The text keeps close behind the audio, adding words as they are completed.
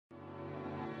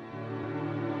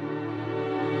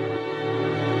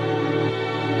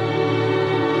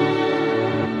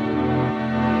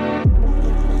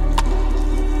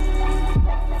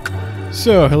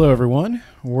So, hello everyone.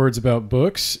 Words About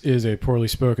Books is a poorly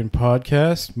spoken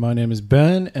podcast. My name is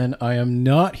Ben, and I am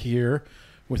not here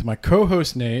with my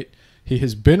co-host Nate. He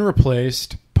has been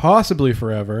replaced, possibly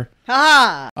forever.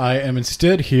 Ha! I am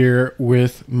instead here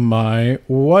with my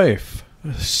wife,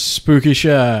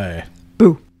 SpookyChy.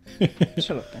 Boo.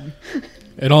 Shut up, Ben.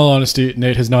 In all honesty,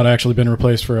 Nate has not actually been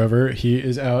replaced forever. He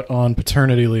is out on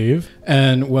paternity leave,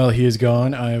 and while he is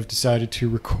gone, I have decided to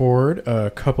record a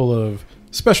couple of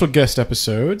special guest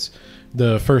episodes,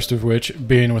 the first of which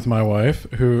being with my wife,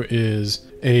 who is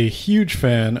a huge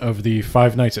fan of the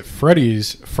Five Nights at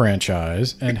Freddy's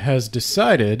franchise and has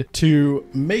decided to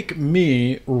make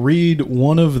me read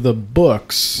one of the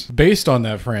books based on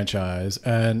that franchise.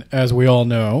 And as we all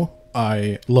know,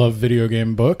 I love video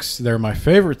game books. They're my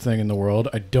favorite thing in the world.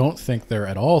 I don't think they're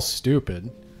at all stupid.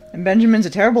 And Benjamin's a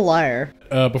terrible liar.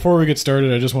 Before we get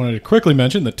started, I just wanted to quickly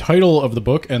mention the title of the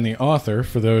book and the author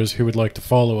for those who would like to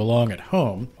follow along at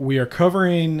home. We are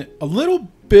covering a little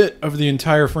bit of the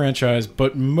entire franchise,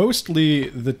 but mostly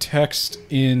the text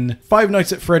in Five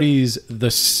Nights at Freddy's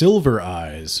The Silver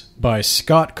Eyes by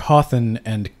Scott Cawthon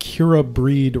and Kira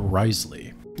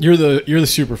Breed-Wrisley. You're the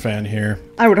super fan here.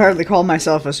 I would hardly call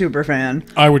myself a super fan.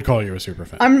 I would call you a super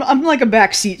fan. I'm like a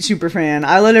backseat super fan.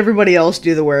 I let everybody else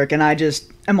do the work, and I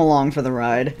just am along for the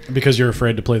ride. Because you're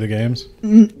afraid to play the games?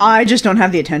 I just don't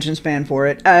have the attention span for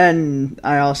it, and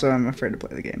I also am afraid to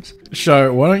play the games. Shy,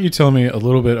 why don't you tell me a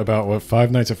little bit about what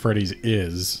Five Nights at Freddy's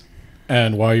is,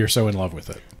 and why you're so in love with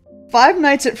it? Five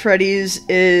Nights at Freddy's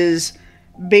is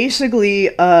basically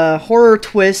a horror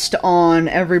twist on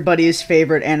everybody's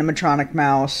favorite animatronic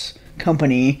mouse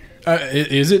company.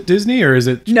 Is it Disney or is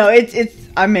it... No, it's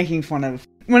I'm making fun of...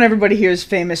 When everybody hears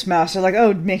famous mouse, they're like,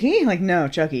 oh, Mickey? Like, no,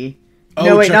 Chucky. Oh,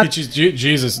 no, wait, Chuck E. Cheese.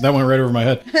 Jesus, that went right over my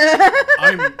head.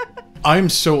 I'm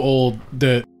so old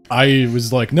that I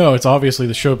was like, no, it's obviously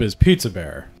the Showbiz Pizza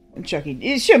Bear. Chucky.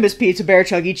 It's Showbiz Pizza Bear,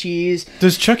 Chuck E. Cheese.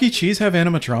 Does Chuck E. Cheese have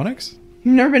animatronics?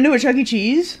 You've never been to a Chuck E.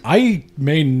 Cheese? I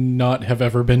may not have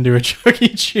ever been to a Chuck E.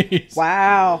 Cheese.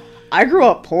 Wow. I grew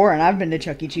up poor and I've been to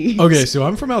Chuck E. Cheese. Okay, so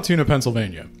I'm from Altoona,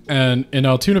 Pennsylvania. And in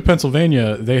Altoona,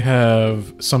 Pennsylvania, they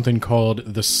have something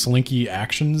called the Slinky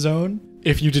Action Zone.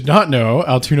 If you did not know,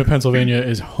 Altoona, Pennsylvania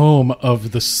is home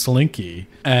of the Slinky.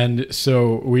 And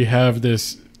so we have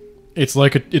this... It's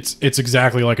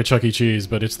exactly like a Chuck E. Cheese,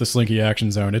 but it's the Slinky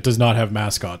Action Zone. It does not have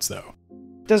mascots, though.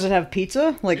 Does it have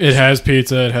pizza? It has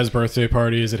pizza, it has birthday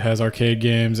parties, it has arcade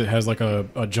games, it has like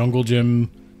a jungle gym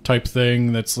type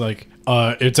thing that's like...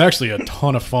 it's actually a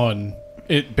ton of fun.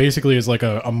 It basically is like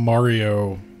a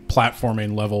Mario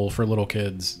platforming level for little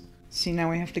kids. See, now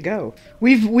we have to go.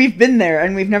 We've been there,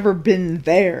 and we've never been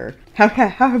there. How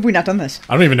have we not done this?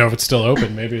 I don't even know if it's still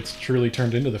open. Maybe it's truly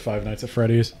turned into the Five Nights at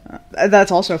Freddy's.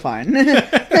 That's also fine.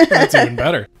 That's even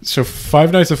better. So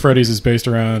Five Nights at Freddy's is based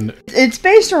around... It's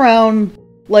based around...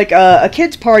 like a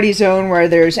kid's party zone where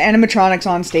there's animatronics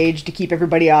on stage to keep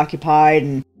everybody occupied,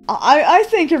 and I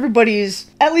think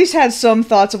everybody's at least had some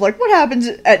thoughts of like, what happens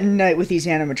at night with these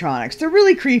animatronics? They're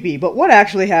really creepy, but what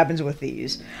actually happens with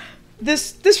these?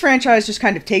 This franchise just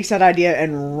kind of takes that idea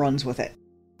and runs with it.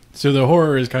 So the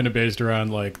horror is kind of based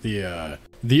around like the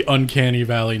uncanny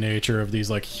valley nature of these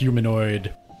like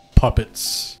humanoid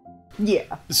puppets.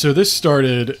 Yeah. So this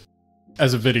started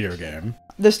as a video game.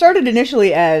 This started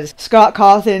initially as Scott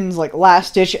Cawthon's like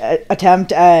last-ditch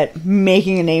attempt at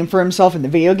making a name for himself in the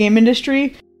video game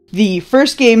industry. The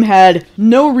first game had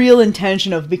no real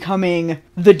intention of becoming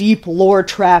the deep lore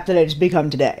trap that it has become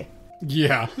today.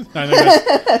 Yeah, I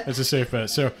think that's a safe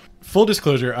bet. So, full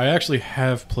disclosure, I actually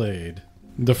have played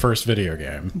the first video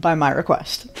game. By my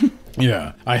request.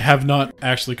 Yeah, I have not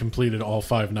actually completed all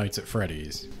Five Nights at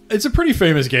Freddy's. It's a pretty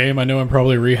famous game. I know I'm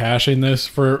probably rehashing this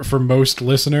for most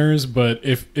listeners, but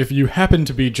if you happen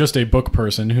to be just a book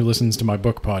person who listens to my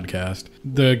book podcast,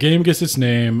 the game gets its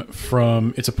name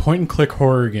from... It's a point-and-click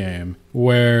horror game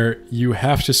where you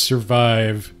have to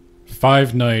survive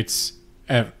 5 nights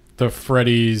at the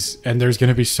Freddy's, and there's going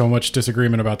to be so much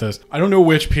disagreement about this. I don't know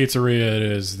which pizzeria it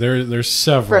is. There's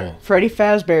several. Freddy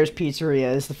Fazbear's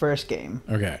Pizzeria is the first game.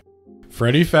 Okay.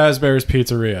 Freddy Fazbear's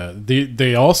Pizzeria.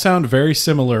 They all sound very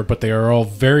similar, but they are all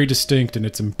very distinct, and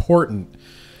it's important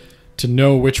to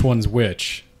know which one's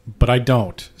which, but I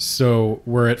don't. So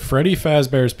we're at Freddy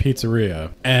Fazbear's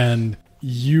Pizzeria, and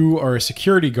you are a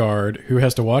security guard who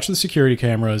has to watch the security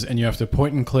cameras, and you have to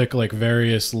point and click like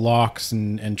various locks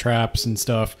and traps and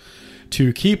stuff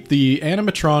to keep the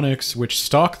animatronics which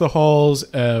stalk the halls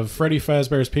of Freddy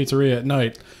Fazbear's Pizzeria at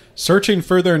night searching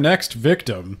for their next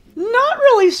victim. Not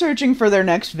really searching for their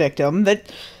next victim.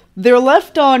 That they're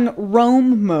left on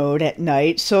roam mode at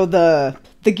night, so the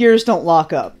gears don't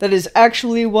lock up. That is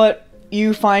actually what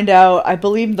you find out, I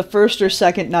believe, the first or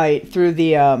second night through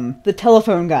the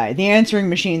telephone guy, the answering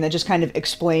machine that just kind of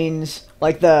explains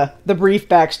like the brief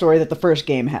backstory that the first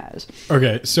game has.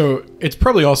 Okay, so it's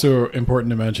probably also important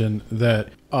to mention that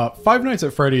Five Nights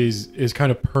at Freddy's is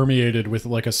kind of permeated with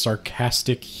like a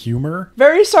sarcastic humor.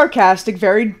 Very sarcastic,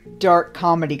 very dark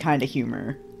comedy kind of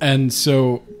humor. And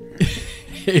so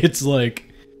it's like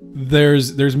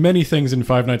there's many things in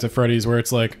Five Nights at Freddy's where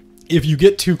it's like, if you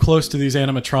get too close to these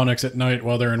animatronics at night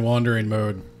while they're in wandering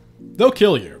mode, they'll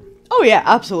kill you. Oh yeah,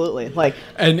 absolutely. Like,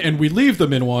 and we leave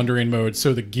them in wandering mode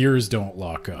so the gears don't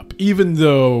lock up, even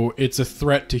though it's a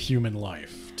threat to human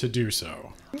life to do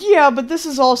so. Yeah, but this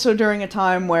is also during a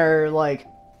time where, like,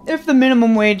 if the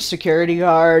minimum wage security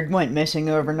guard went missing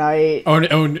overnight... Oh,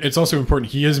 and it's also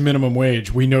important, he is minimum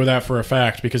wage. We know that for a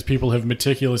fact because people have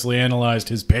meticulously analyzed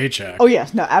his paycheck. Oh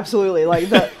yes, no, absolutely. Like,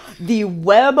 the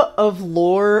web of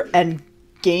lore and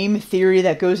game theory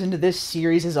that goes into this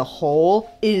series as a whole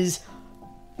is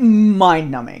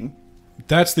mind-numbing.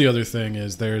 That's the other thing,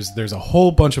 is there's a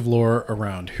whole bunch of lore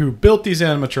around who built these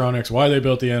animatronics, why they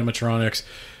built the animatronics.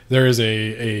 There is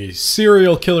a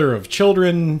serial killer of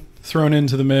children thrown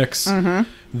into the mix. Mm-hmm.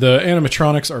 The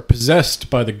animatronics are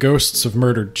possessed by the ghosts of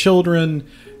murdered children.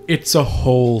 It's a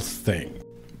whole thing.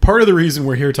 Part of the reason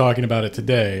we're here talking about it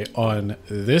today on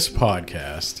this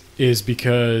podcast is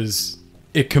because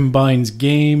it combines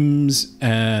games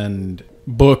and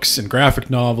books and graphic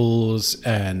novels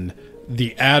and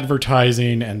the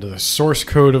advertising and the source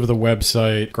code of the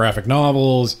website. Graphic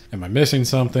novels. Am I missing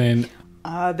something?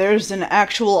 There's an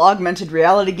actual augmented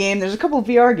reality game. There's a couple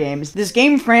VR games. This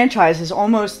game franchise is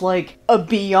almost like a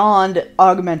beyond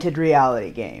augmented reality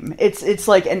game. It's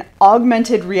like an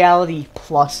augmented reality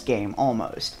plus game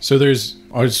almost. So I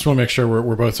just want to make sure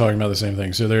we're both talking about the same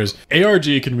thing. So there's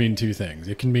ARG can mean two things.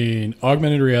 It can mean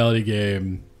augmented reality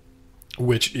game,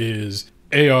 which is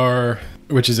AR,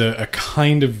 which is a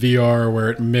kind of VR where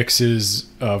it mixes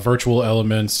virtual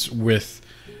elements with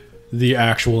the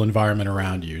actual environment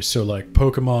around you. So like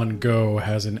Pokemon Go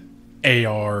has an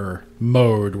AR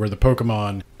mode where the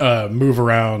Pokemon move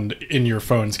around in your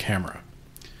phone's camera.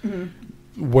 Mm-hmm.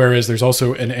 Whereas there's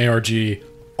also an ARG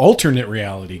alternate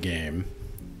reality game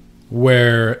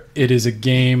where it is a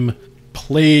game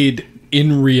played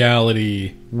in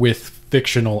reality with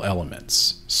fictional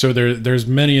elements. So there's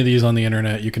many of these on the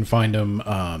internet. You can find them.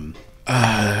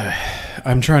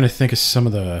 I'm trying to think of some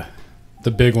of the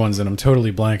big ones, and I'm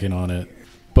totally blanking on it.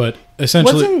 But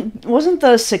essentially, wasn't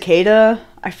the Cicada?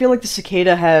 I feel like the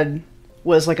Cicada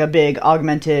was like a big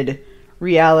augmented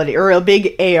reality or a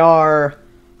big AR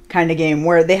kind of game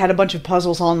where they had a bunch of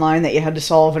puzzles online that you had to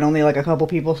solve, and only like a couple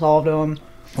people solved them.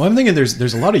 Well, I'm thinking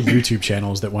there's a lot of YouTube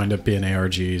channels that wind up being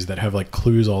ARGs that have like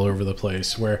clues all over the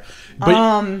place. But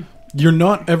you're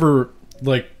not ever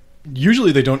like.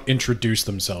 Usually, they don't introduce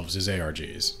themselves as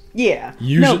ARGs. Yeah.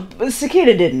 Usually, no, but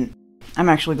Cicada didn't. I'm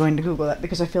actually going to Google that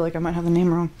because I feel like I might have the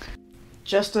name wrong.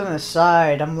 Just an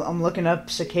aside, I'm looking up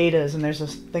cicadas, and there's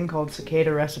this thing called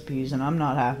cicada recipes, and I'm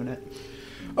not having it.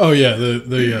 Oh yeah,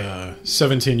 the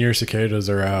 17-year cicadas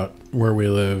are out where we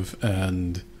live,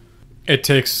 and it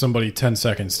takes somebody 10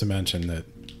 seconds to mention that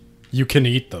you can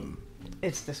eat them.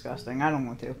 It's disgusting. I don't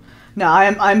want to. No,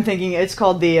 I'm thinking it's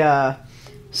called the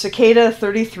Cicada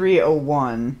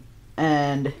 3301,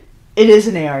 and it is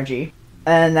an ARG,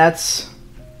 and that's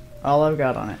all I've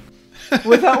got on it.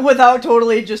 Without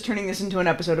totally just turning this into an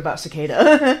episode about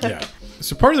Cicada. Yeah.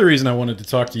 So part of the reason I wanted to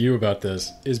talk to you about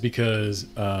this is because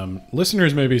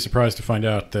listeners may be surprised to find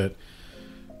out that,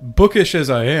 bookish as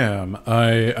I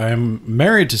am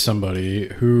married to somebody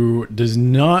who does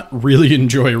not really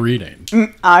enjoy reading.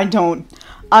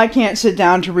 I can't sit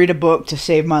down to read a book to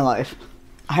save my life.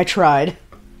 I tried.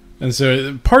 And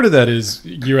so part of that is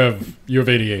you have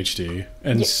ADHD,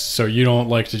 and so you don't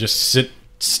like to just sit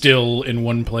still in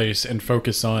one place and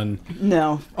focus on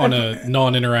a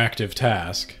non-interactive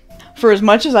task. For as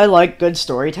much as I like good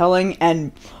storytelling,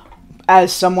 and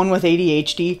as someone with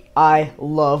ADHD, I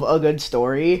love a good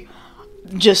story.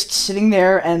 Just sitting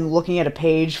there and looking at a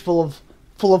page full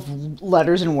of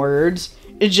letters and words,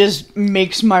 it just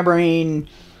makes my brain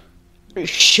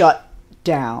shut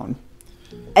down.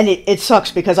 And it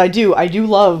sucks because I do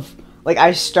love, like,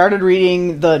 I started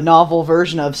reading the novel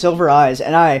version of Silver Eyes,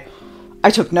 and I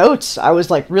took notes. I was,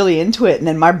 like, really into it, and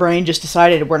then my brain just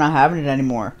decided we're not having it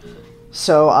anymore.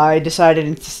 So I decided,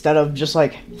 instead of just,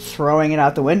 like, throwing it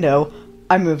out the window,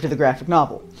 I moved to the graphic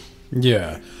novel.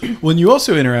 Yeah. When you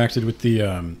also interacted with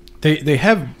the, they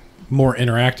have more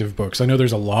interactive books. I know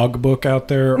there's a log book out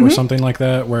there or something like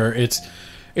that, where it's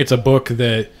a book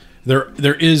that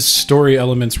there is story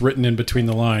elements written in between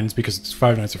the lines because it's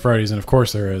Five Nights at Freddy's, and of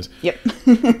course there is. Yep.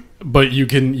 But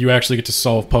you actually get to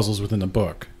solve puzzles within the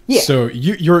book. Yeah. So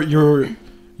you're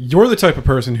the type of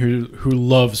person who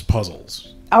loves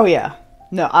puzzles. Oh yeah.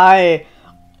 No,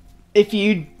 if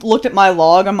you looked at my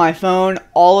log on my phone,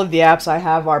 all of the apps I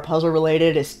have are puzzle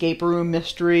related: escape room,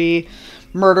 mystery,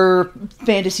 murder,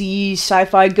 fantasy,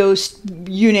 sci-fi, ghost,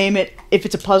 you name it. If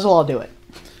it's a puzzle, I'll do it.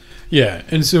 Yeah,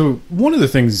 and so one of the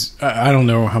things, I don't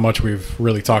know how much we've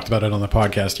really talked about it on the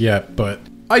podcast yet, but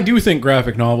I do think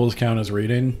graphic novels count as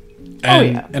reading.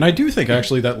 And, and I do think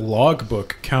actually that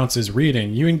logbook counts as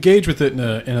reading. You engage with it in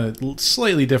a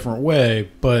slightly different way,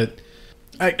 but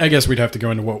I guess we'd have to go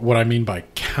into what I mean by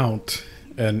count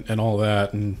and all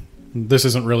that, and this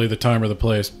isn't really the time or the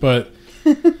place, but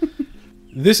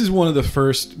this is one of the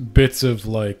first bits of,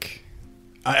 like,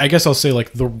 I guess I'll say,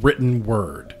 like, the written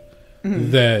word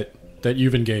that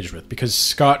you've engaged with, because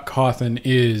Scott Cawthon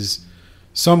is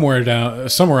somewhere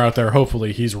out there,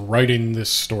 hopefully he's writing this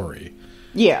story.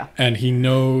 Yeah. And he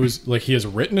knows, like, he has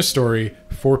written a story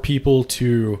for people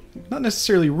to not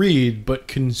necessarily read, but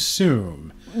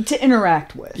consume. To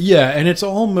interact with. Yeah, and it's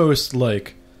almost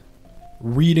like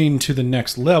reading to the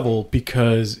next level,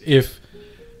 because if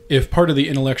part of the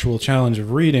intellectual challenge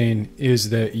of reading is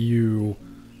that you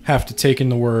have to take in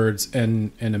the words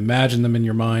and imagine them in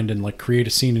your mind and, like, create a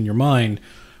scene in your mind,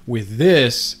 with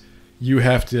this, you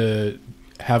have to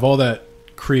have all that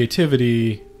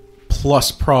creativity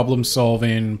plus problem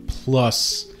solving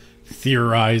plus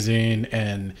theorizing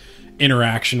and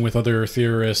interaction with other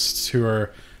theorists who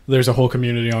are... There's a whole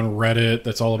community on Reddit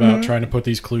that's all about trying to put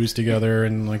these clues together,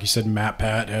 and like you said,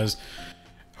 MatPat has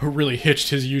really hitched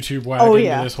his YouTube wagon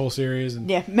to this whole series. And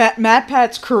yeah,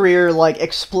 MatPat's career, like,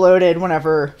 exploded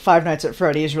whenever Five Nights at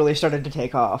Freddy's really started to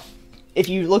take off. If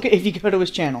you go to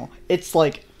his channel, it's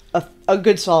like a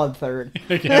good solid third.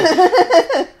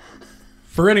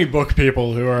 For any book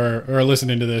people who are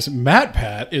listening to this,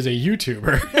 MatPat is a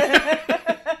YouTuber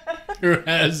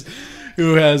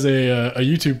who has a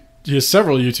YouTube. He has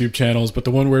several YouTube channels, but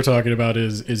the one we're talking about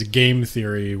is Game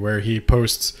Theory, where he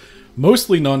posts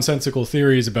mostly nonsensical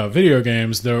theories about video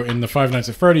games, though in the Five Nights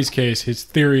at Freddy's case, his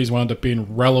theories wound up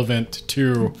being relevant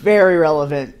to... Very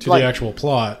relevant. To the actual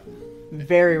plot.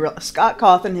 Scott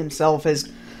Cawthon himself has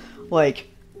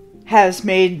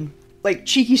made, like,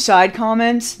 cheeky side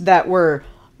comments that were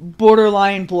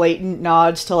borderline blatant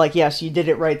nods to, like, yes, you did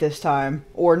it right this time,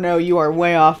 or no, you are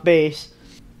way off base.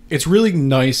 It's really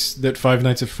nice that Five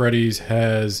Nights at Freddy's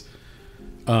has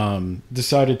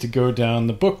decided to go down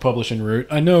the book publishing route.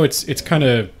 I know it's kind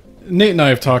of... Nate and I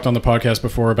have talked on the podcast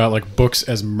before about, like, books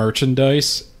as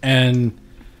merchandise, and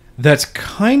that's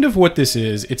kind of what this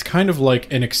is. It's kind of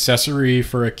like an accessory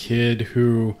for a kid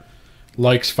who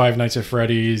likes Five Nights at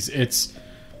Freddy's. It's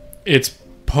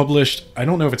published... I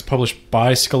don't know if it's published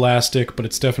by Scholastic, but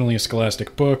it's definitely a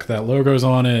Scholastic book. That logo's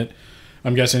on it.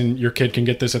 I'm guessing your kid can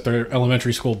get this at their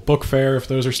elementary school book fair, if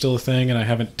those are still a thing, and I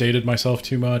haven't dated myself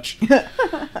too much.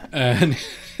 And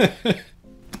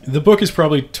the book is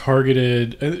probably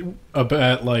targeted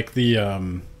at, like,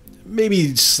 the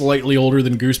maybe slightly older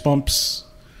than Goosebumps.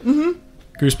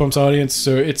 Goosebumps audience.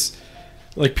 So it's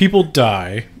like, people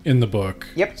die in the book.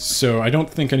 Yep. So I don't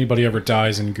think anybody ever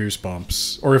dies in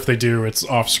Goosebumps. Or if they do, it's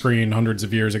off screen hundreds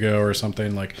of years ago or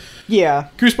something. Like, yeah.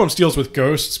 Goosebumps deals with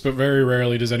ghosts, but very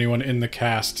rarely does anyone in the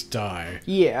cast die.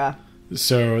 Yeah.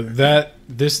 So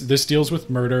this deals with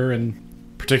murder, and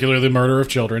particularly the murder of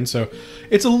children. So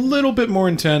it's a little bit more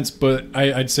intense, but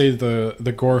I'd say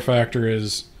the gore factor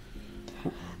is...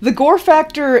 The gore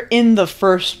factor in the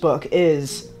first book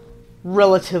is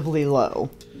relatively low.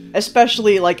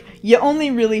 Especially, like, you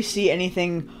only really see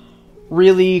anything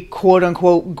really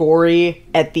quote-unquote gory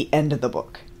at the end of the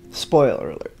book. Spoiler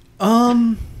alert.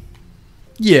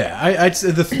 Yeah, I'd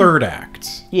say the third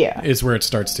act is where it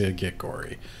starts to get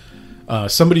gory.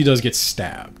 Somebody does get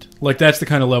stabbed. Like, that's the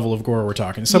kind of level of gore we're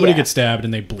talking. Somebody gets stabbed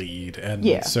and they bleed.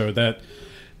 And so that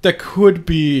could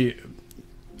be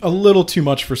a little too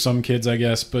much for some kids, I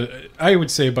guess. But I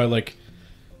would say by, like,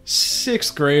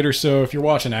 6th grade or so, if you're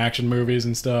watching action movies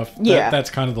and stuff, that's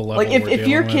kind of the level. Like, if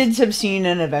your kids have seen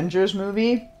an Avengers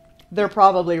movie, they're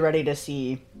probably ready to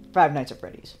see Five Nights at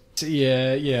Freddy's.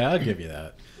 Yeah, I'll give you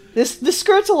that. This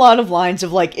skirts a lot of lines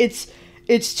of, like, it's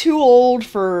too old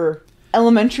for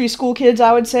elementary school kids,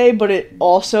 I would say, but it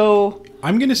also...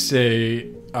 I'm gonna say,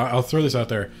 I'll throw this out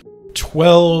there,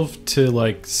 12 to,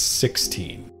 like,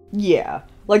 16. Yeah,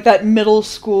 like that middle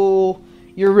school...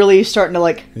 You're really starting to,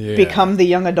 like, become the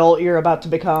young adult you're about to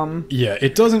become. Yeah,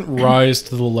 it doesn't rise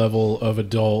to the level of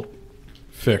adult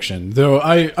fiction, though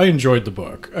I enjoyed the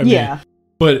book. I mean,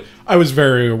 But I was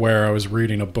very aware I was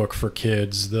reading a book for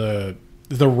kids. The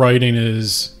writing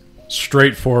is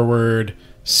straightforward,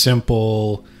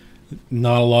 simple,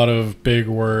 not a lot of big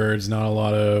words, not a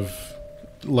lot of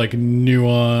like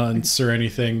nuance or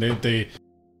anything.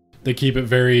 They keep it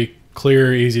very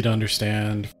clear, easy to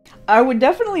understand. I would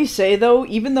definitely say, though,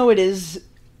 even though it is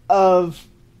of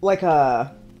like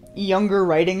a younger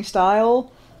writing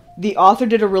style, the author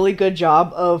did a really good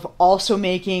job of also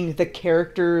making the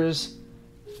characters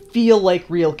feel like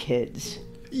real kids.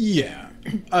 Yeah,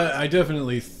 I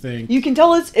definitely think You can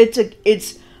tell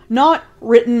it's not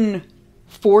written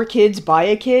for kids by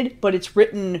a kid, but it's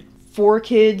written for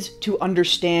kids to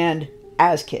understand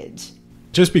as kids.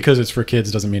 just because it's for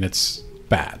kids doesn't mean it's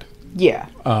bad. Yeah.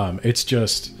 It's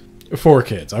just for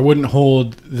kids. I wouldn't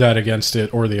hold that against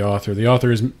it or the author. The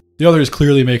author is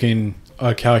clearly making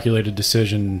a calculated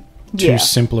decision to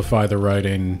simplify the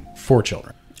writing for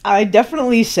children. I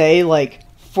definitely say, like,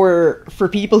 for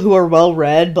people who are well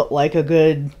read but like a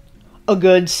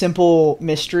good simple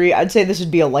mystery, I'd say this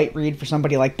would be a light read for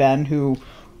somebody like Ben who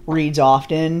reads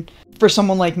often. For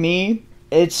someone like me,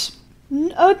 it's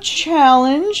a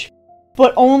challenge,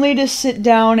 but only to sit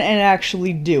down and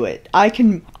actually do it. I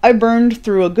burned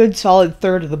through a good solid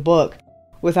third of the book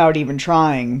without even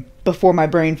trying before my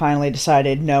brain finally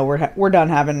decided, no, we're done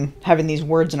having these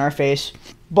words in our face.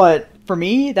 But for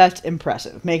me, that's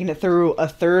impressive. Making it through a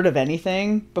third of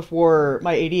anything before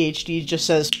my ADHD just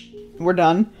says, we're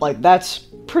done. Like, that's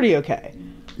pretty okay.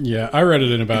 Yeah, I read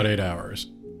it in about 8 hours.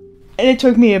 And it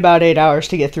took me about 8 hours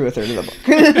to get through a third of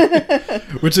the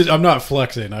book. Which is, I'm not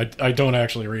flexing. I don't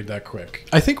actually read that quick.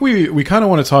 I think we kind of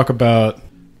want to talk about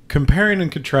comparing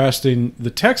and contrasting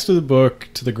the text of the book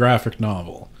to the graphic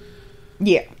novel.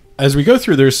 Yeah. As we go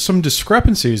through, there's some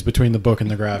discrepancies between the book and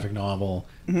the graphic novel.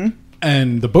 Mm-hmm.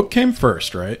 And the book came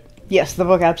first, right? Yes, the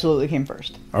book absolutely came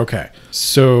first. Okay.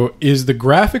 So is the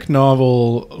graphic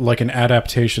novel like an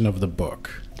adaptation of the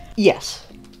book? Yes.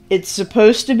 It's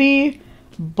supposed to be,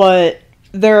 but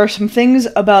there are some things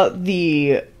about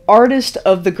the artist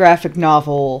of the graphic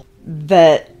novel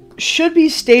that should be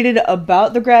stated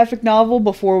about the graphic novel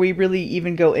before we really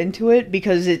even go into it,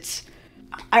 because it's...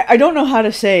 I don't know how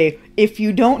to say, if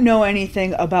you don't know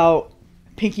anything about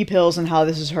Pinky Pills and how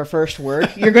this is her first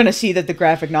work, you're going to see that the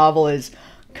graphic novel is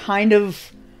kind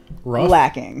of rough,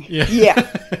 lacking. Yeah.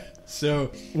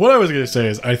 So what I was going to say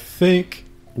is, I think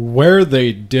where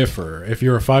they differ, if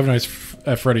you're a Five Nights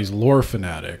at Freddy's lore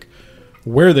fanatic,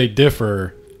 where they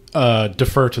differ,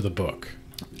 defer to the book.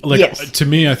 Like, yes. To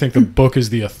me, I think the book is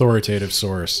the authoritative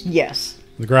source. Yes.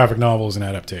 The graphic novel is an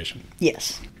adaptation.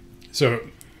 Yes. So,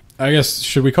 I guess,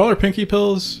 should we call her Pinky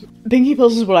Pills? Pinky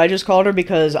Pills is what I just called her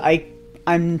because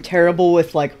I'm terrible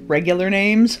with, like, regular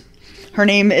names. Her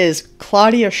name is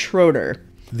Claudia Schroeder.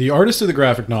 The artist of the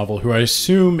graphic novel, who I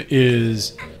assume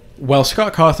is... Well,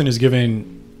 Scott Cawthon is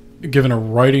given a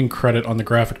writing credit on the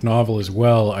graphic novel as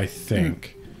well, I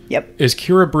think. Yep. Is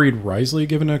Kira Breed-Wrisley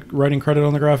given a writing credit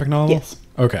on the graphic novel? Yes.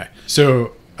 Okay.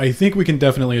 So, I think we can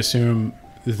definitely assume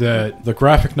that the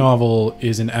graphic novel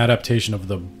is an adaptation of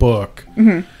the book.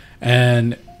 Mm-hmm.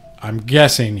 And I'm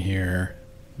guessing here,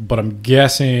 but I'm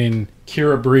guessing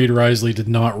Kira Breed-Wrisley did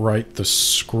not write the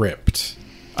script.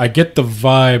 I get the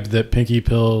vibe that Pinky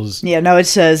Pills... Yeah, no, it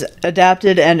says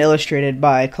adapted and illustrated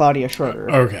by Claudia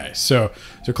Schroeder. Okay, so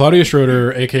Claudia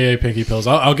Schroeder, a.k.a. Pinky Pills.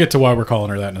 I'll get to why we're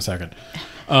calling her that in a second.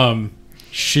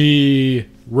 She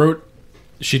wrote...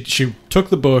 She took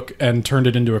the book and turned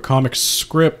it into a comic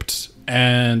script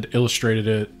and illustrated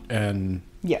it, and...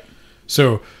 Yeah.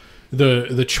 So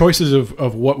the choices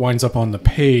of what winds up on the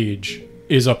page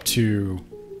is up to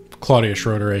Claudia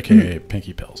Schroeder, a.k.a.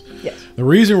 Pinky Pills. Yes. The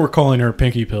reason we're calling her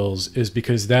Pinky Pills is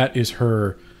because that is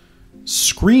her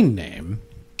screen name.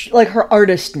 Like her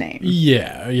artist name.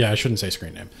 Yeah, I shouldn't say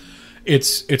screen name.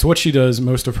 It's what she does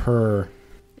most of her...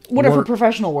 What of her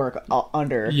professional work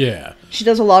under. Yeah. She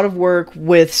does a lot of work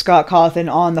with Scott Cawthon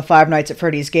on the Five Nights at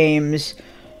Freddy's games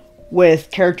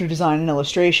with character design and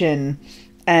illustration.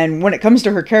 And when it comes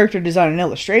to her character design and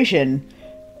illustration,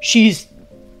 she's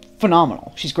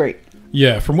phenomenal. She's great.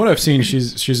 Yeah, from what I've seen,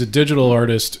 she's a digital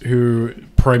artist who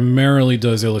primarily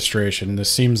does illustration. This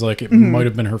seems like it might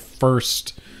have been her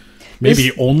first,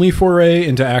 maybe only foray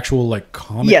into actual like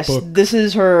comic book. Yes, this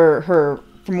is her,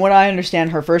 from what I understand,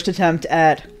 her first attempt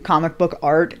at comic book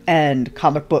art and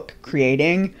comic book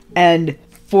creating. And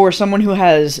for someone who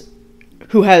has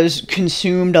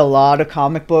consumed a lot of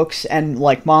comic books and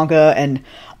like manga and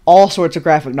all sorts of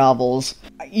graphic novels,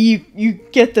 you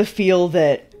get the feel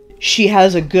that she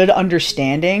has a good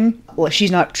understanding. Well, she's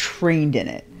not trained in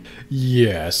it.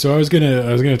 Yeah, so I was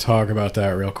gonna talk about that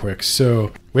real quick.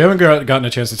 So we haven't gotten a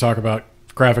chance to talk about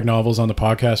graphic novels on the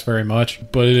podcast very much,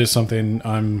 but it is something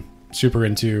I'm super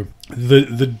into.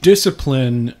 The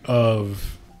discipline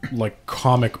of like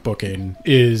comic booking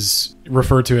is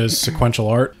referred to as sequential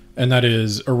art, and that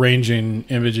is arranging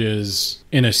images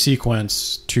in a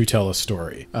sequence to tell a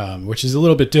story, which is a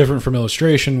little bit different from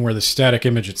illustration, where the static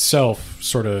image itself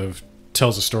sort of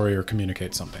tells a story or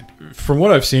communicates something. From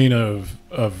what I've seen of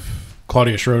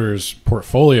Claudia Schroeder's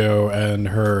portfolio and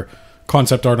her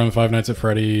concept art on Five Nights at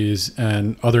Freddy's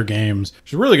and other games,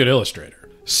 she's a really good illustrator.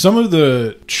 Some of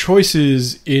the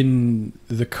choices in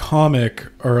the comic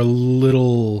are a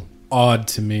little odd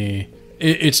to me.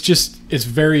 It's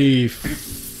very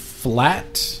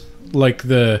flat.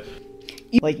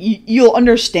 You'll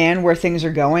understand where things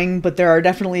are going, but there are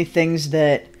definitely things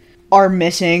that are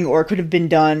missing or could have been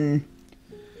done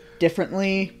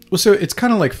differently. Well, so it's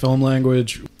kind of like film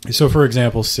language. So, for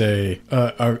example, say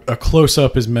a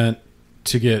close-up is meant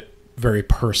to get very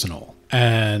personal,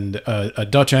 and a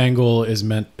Dutch angle is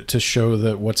meant to show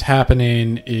that what's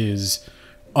happening is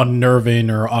unnerving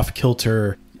or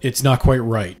off-kilter. It's not quite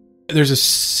right. There's a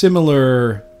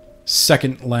similar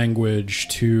second language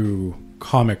to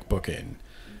comic booking,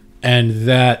 and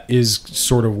that is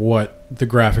sort of what the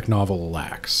graphic novel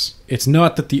lacks. It's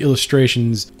not that the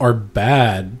illustrations are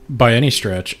bad by any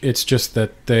stretch. It's just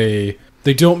that they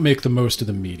don't make the most of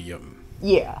the medium.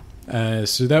 Yeah.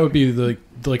 So that would be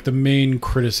the main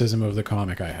criticism of the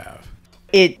comic I have.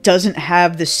 It doesn't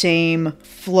have the same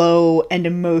flow and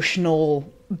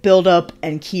emotional build-up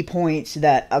and key points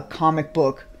that a comic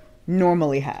book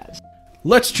normally has.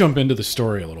 Let's jump into the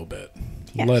story a little bit.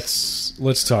 Yes.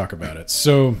 Let's talk about it.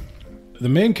 So, the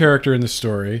main character in the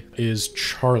story is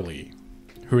Charlie,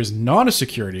 who is not a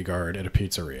security guard at a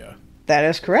pizzeria. That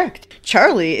is correct.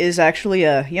 Charlie is actually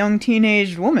a young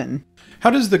teenage woman. How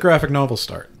does the graphic novel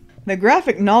start? The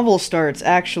graphic novel starts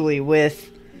actually with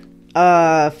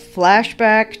a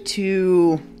flashback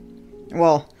to,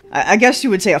 well, I guess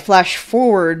you would say a flash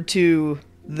forward to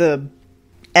the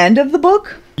end of the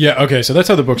book. Yeah, okay, so that's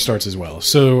how the book starts as well.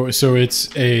 So it's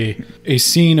a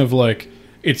scene of like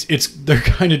it's they're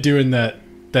kind of doing that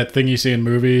thing you see in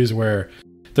movies where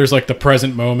there's like the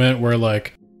present moment where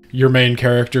like your main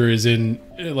character is in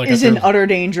utter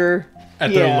danger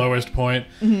at their lowest point,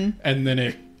 and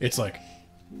then it's like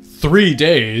 3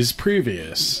 days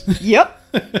previous. Yep.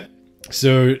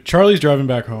 So Charlie's driving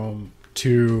back home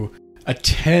to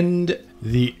attend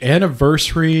the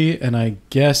anniversary and I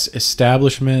guess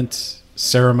establishment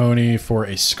ceremony for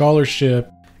a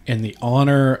scholarship in the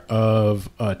honor of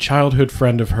a childhood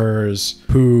friend of hers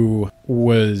who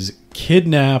was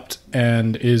kidnapped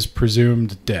and is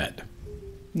presumed dead.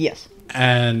 Yes.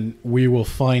 And we will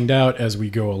find out as we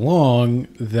go along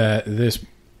that this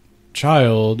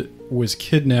child was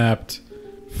kidnapped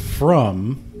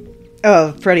from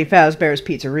Freddy Fazbear's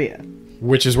Pizzeria.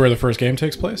 Which is where the first game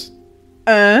takes place?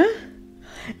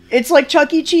 It's like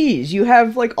Chuck E. Cheese. You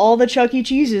have like all the Chuck E.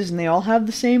 Cheeses and they all have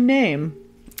the same name.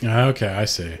 Okay, I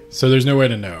see. So there's no way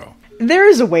to know. There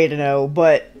is a way to know,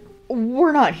 but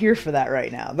we're not here for that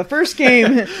right now. The first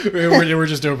game... we're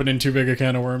just opening too big a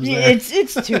can of worms there.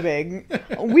 It's too big.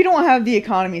 We don't have the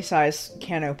economy-size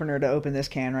can opener to open this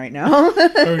can right now.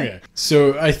 Okay.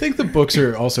 So I think the books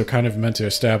are also kind of meant to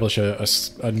establish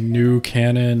a new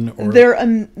canon. Or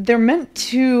They're meant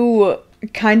to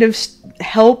kind of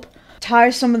help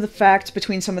tie some of the facts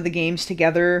between some of the games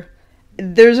together.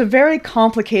 There's a very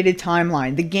complicated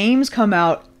timeline. The games come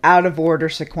out of order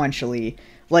sequentially,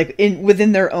 like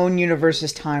within their own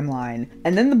universe's timeline.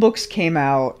 And then the books came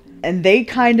out, and they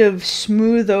kind of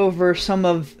smooth over some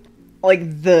of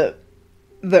like the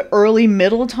early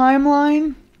middle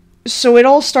timeline. So it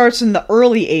all starts in the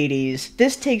early 80s.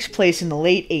 This takes place in the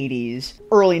late 80s,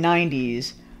 early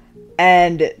 90s.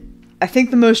 And I think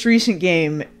the most recent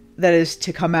game that is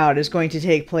to come out is going to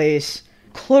take place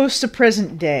close to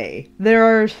present day. There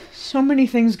are so many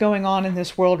things going on in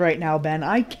this world right now, Ben.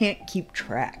 I can't keep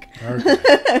track.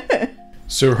 Okay.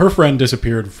 So her friend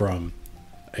disappeared from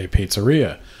a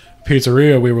pizzeria.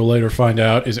 Pizzeria, we will later find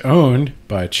out, is owned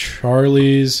by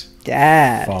Charlie's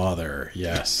dad. Father.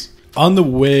 Yes. On the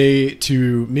way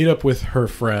to meet up with her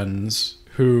friends,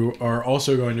 who are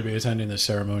also going to be attending this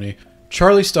ceremony,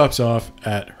 Charlie stops off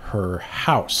at her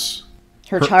house.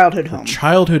 Her childhood home.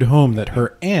 Childhood home that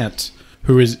her aunt,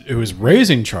 who is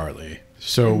raising Charlie.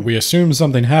 So we assume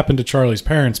something happened to Charlie's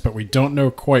parents, but we don't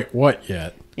know quite what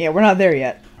yet. Yeah, we're not there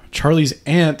yet. Charlie's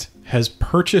aunt has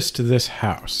purchased this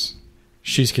house.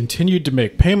 She's continued to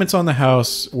make payments on the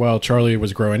house while Charlie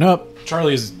was growing up.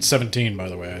 Charlie is 17, by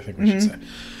the way, I think we should say.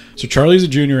 So Charlie's a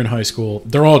junior in high school.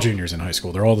 They're all juniors in high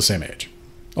school. They're all the same age.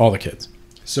 All the kids.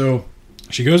 So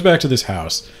she goes back to this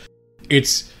house,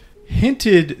 it's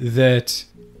hinted that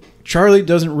Charlie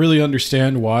doesn't really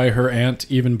understand why her aunt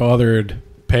even bothered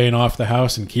paying off the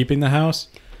house and keeping the house.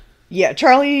 Yeah,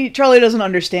 Charlie doesn't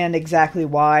understand exactly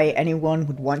why anyone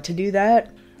would want to do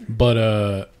that.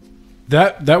 But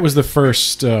that was the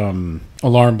first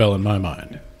alarm bell in my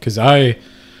mind. Because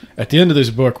at the end of this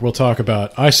book, we'll talk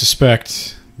about, I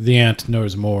suspect the aunt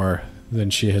knows more than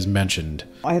she has mentioned.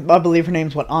 I believe her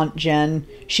name's Aunt Jen.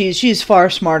 She's far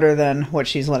smarter than what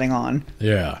she's letting on.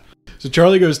 Yeah. So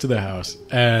Charlie goes to the house,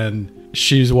 and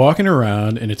she's walking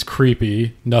around, and it's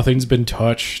creepy. Nothing's been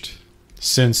touched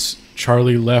since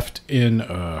Charlie left in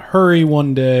a hurry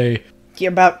one day. Yeah,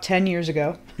 about 10 years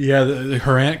ago. Yeah,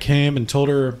 her aunt came and told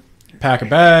her, pack a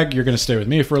bag, you're going to stay with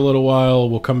me for a little while,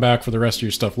 we'll come back for the rest of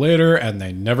your stuff later, and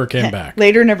they never came back.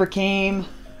 Later never came.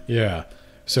 Yeah.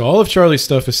 So all of Charlie's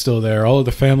stuff is still there, all of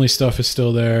the family stuff is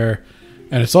still there,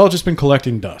 and it's all just been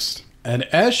collecting dust. And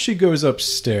as she goes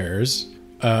upstairs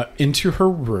into her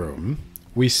room,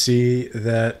 we see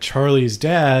that Charlie's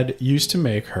dad used to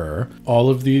make her all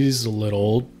of these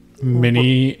little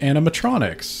mini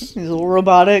animatronics. These little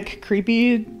robotic,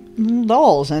 creepy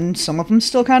dolls, and some of them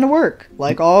still kind of work.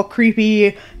 Like all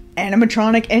creepy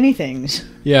animatronic anythings.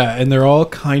 Yeah, and they're all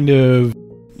kind of,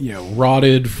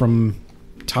 rotted from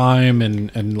time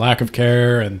and lack of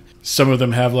care, and some of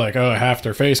them have half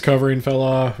their face covering fell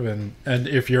off, and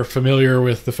if you're familiar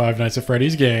with the Five Nights at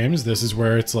Freddy's games, this is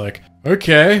where it's like,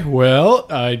 okay, well,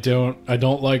 I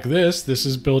don't like this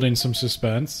is building some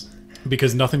suspense,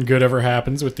 because nothing good ever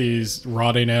happens with these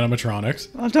rotting animatronics.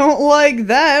 I don't like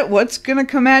that. What's gonna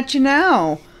come at you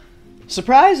now?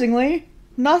 Surprisingly,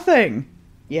 nothing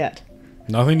yet.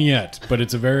 Nothing yet, but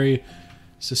it's a very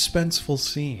suspenseful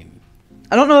scene.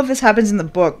 I don't know if this happens in the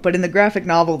book, but in the graphic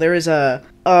novel, there is a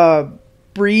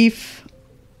brief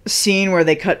scene where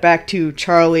they cut back to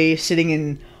Charlie sitting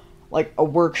in a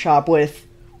workshop with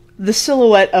the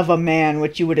silhouette of a man,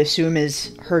 which you would assume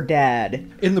is her dad.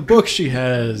 In the book,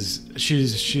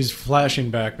 she's flashing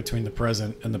back between the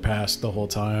present and the past the whole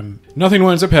time. Nothing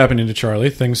winds up happening to Charlie.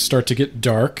 Things start to get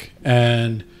dark,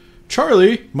 and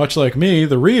Charlie, much like me,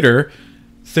 the reader,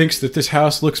 thinks that this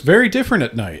house looks very different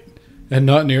at night. And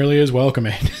not nearly as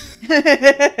welcoming.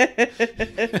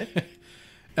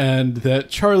 And that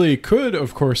Charlie could,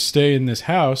 of course, stay in this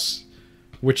house,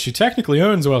 which she technically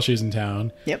owns while she's in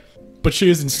town. Yep. But she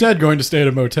is instead going to stay at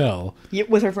a motel. Yep,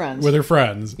 with her friends. With her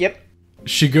friends. Yep.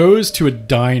 She goes to a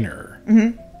diner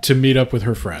to meet up with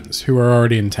her friends, who are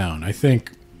already in town. I think,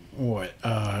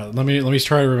 let me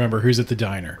try to remember who's at the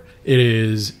diner. It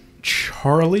is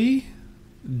Charlie,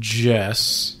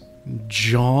 Jess,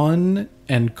 John,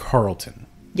 and Carlton.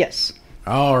 Yes.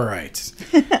 All right.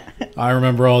 I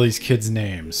remember all these kids'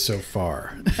 names so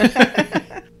far.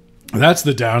 That's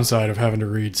the downside of having to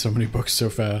read so many books so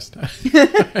fast.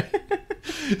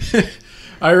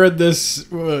 I read this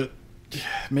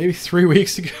maybe 3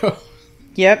 weeks ago.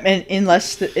 Yep, and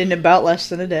in about less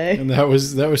than a day. And that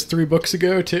was 3 books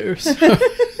ago too. So.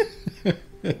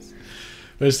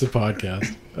 That's the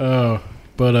podcast. Oh,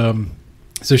 but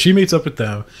so she meets up with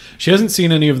them. She hasn't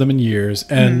seen any of them in years,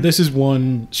 and this is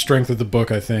one strength of the book,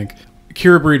 I think.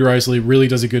 Kira Breed-Wrisley really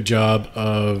does a good job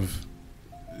of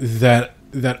that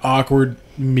awkward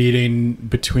meeting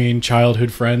between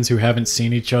childhood friends who haven't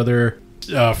seen each other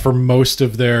for most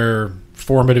of their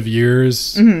formative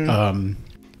years.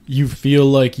 You feel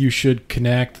like you should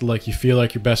connect, like you feel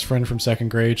like your best friend from second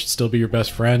grade should still be your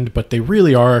best friend, but they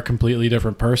really are a completely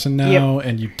different person now,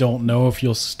 and you don't know if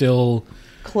you'll still...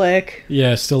 click.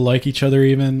 Yeah, still like each other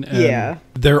even. And yeah.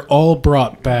 They're all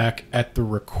brought back at the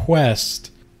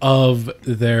request of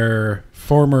their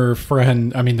former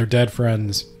friend, their dead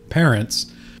friend's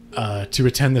parents, to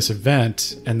attend this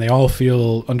event, and they all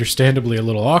feel understandably a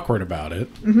little awkward about it.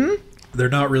 They're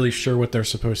not really sure what they're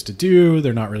supposed to do.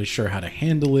 They're not really sure how to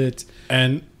handle it.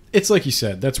 And it's like you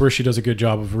said, that's where she does a good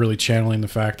job of really channeling the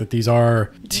fact that these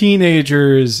are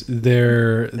teenagers.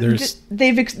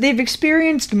 They've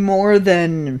experienced more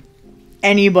than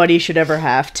anybody should ever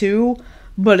have to,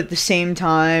 but at the same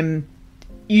time,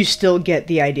 you still get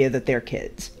the idea that they're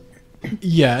kids.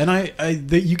 Yeah,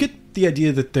 and you get the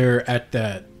idea that they're at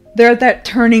that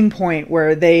turning point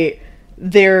where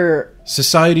they're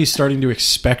society's starting to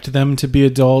expect them to be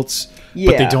adults.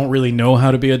 Yeah. But they don't really know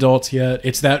how to be adults yet.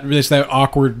 It's that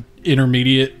awkward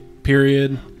intermediate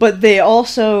period. But they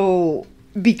also,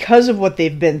 because of what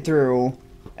they've been through,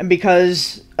 and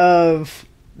because of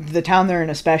the town they're in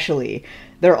especially,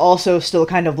 they're also still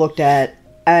kind of looked at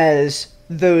as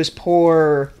those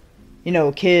poor,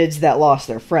 kids that lost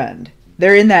their friend.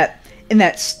 They're in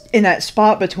that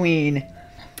spot between,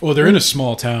 Well, they're in a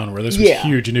small town where this was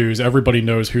huge news. Everybody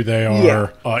knows who they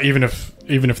are, even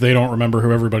if they don't remember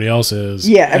who everybody else is.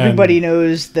 Yeah, everybody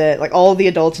knows that. Like, all the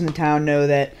adults in the town know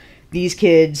that these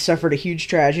kids suffered a huge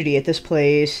tragedy at this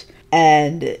place,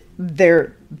 and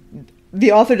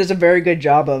the author does a very good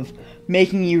job of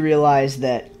making you realize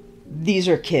that these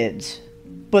are kids,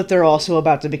 but they're also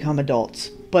about to become adults.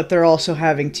 But they're also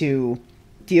having to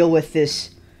deal with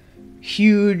this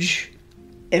huge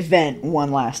event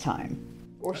one last time.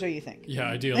 Or so you think. Yeah,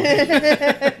 ideally.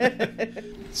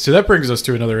 So that brings us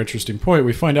to another interesting point.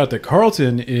 We find out that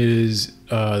Carlton is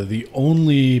the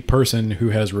only person who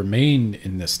has remained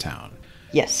in this town.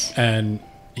 Yes. And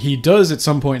he does at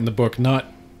some point in the book, not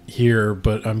here,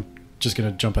 but I'm just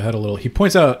going to jump ahead a little. He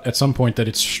points out at some point that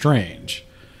it's strange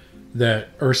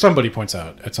or somebody points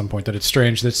out at some point that it's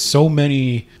strange that so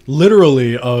many,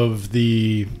 literally of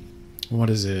the,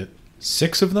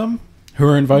 6 of them who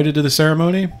are invited to the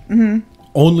ceremony,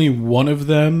 only one of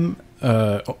them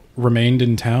remained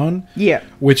in town. Yeah.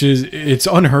 Which it's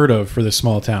unheard of for this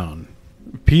small town.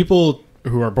 People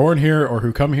who are born here or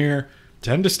who come here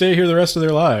tend to stay here the rest of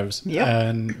their lives. Yep.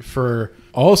 And for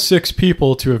all 6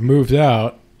 people to have moved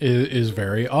out is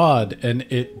very odd. And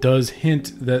it does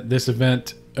hint that this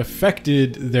event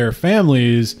affected their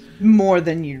families more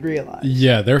than you'd realize.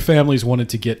 Yeah, their families wanted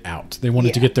to get out. They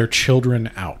wanted to get their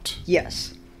children out.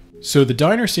 Yes. So the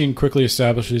diner scene quickly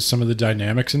establishes some of the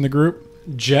dynamics in the group.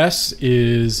 Jess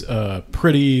is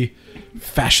pretty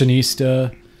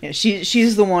fashionista. Yeah,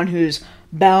 she's the one who's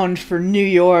bound for New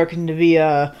York and to be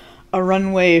a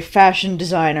runway fashion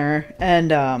designer.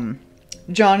 And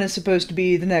John is supposed to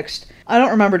be the next... I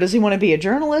don't remember. Does he want to be a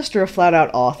journalist or a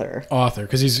flat-out author? Author,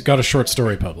 because he's got a short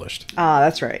story published. Ah,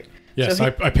 that's right. Yes,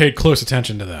 so I paid close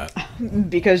attention to that.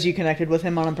 Because you connected with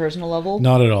him on a personal level?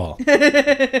 Not at all.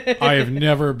 I have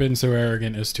never been so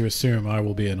arrogant as to assume I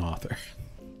will be an author.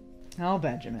 Oh,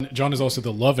 Benjamin. John is also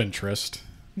the love interest.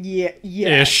 Yeah.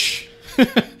 Ish.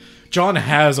 John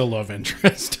has a love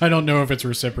interest. I don't know if it's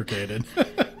reciprocated.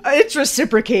 It's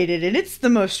reciprocated, and it's the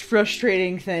most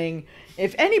frustrating thing.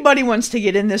 If anybody wants to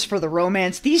get in this for the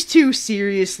romance, these two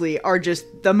seriously are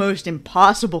just the most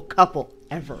impossible couple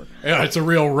ever. Yeah, it's a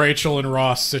real Rachel and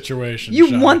Ross situation.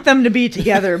 You want them to be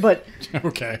together, but...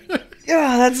 Okay.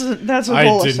 Yeah, that's a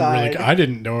whole aside. I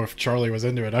didn't know if Charlie was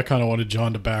into it. I kind of wanted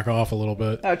John to back off a little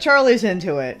bit. Oh, Charlie's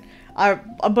into it.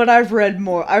 But I've read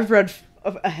more. I've read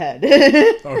ahead.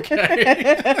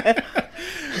 Okay.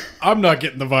 I'm not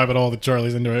getting the vibe at all that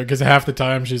Charlie's into it, because half the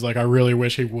time she's like, I really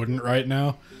wish he wouldn't right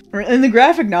now. In the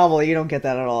graphic novel, you don't get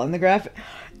that at all. In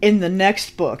the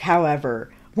next book, however,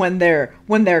 when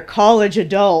they're college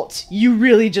adults, you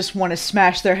really just want to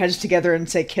smash their heads together and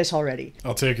say, kiss already.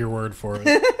 I'll take your word for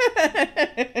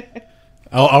it.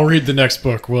 I'll read the next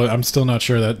book. Well, I'm still not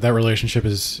sure that relationship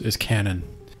is canon.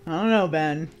 I don't know,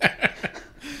 Ben.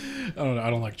 I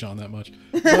don't like John that much.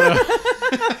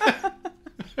 But,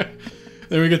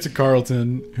 then we get to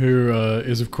Carlton, who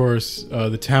is, of course,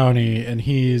 the townie, and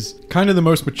he's kind of the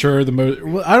most mature,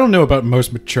 I don't know about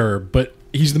most mature, but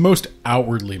he's the most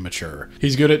outwardly mature.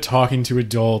 He's good at talking to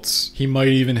adults. He might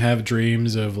even have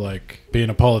dreams of, like, being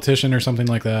a politician or something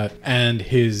like that. And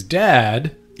his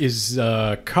dad is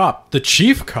a cop, the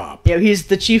chief cop. Yeah, he's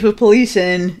the chief of police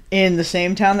in the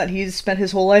same town that he's spent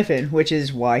his whole life in, which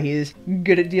is why he's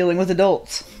good at dealing with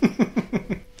adults.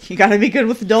 You gotta be good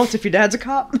with adults if your dad's a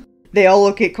cop. They all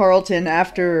look at Carlton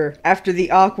after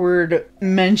the awkward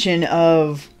mention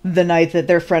of the night that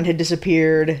their friend had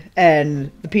disappeared and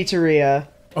the pizzeria.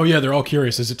 Oh yeah, they're all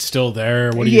curious. Is it still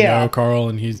there? What do you know, Carl?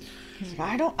 And he's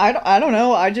like, I don't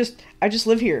know. I just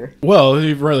live here. Well,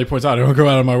 he rightly points out, I don't go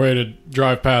out of my way to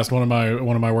drive past one of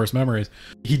my worst memories.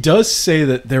 He does say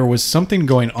that there was something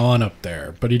going on up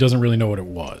there, but he doesn't really know what it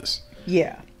was.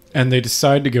 Yeah. And they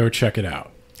decide to go check it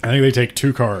out. I think they take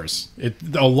 2 cars.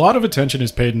 A lot of attention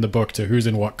is paid in the book to who's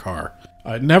in what car.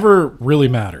 It never really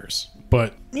matters,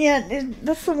 but... Yeah,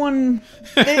 that's the one...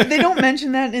 They don't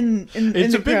mention that in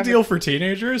It's a big deal for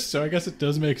teenagers, so I guess it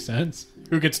does make sense.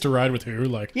 Who gets to ride with who?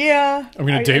 Like, yeah. I'm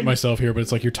going to date myself here, but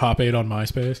it's like your top 8 on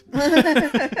MySpace.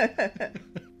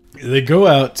 They go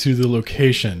out to the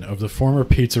location of the former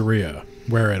pizzeria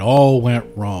where it all went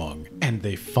wrong, and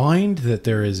they find that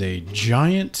there is a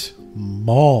giant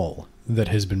mall that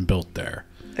has been built there.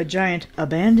 A giant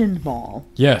abandoned mall.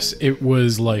 Yes, it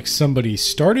was like somebody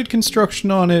started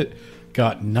construction on it,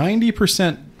 got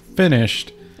 90%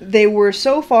 finished. They were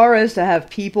so far as to have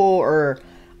people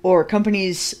or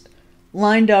companies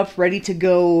lined up ready to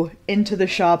go into the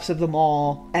shops of the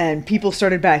mall, and people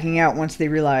started backing out once they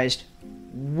realized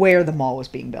where the mall was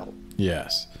being built.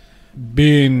 Yes.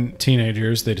 Being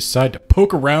teenagers, they decide to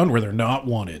poke around where they're not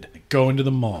wanted. go into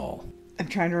the mall. I'm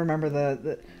trying to remember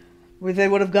the where they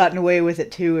would have gotten away with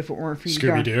it too if it weren't for you.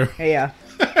 Scooby-Doo. Hey, yeah.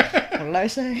 What did I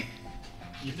say?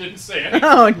 You didn't say anything.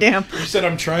 Oh, damn. You said,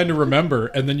 I'm trying to remember,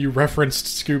 and then you referenced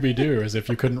Scooby-Doo as if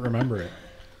you couldn't remember it.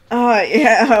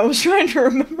 Yeah, I was trying to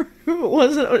remember who it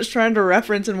was that I was trying to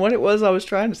reference and what it was I was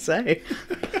trying to say.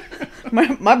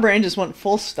 My brain just went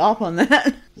full stop on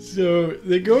that. So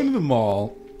they go into the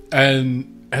mall,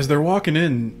 and as they're walking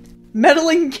in...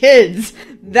 Meddling kids.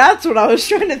 That's what I was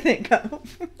trying to think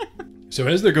of. So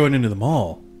as they're going into the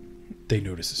mall, they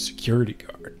notice a security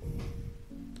guard.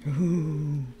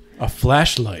 Ooh. A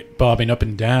flashlight bobbing up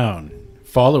and down,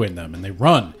 following them, and they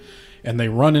run. And they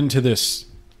run into this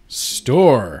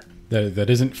store that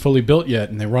isn't fully built yet,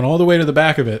 and they run all the way to the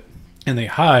back of it, and they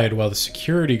hide while the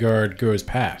security guard goes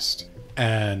past.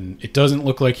 And it doesn't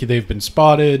look like they've been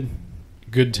spotted.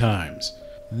 Good times.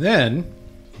 Then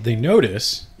they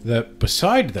notice that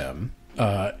beside them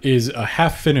is a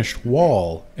half-finished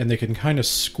wall, and they can kind of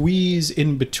squeeze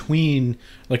in between,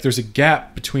 like there's a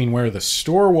gap between where the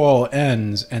store wall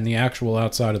ends and the actual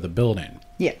outside of the building.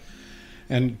 Yeah.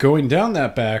 And going down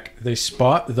that back, they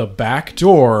spot the back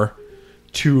door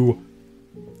to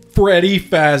Freddy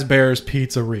Fazbear's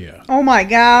Pizzeria. Oh my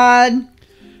god.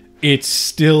 It's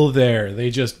still there. They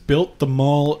just built the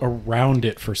mall around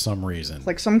it for some reason. It's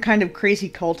like some kind of crazy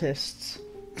cultists.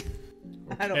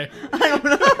 Okay. I don't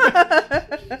know.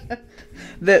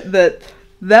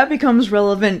 that becomes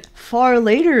relevant far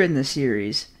later in the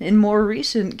series. In more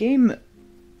recent game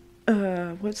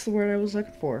what's the word I was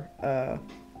looking for?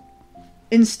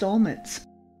 Installments.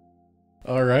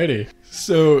 Alrighty.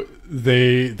 So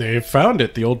they found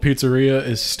it. The old pizzeria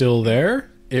is still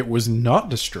there. It was not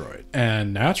destroyed.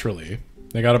 And naturally,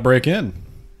 they got to break in.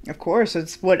 Of course,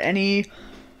 it's what any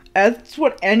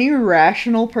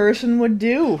rational person would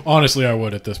do. Honestly, I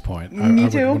would at this point. Me I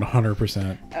too. would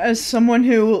 100%. As someone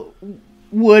who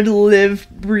would live,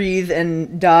 breathe,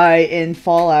 and die in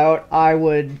Fallout, I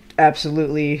would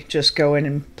absolutely just go in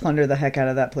and plunder the heck out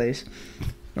of that place.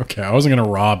 Okay, I wasn't going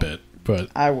to rob it, but...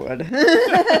 I would.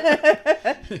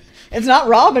 It's not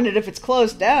robbing it if it's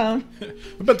closed down.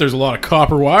 I bet there's a lot of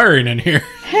copper wiring in here.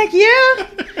 Heck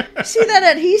yeah! See that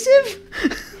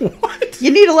adhesive? What?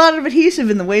 You need a lot of adhesive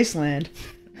in the wasteland.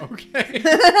 Okay.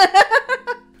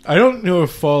 I don't know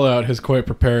if Fallout has quite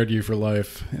prepared you for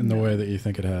life in the way that you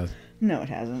think it has. No, it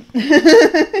hasn't.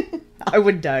 I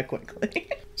would die quickly.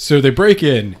 So they break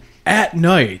in at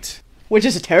night. Which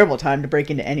is a terrible time to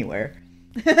break into anywhere.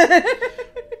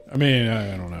 I mean,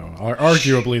 I don't know.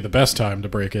 Arguably the best time to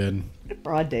break in.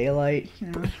 Broad daylight. You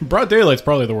know. Broad daylight's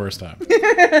probably the worst time.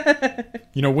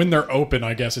 You know, when they're open,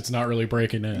 I guess it's not really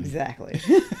breaking in. Exactly.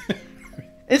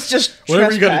 It's just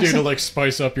whatever you gotta do to, like,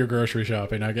 spice up your grocery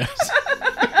shopping, I guess.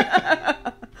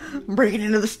 Breaking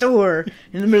into the store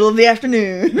in the middle of the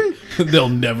afternoon. They'll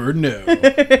never know.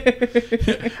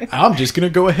 I'm just gonna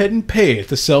go ahead and pay at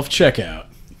the self-checkout.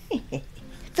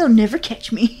 They'll never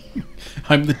catch me.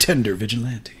 I'm the tender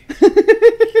vigilante.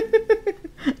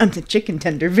 I'm the chicken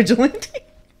tender vigilante.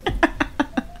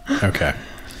 Okay.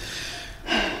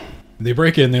 They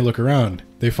break in, they look around.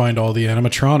 They find all the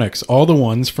animatronics, all the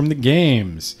ones from the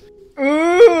games.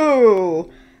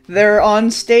 Ooh! They're on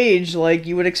stage like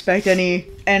you would expect any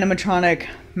animatronic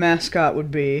mascot would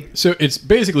be. So it's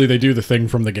basically they do the thing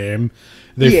from the game.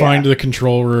 They find the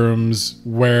control rooms,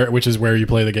 which is where you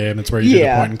play the game. That's where you do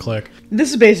the point and click. This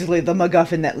is basically the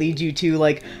MacGuffin that leads you to,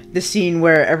 like, the scene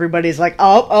where everybody's like,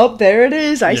 oh, there it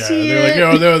is, I see it. They're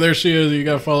like, oh, no, there she is. You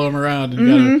gotta follow them around, and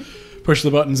you gotta push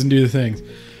the buttons and do the things.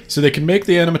 So they can make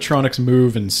the animatronics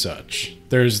move and such.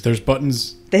 There's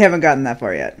buttons. They haven't gotten that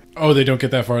far yet. Oh, they don't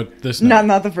get that far this night?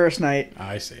 Not the first night.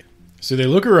 I see. So they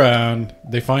look around,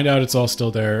 they find out it's all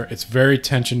still there. It's very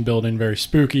tension building, very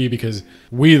spooky, because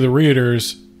we, the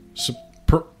readers,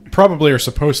 probably are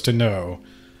supposed to know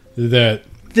that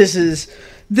this is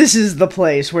the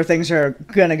place where things are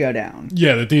gonna go down.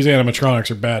 Yeah, that these animatronics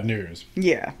are bad news.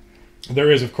 Yeah. There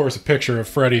is, of course, a picture of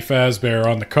Freddy Fazbear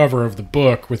on the cover of the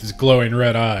book with his glowing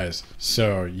red eyes.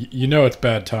 So you know it's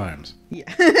bad times.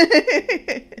 Yeah.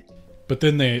 But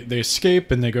then they escape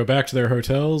and they go back to their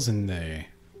hotels and they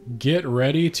get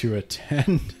ready to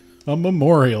attend a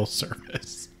memorial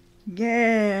service.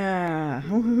 Yeah.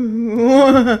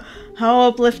 How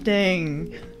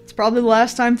uplifting. It's probably the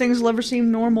last time things will ever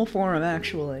seem normal for him,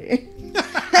 actually.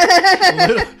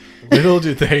 Little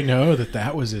did they know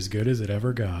that was as good as it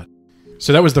ever got.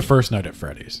 So that was the first night at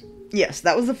Freddy's. Yes,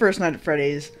 that was the first night at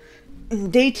Freddy's.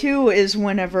 Day 2 is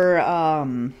whenever,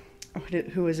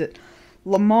 who is it?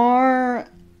 Lamar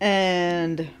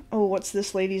and, what's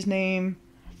this lady's name?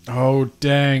 Oh,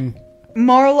 dang.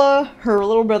 Marla, her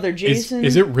little brother Jason.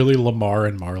 Is it really Lamar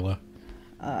and Marla?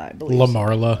 I believe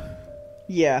Lamarla?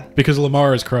 Yeah. Because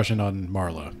Lamar is crushing on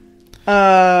Marla.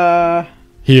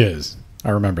 He He is. I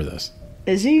remember this.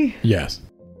 Is he? Yes.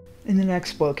 In the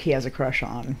next book, he has a crush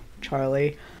on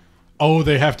Charlie. Oh,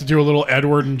 they have to do a little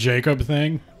Edward and Jacob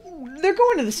thing? They're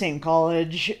going to the same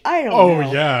college. I don't know.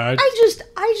 Oh, yeah.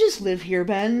 I just live here,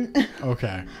 Ben.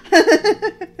 Okay.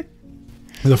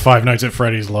 The Five Nights at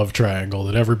Freddy's love triangle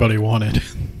that everybody wanted.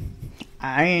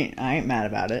 I ain't mad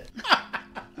about it.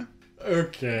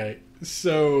 Okay.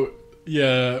 So,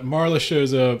 yeah, Marla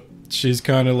shows up. She's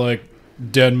kind of like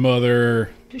dead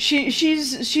mother.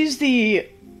 She's the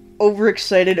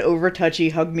overexcited,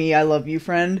 overtouchy, hug me, I love you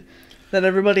friend that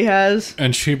everybody has.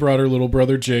 And she brought her little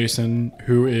brother Jason,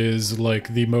 who is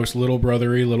like the most little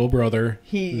brothery little brother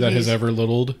that has ever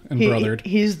littled and brothered.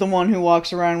 He's the one who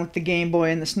walks around with the Game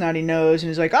Boy and the snotty nose and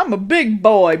he's like, I'm a big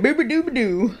boy, booba dooba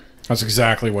doo. That's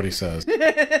exactly what he says.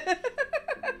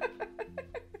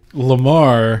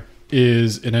 Lamar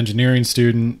is an engineering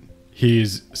student.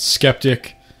 He's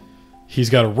skeptic. He's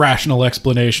got a rational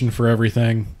explanation for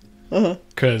everything.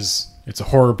 Because it's a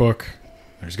horror book.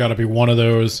 There's got to be one of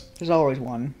those. There's always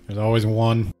one. There's always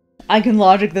one. I can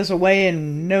logic this away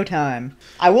in no time.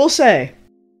 I will say,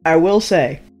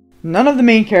 none of the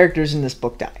main characters in this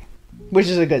book die. Which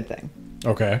is a good thing.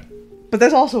 Okay. But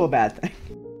that's also a bad thing.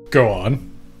 Go on.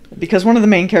 Because one of the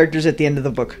main characters at the end of the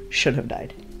book should have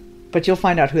died. But you'll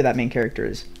find out who that main character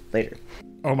is later.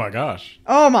 Oh my gosh.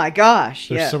 Oh my gosh,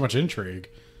 There's so much intrigue.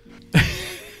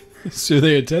 So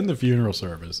they attend the funeral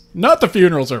service. Not the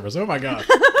funeral service, oh my god.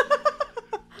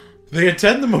 They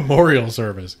attend the memorial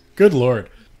service. Good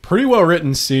lord. Pretty well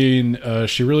written scene.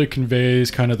 She really conveys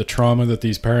kind of the trauma that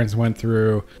these parents went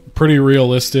through. Pretty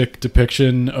realistic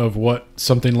depiction of what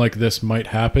something like this might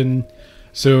happen.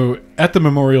 So at the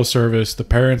memorial service, the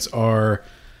parents are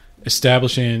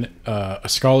establishing a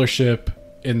scholarship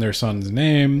in their son's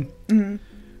name. Mm-hmm.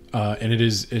 And it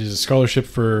is a scholarship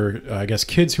for, I guess,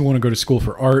 kids who want to go to school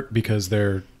for art because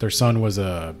their son was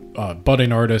a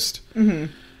budding artist.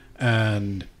 Mm-hmm.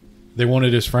 And they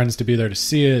wanted his friends to be there to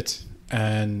see it.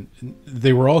 And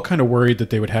they were all kind of worried that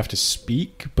they would have to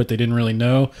speak, but they didn't really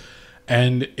know.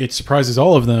 And it surprises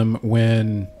all of them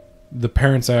when the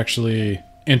parents actually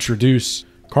introduce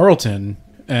Carlton,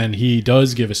 and he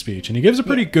does give a speech. And he gives a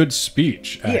pretty good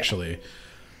speech, actually.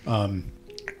 Yeah.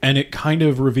 And it kind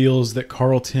of reveals that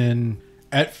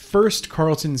at first,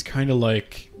 Carlton's kind of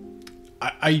like,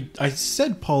 I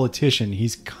said politician.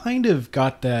 He's kind of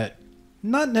got that,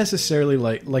 not necessarily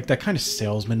like that kind of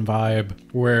salesman vibe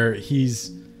where he's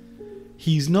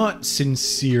not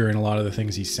sincere in a lot of the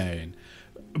things he's saying.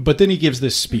 But then he gives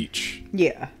this speech.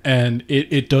 Yeah. And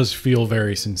it does feel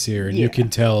very sincere. And you can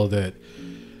tell that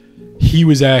he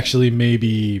was actually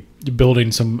maybe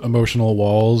building some emotional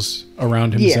walls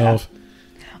around himself. Yeah.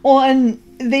 Well, and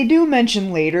they do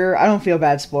mention later, I don't feel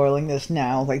bad spoiling this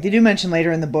now, like they do mention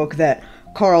later in the book that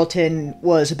Carlton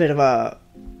was a bit of a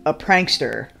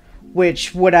prankster,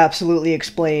 which would absolutely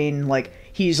explain, like,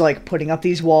 he's like putting up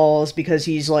these walls because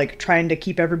he's like trying to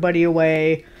keep everybody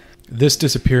away. This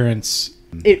disappearance,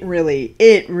 it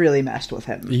really messed with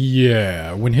him.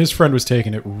 Yeah, when his friend was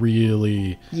taken, it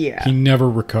really, he never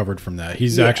recovered from that.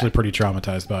 He's actually pretty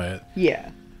traumatized by it.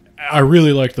 Yeah. I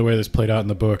really like the way this played out in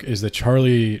the book is that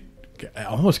Charlie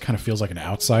almost kind of feels like an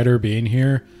outsider being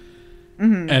here.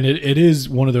 Mm-hmm. And it is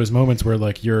one of those moments where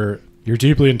like you're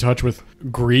deeply in touch with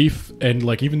grief, and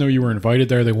like even though you were invited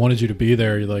there, they wanted you to be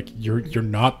there, you're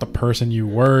not the person you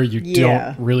were. You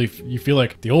don't really, you feel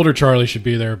like the older Charlie should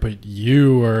be there, but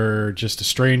you are just a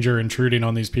stranger intruding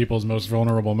on these people's most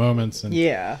vulnerable moments. And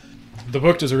the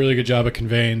book does a really good job of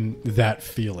conveying that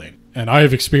feeling. And I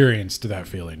have experienced that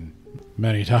feeling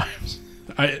many times.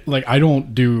 I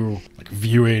don't do like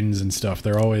viewings and stuff.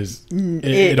 They're always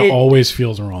it always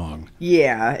feels wrong.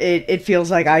 Yeah, it feels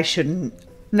like I shouldn't.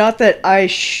 Not that I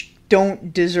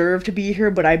don't deserve to be here,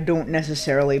 but I don't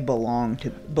necessarily belong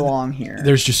here.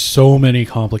 There's just so many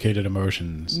complicated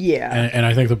emotions. Yeah, and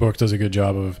I think the book does a good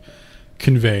job of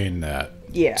conveying that.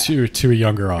 To a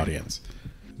younger audience.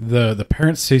 The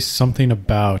parents say something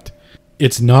about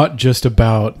it's not just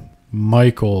about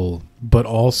Michael, but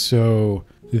also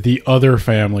the other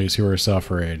families who are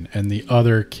suffering and the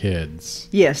other kids.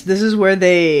 Yes, this is where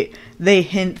they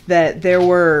hint that there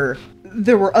were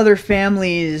other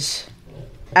families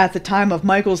at the time of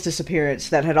Michael's disappearance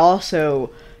that had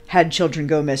also had children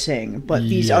go missing, but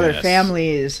these other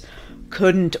families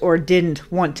couldn't or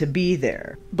didn't want to be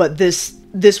there. But this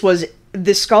was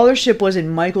the scholarship was in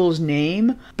Michael's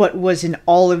name, but was in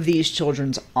all of these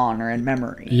children's honor and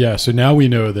memory. Yeah, so now we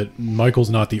know that Michael's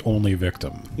not the only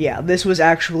victim. Yeah, this was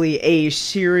actually a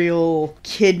serial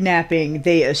kidnapping.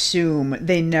 They assume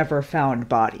they never found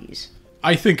bodies.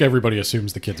 I think everybody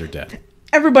assumes the kids are dead.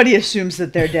 Everybody assumes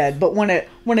that they're dead, but when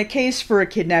a case for a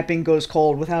kidnapping goes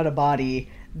cold without a body,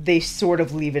 they sort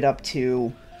of leave it up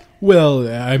to...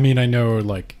 Well, I mean, I know,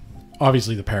 like,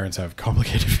 obviously the parents have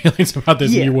complicated feelings about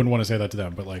this, and you wouldn't want to say that to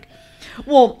them, but, like...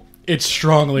 Well... It's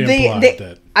strongly implied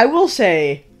that... I will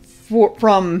say,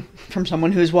 from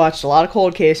someone who's watched a lot of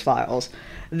cold case files,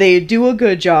 they do a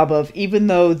good job of, even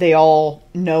though they all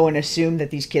know and assume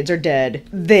that these kids are dead,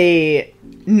 they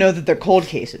know that they're cold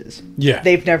cases. Yeah.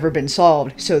 They've never been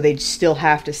solved, so they still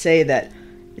have to say that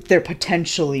they're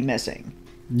potentially missing.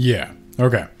 Yeah.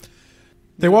 Okay.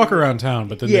 They walk around town,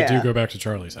 but then they do go back to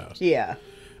Charlie's house. Yeah.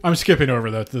 I'm skipping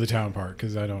over the town part,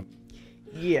 because I don't...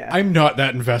 Yeah. I'm not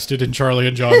that invested in Charlie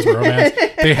and John's romance.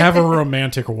 They have a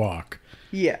romantic walk.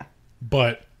 Yeah.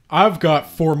 But I've got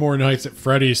 4 more nights at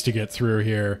Freddy's to get through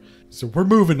here, so we're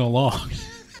moving along.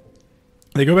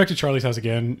 They go back to Charlie's house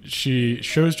again. She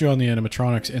shows John the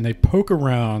animatronics, and they poke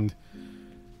around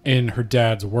in her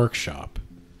dad's workshop.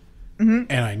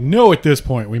 Mm-hmm. And I know at this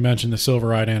point we mentioned the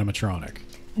silver-eyed animatronic.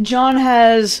 John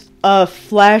has a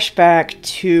flashback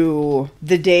to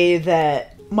the day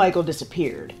that Michael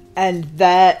disappeared. And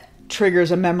that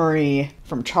triggers a memory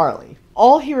from Charlie.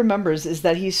 All he remembers is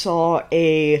that he saw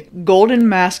a golden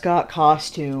mascot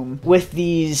costume with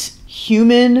these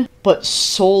human but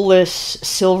soulless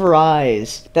silver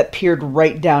eyes that peered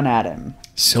right down at him.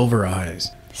 Silver eyes.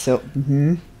 So,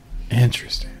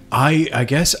 Interesting. I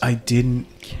guess I didn't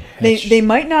catch... They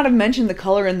might not have mentioned the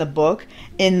color in the book.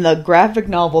 In the graphic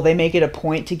novel, they make it a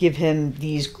point to give him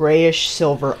these grayish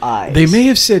silver eyes. They may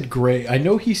have said gray. I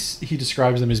know he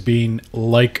describes them as being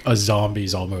like a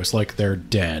zombies almost, like they're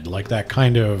dead, like that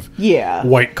kind of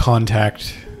white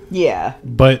contact. Yeah.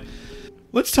 But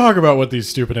let's talk about what these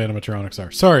stupid animatronics are.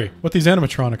 Sorry, what these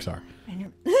animatronics are.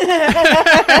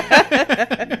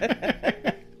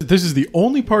 This is the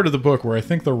only part of the book where I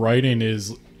think the writing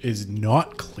is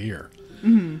not clear.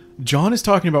 Mm-hmm. John is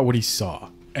talking about what he saw.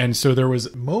 And so there was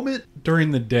a moment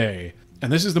during the day,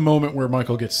 and this is the moment where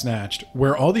Michael gets snatched,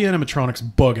 where all the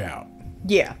animatronics bug out.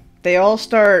 Yeah. They all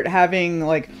start having,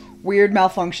 like, weird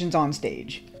malfunctions on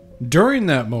stage. During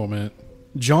that moment,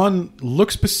 John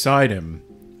looks beside him,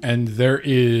 and there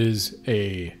is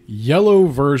a yellow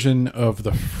version of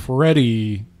the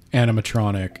Freddy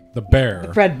animatronic, the bear.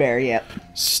 The Fredbear, yep.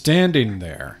 Standing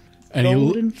there. And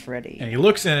Golden Freddy. And he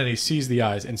looks in and he sees the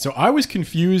eyes. And so I was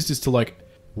confused as to, like,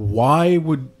 why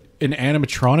would an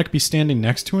animatronic be standing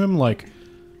next to him? Like,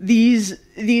 these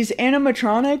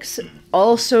animatronics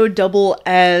also double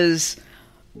as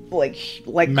like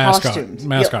costumes.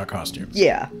 Mascot costumes.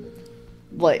 Yeah.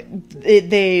 Like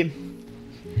they're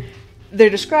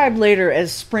described later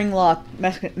as spring lock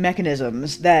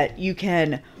mechanisms that you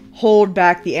can hold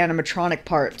back the animatronic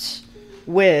parts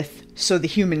with so the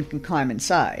human can climb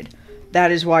inside.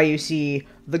 That is why you see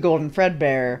the Golden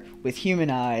Fredbear with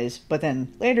human eyes, but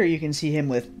then later you can see him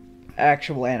with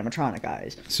actual animatronic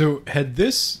eyes. So had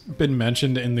this been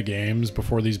mentioned in the games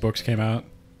before these books came out?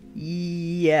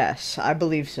 Yes, I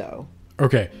believe so.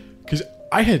 Okay, because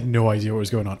I had no idea what was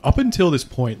going on. Up until this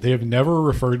point, they have never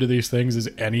referred to these things as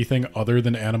anything other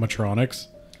than animatronics.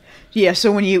 Yeah,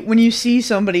 so when you see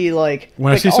somebody like...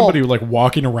 When I see somebody like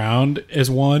walking around as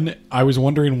one, I was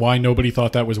wondering why nobody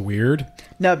thought that was weird.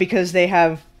 No, because they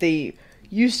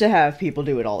used to have people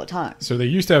do it all the time. So they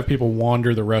used to have people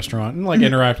wander the restaurant and like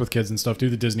interact with kids and stuff, do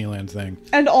the Disneyland thing.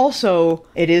 And also,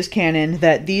 it is canon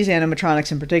that these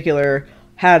animatronics in particular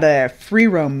had a free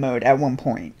roam mode at one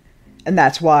point. And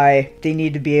that's why they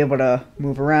need to be able to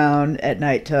move around at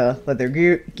night to let their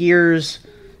gears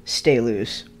stay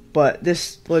loose. But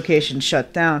this location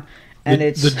shut down, and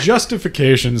the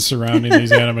justifications surrounding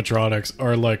these animatronics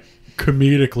are like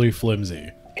comedically flimsy.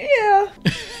 Yeah.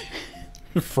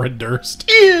 Fred Durst.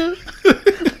 Yeah.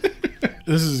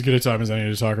 This is as good a time as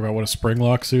any to talk about what a spring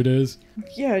lock suit is.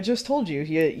 Yeah, I just told you.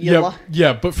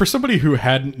 Yeah, but for somebody who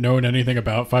hadn't known anything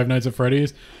about Five Nights at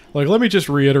Freddy's, like, let me just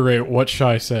reiterate what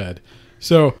Shy said.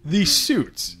 So these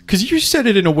suits, because you said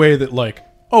it in a way that like,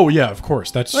 oh yeah, of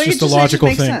course, that's just a logical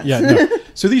thing. Sense. Yeah, no.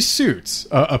 So these suits,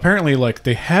 apparently, like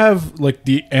they have like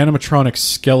the animatronic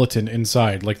skeleton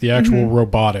inside, like the actual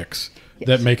robotics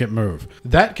that make it move.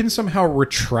 That can somehow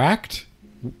retract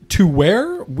to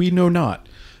where we know not.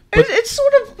 But it's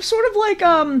sort of like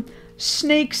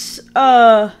Snake's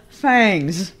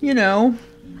fangs. You know,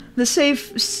 the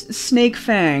safe snake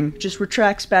fang just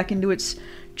retracts back into its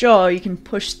jaw. You can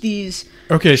push these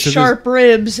Okay, so sharp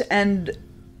ribs and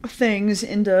things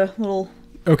into little...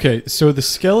 Okay, so the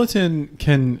skeleton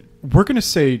can, we're going to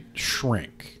say,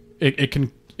 shrink. It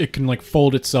can like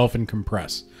fold itself and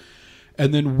compress.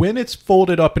 And then when it's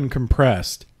folded up and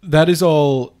compressed, that is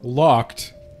all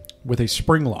locked with a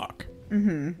spring lock.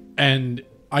 Mm-hmm. And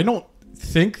I don't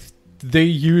think they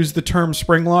use the term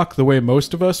spring lock the way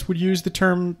most of us would use the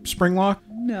term spring lock.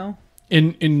 No.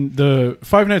 In the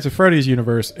Five Nights at Freddy's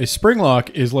universe, a spring lock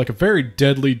is like a very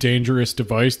deadly, dangerous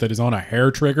device that is on a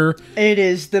hair trigger. It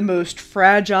is the most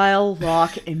fragile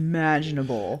lock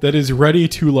imaginable. That is ready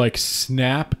to like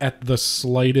snap at the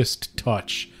slightest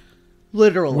touch.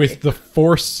 Literally. With the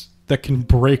force that can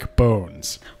break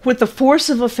bones. With the force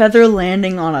of a feather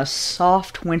landing on a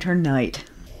soft winter night.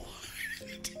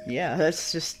 Yeah,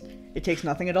 that's just... It takes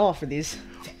nothing at all for these.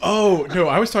 Oh, no,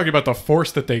 I was talking about the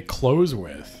force that they close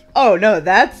with. Oh, no,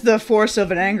 that's the force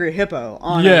of an angry hippo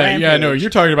on a rampage. Yeah, no, you're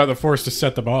talking about the force to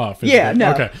set them off. Yeah,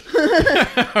 no. Okay.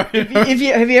 Have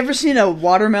you ever seen a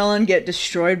watermelon get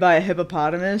destroyed by a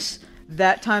hippopotamus?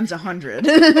 That times 100.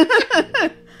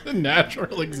 The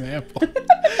natural example.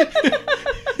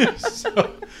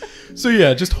 So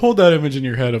yeah, just hold that image in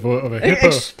your head of a hippo.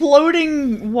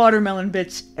 Exploding watermelon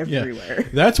bits everywhere. Yeah,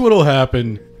 that's what'll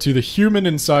happen to the human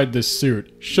inside this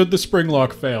suit should the spring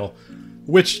lock fail,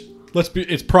 which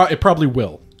it probably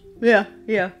will. Yeah.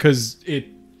 Because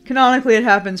canonically it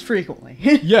happens frequently.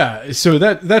 Yeah, so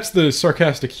that's the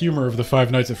sarcastic humor of the Five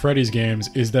Nights at Freddy's games,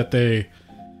 is that they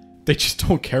just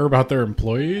don't care about their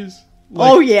employees. Like,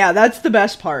 oh yeah, that's the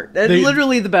best part. That's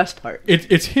literally the best part.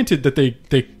 It's hinted that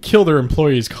they kill their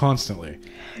employees constantly.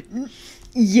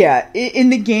 Yeah, in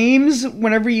the games,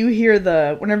 whenever you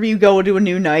go to a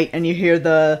new night and you hear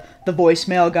the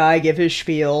voicemail guy give his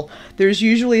spiel, there's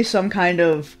usually some kind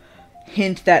of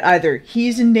hint that either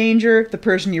he's in danger, the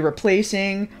person you're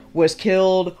replacing was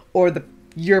killed, or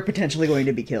you're potentially going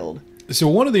to be killed. So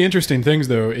one of the interesting things,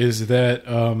 though, is that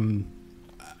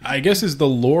I guess as the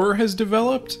lore has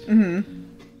developed,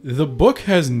 the book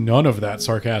has none of that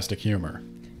sarcastic humor.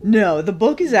 No, the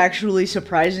book is actually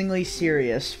surprisingly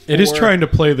serious. It is trying to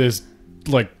play this,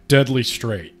 like, deadly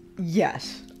straight.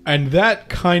 Yes. And that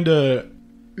kind of...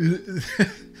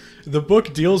 the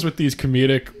book deals with these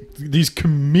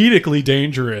comedically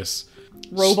dangerous...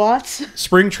 robots?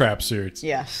 Springtrap suits.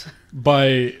 Yes.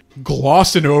 By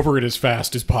glossing over it as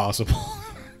fast as possible.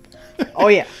 Oh,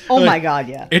 yeah. Oh, my God,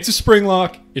 yeah. It's a spring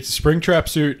lock. It's a Springtrap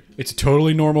suit. It's a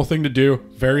totally normal thing to do.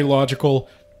 Very logical.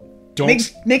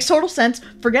 Makes total sense.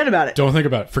 Forget about it. Don't think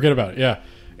about it. Forget about it. Yeah.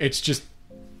 It's just...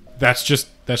 That's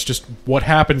just what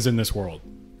happens in this world.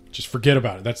 Just forget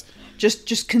about it. That's...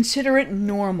 Just consider it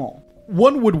normal.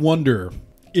 One would wonder,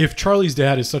 if Charlie's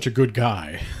dad is such a good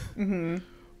guy,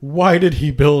 why did he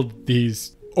build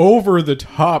these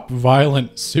over-the-top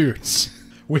violent suits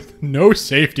with no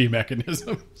safety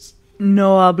mechanisms?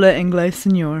 No habla inglés,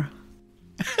 señor.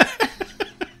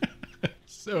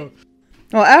 So...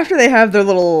 Well, after they have their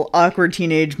little awkward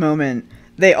teenage moment,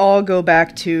 they all go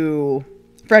back to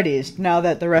Freddy's, now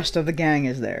that the rest of the gang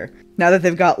is there. Now that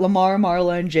they've got Lamar,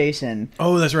 Marla, and Jason.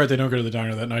 Oh, that's right. They don't go to the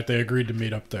diner that night. They agreed to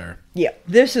meet up there. Yeah.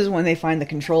 This is when they find the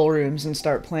control rooms and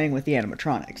start playing with the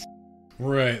animatronics.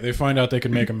 Right. They find out they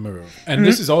can make them move. And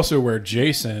this is also where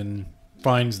Jason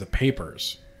finds the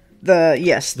papers. The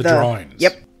drawings.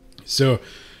 Yep. So,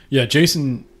 yeah,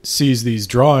 Jason sees these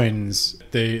drawings.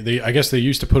 I guess they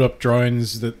used to put up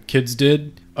drawings that kids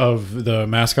did of the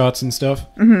mascots and stuff.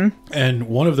 Mm-hmm. And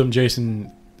one of them,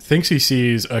 Jason thinks he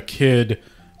sees a kid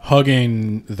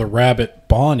hugging the rabbit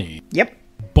Bonnie. Yep.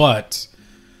 But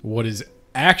what is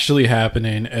actually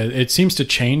happening, it seems to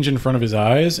change in front of his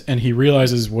eyes, and he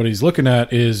realizes what he's looking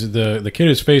at is the kid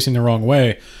is facing the wrong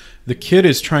way. The kid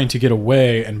is trying to get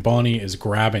away, and Bonnie is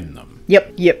grabbing them.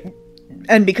 Yep.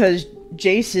 And because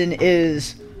Jason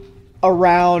is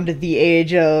around the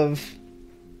age of,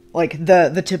 like,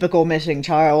 the typical missing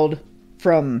child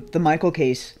from the Michael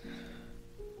case,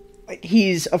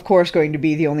 he's, of course, going to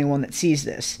be the only one that sees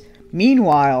this.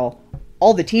 Meanwhile,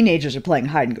 all the teenagers are playing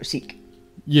hide-and-go-seek.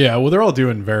 Yeah, well, they're all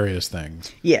doing various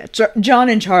things. Yeah, John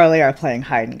and Charlie are playing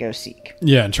hide-and-go-seek.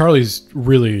 Yeah, and Charlie's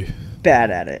really... bad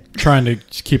at it. Trying to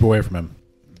keep away from him.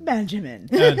 Benjamin.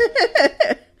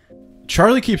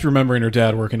 Charlie keeps remembering her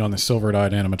dad working on the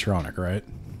silver-eyed animatronic, right?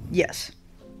 Yes.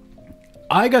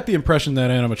 I got the impression that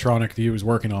animatronic that he was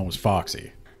working on was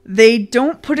Foxy. They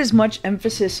don't put as much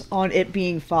emphasis on it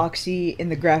being Foxy in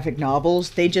the graphic novels.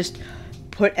 They just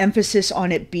put emphasis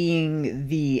on it being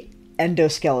the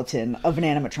endoskeleton of an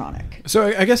animatronic. So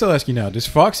I guess I'll ask you now, does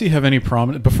Foxy have any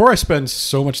prominent... Before I spend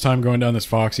so much time going down this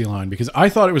Foxy line, because I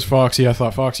thought it was Foxy, I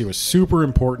thought Foxy was super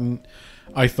important.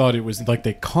 I thought it was like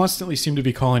they constantly seemed to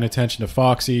be calling attention to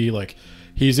Foxy. Like,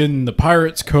 he's in the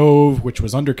Pirates Cove, which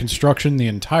was under construction the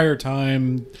entire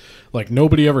time. Like,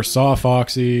 nobody ever saw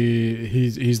Foxy.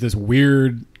 He's this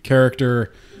weird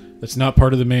character that's not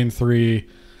part of the main three.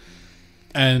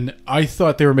 And I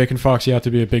thought they were making Foxy out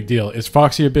to be a big deal. Is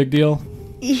Foxy a big deal?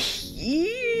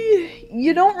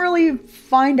 You don't really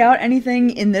find out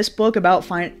anything in this book about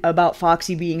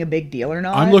Foxy being a big deal or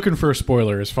not. I'm looking for a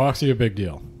spoiler. Is Foxy a big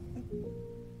deal?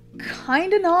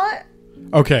 Kinda not.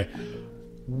 Okay.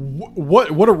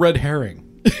 What a red herring.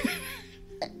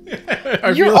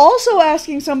 You're also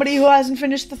asking somebody who hasn't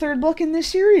finished the third book in this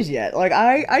series yet. Like,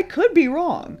 I could be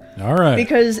wrong. All right.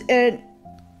 Because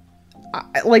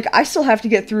I still have to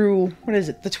get through, what is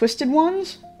it, the Twisted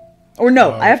Ones? Or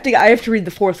no, I have to read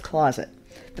the Fourth Closet.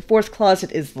 The Fourth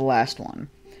Closet is the last one.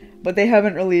 But they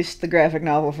haven't released the graphic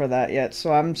novel for that yet,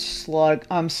 so I'm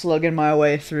slugging my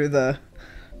way through the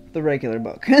regular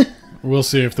book. We'll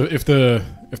see if the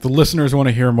listeners want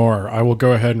to hear more. I will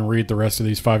go ahead and read the rest of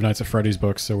these Five Nights at Freddy's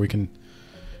books so we can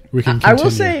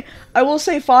continue. I will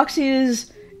say Foxy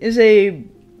is a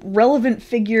relevant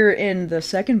figure in the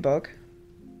second book.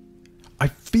 I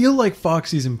feel like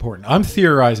Foxy's important. I'm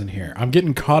theorizing here. I'm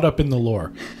getting caught up in the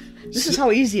lore. This is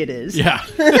how easy it is. Yeah.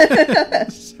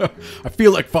 So I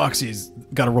feel like Foxy's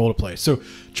got a role to play. So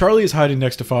Charlie is hiding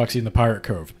next to Foxy in the Pirate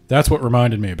Cove. That's what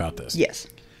reminded me about this. Yes.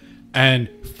 And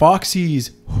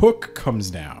Foxy's hook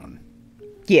comes down.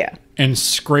 Yeah. And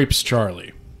scrapes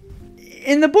Charlie.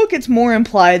 In the book, it's more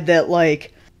implied that,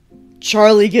 like,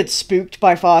 Charlie gets spooked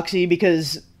by Foxy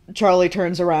because Charlie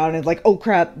turns around and, like, oh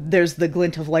crap, there's the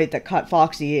glint of light that caught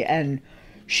Foxy, and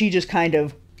she just kind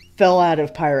of fell out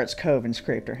of Pirate's Cove and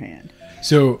scraped her hand.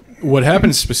 So what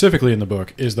happens specifically in the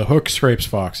book is the hook scrapes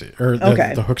Foxy.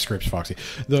 The hook scrapes Foxy.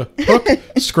 The hook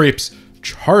scrapes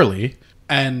Charlie,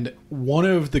 and one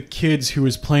of the kids who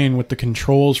is playing with the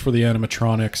controls for the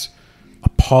animatronics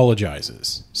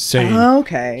apologizes,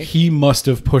 saying he must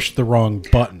have pushed the wrong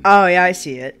button. Oh, yeah, I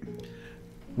see it.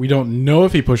 We don't know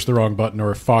if he pushed the wrong button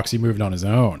or if Foxy moved on his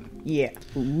own. Yeah.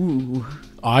 Ooh.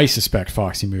 I suspect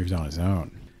Foxy moved on his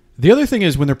own. The other thing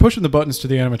is, when they're pushing the buttons to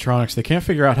the animatronics, they can't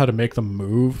figure out how to make them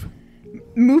move.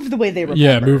 Move the way they remember.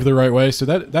 Yeah, move the right way. So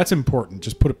that's important.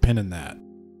 Just put a pin in that.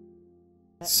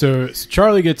 So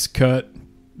Charlie gets cut.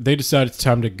 They decide it's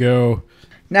time to go.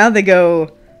 Now they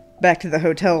go back to the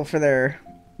hotel for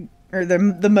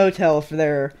the motel for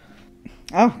their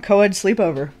co-ed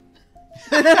sleepover.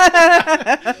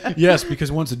 Yes,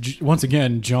 because once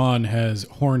again, John has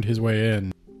horned his way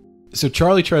in. So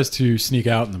Charlie tries to sneak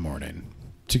out in the morning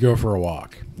to go for a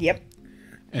walk. Yep.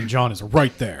 And John is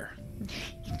right there.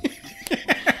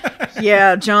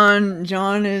 Yeah, John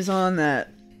is on that.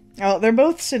 Oh, they're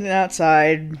both sitting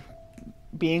outside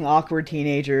being awkward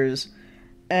teenagers,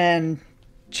 and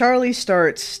Charlie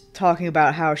starts talking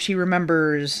about how she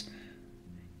remembers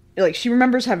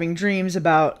having dreams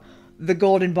about the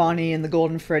Golden Bonnie and the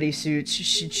Golden Freddy suits.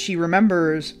 She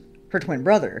remembers her twin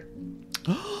brother.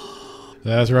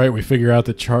 That's right. We figure out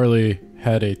that Charlie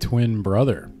had a twin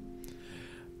brother.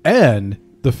 And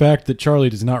the fact that Charlie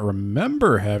does not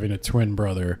remember having a twin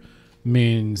brother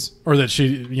means, or that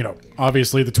she,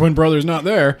 obviously the twin brother's not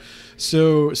there.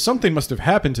 So something must have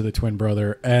happened to the twin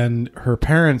brother, and her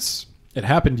parents, it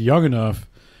happened young enough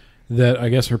that I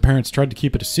guess her parents tried to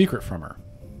keep it a secret from her.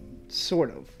 Sort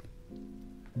of.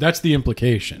 That's the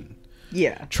implication.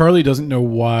 Yeah. Charlie doesn't know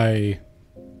why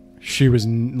she was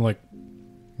like,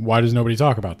 why does nobody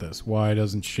talk about this? Why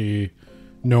doesn't she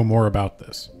know more about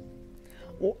this?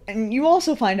 Well, and you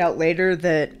also find out later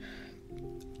that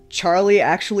Charlie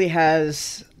actually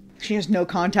has no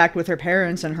contact with her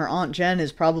parents, and her Aunt Jen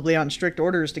is probably on strict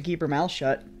orders to keep her mouth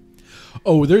shut.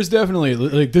 Oh, there's definitely,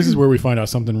 like, this is where we find out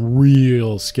something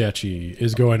real sketchy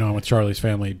is going on with Charlie's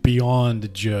family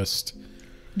beyond just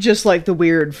like the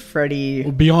weird Freddy.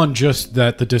 Beyond just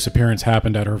that the disappearance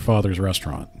happened at her father's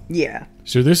restaurant. Yeah.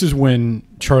 So this is when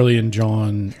Charlie and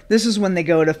John... This is when they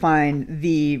go to find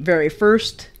the very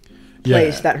first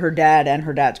place that her dad and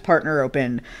her dad's partner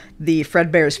opened, the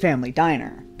Fredbear's Family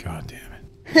Diner. God damn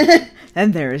it.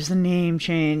 And there's the name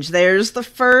change. There's the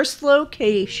first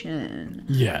location.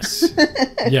 Yes.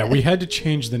 Yeah, we had to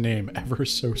change the name ever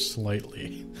so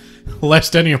slightly,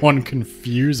 lest anyone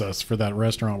confuse us for that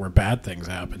restaurant where bad things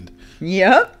happened.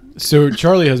 Yep. So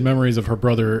Charlie has memories of her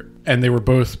brother, and they were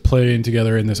both playing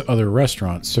together in this other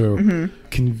restaurant. So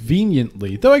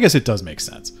conveniently, though I guess it does make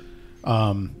sense,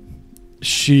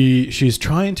 she's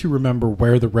trying to remember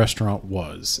where the restaurant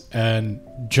was, and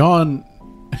John...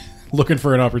 looking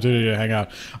for an opportunity to hang out.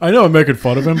 I know I'm making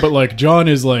fun of him, but like John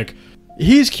is like,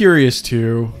 he's curious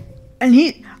too. And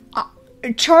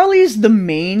Charlie's the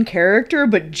main character,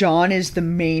 but John is the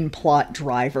main plot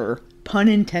driver. Pun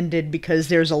intended, because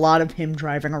there's a lot of him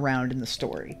driving around in the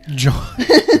story. John.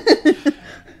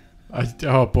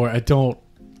 Oh boy, I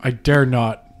dare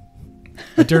not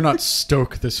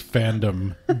stoke this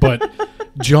fandom, but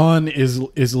John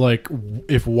is like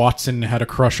if Watson had a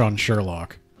crush on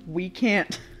Sherlock. We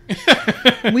can't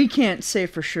say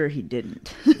for sure he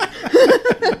didn't.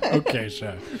 Okay,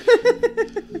 chef.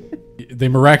 They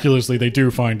miraculously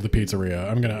do find the pizzeria.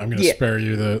 I'm gonna spare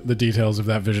you the details of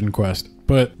that vision quest,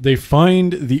 but they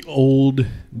find the old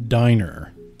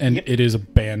diner, and it is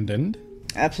abandoned.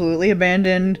 Absolutely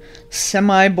abandoned,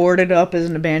 semi-boarded up as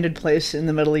an abandoned place in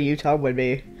the middle of Utah would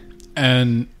be.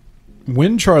 And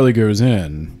when Charlie goes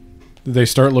in, they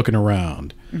start looking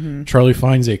around. Mm-hmm. Charlie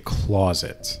finds a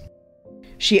closet.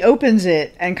 She opens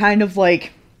it and kind of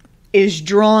like is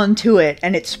drawn to it,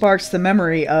 and it sparks the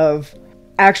memory of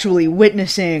actually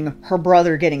witnessing her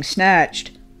brother getting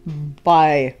snatched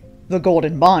by the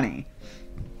Golden Bonnie.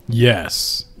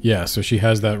 Yes. Yeah, so she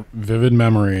has that vivid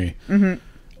memory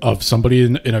of somebody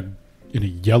in a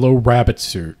yellow rabbit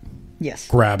suit. Yes.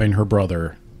 Grabbing her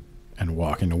brother and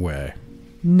walking away.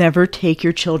 Never take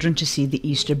your children to see the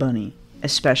Easter Bunny,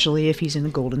 especially if he's in a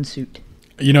golden suit.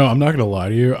 You know, I'm not going to lie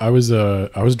to you. I was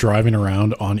driving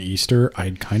around on Easter.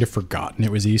 I'd kind of forgotten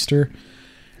it was Easter.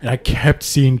 And I kept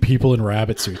seeing people in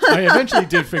rabbit suits. I eventually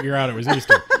did figure out it was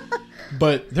Easter.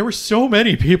 But there were so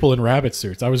many people in rabbit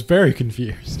suits. I was very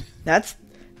confused. That's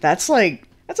like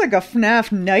a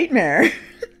FNAF nightmare.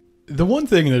 The one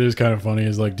thing that is kind of funny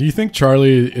is, like, do you think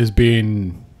Charlie is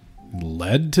being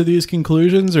led to these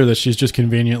conclusions, or that she's just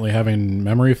conveniently having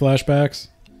memory flashbacks?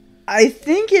 I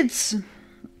think it's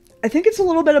a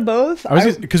little bit of both.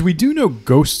 Because we do know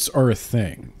ghosts are a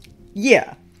thing.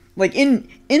 Yeah. Like, in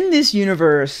this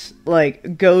universe,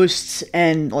 like, ghosts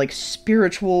and, like,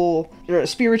 spiritually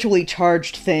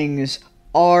charged things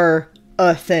are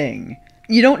a thing.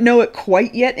 You don't know it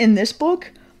quite yet in this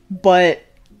book, but,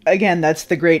 again, that's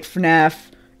the great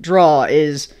FNAF draw,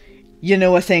 is you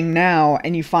know a thing now,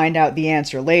 and you find out the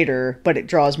answer later, but it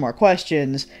draws more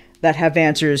questions that have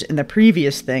answers in the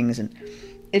previous things, and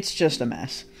it's just a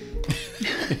mess.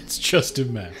 It's just a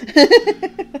mess.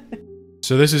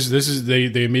 So this is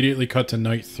they immediately cut to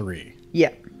night 3.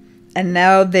 Yeah. And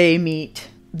now they meet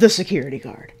the security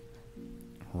guard.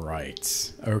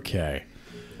 Right. Okay.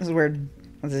 This is where,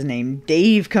 what's his name?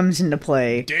 Dave comes into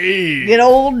play. Dave. Good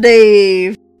old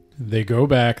Dave. They go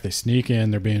back, they sneak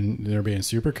in, they're being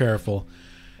super careful.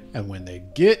 And when they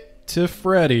get to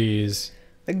Freddy's,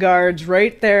 the guard's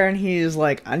right there, and he's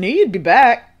like, I knew you'd be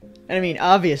back. And I mean,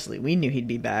 obviously, we knew he'd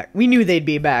be back. We knew they'd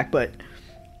be back, but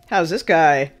how's this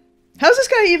guy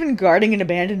even guarding an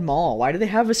abandoned mall? Why do they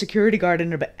have a security guard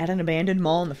at an abandoned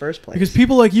mall in the first place? Because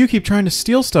people like you keep trying to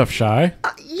steal stuff, Shy.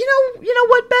 You know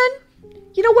what, Ben?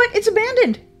 You know what? It's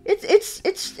abandoned. It's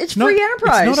free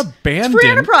enterprise. It's not abandoned. It's free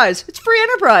enterprise. It's free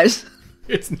enterprise.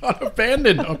 It's not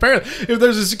abandoned. Apparently, if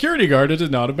there's a security guard, it is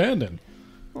not abandoned.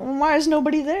 Well, why is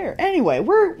nobody there? Anyway,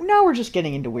 we're just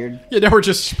getting into weird. Yeah, now we're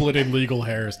just splitting legal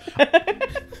hairs.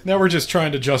 Now we're just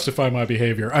trying to justify my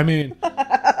behavior. I mean,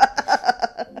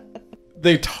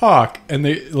 they talk, and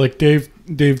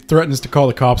Dave threatens to call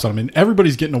the cops on him, and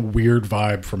everybody's getting a weird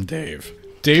vibe from Dave.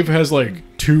 Dave has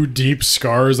like 2 deep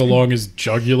scars along his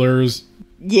jugulars.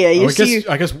 Yeah,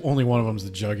 I guess only one of them's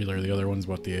the jugular. The other one's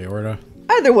the aorta.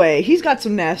 Either way, he's got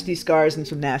some nasty scars in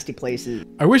some nasty places.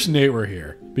 I wish Nate were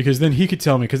here, because then he could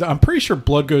tell me, because I'm pretty sure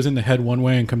blood goes in the head one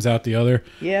way and comes out the other.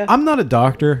 Yeah. I'm not a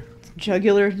doctor.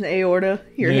 Jugular, the aorta.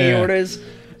 Your aorta is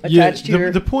attached to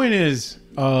your... The point is,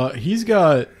 he's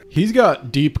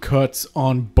got deep cuts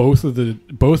on both of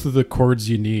the cords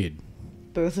you need.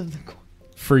 Both of the...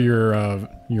 For your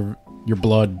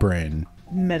blood brain.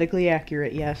 Medically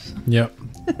accurate, yes. Yep.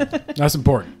 That's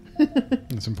important.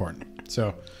 That's important.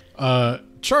 So,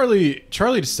 Charlie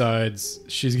decides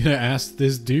she's going to ask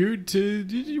this dude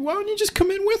why don't you just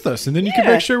come in with us, and then you can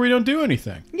make sure we don't do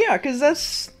anything. Yeah, because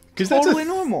that's totally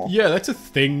normal. Yeah, that's a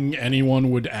thing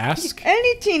anyone would ask.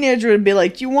 Any teenager would be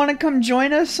like, do you want to come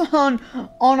join us on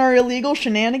our illegal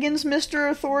shenanigans, Mr.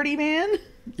 Authority Man?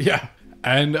 Yeah.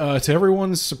 And to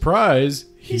everyone's surprise,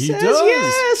 he says does.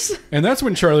 Yes. And that's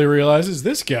when Charlie realizes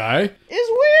this guy is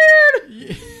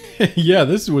weird. Yeah,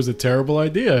 this was a terrible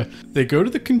idea. They go to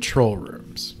the control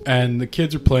rooms, and the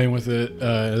kids are playing with it.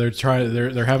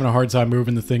 They're having a hard time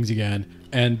moving the things again.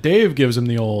 And Dave gives them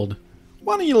the old,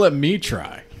 "Why don't you let me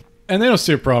try?" And they don't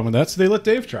see a problem with that, so they let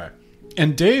Dave try.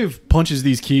 And Dave punches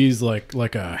these keys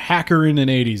like a hacker in an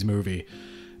 80s movie.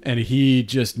 And he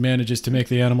just manages to make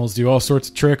the animals do all sorts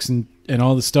of tricks and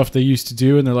all the stuff they used to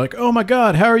do. And they're like, oh my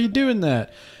God, how are you doing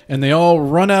that? And they all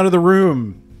run out of the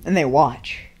room. And they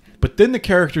watch. But then the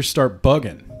characters start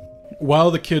bugging.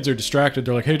 While the kids are distracted,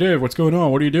 they're like, hey, Dave, what's going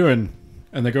on? What are you doing?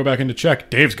 And they go back in to check.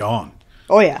 Dave's gone.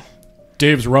 Oh, yeah.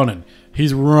 Dave's running.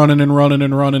 He's running and running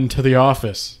and running to the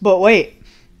office. But wait,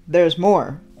 there's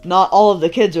more. Not all of the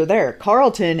kids are there.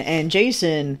 Carlton and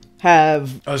Jason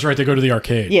have... Oh, that's right. They go to the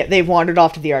arcade. Yeah, they've wandered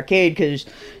off to the arcade because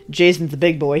Jason's the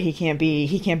big boy. He can't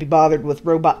be bothered with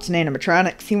robots and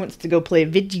animatronics. He wants to go play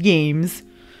video games.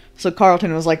 So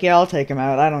Carlton was like, yeah, I'll take him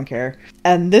out. I don't care.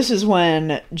 And this is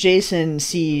when Jason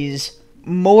sees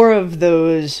more of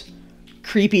those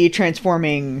creepy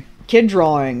transforming kid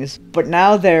drawings. But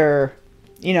now they're,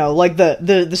 like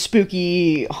the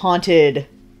spooky haunted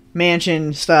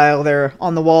mansion style. They're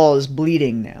on the wall is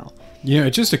bleeding now. Yeah,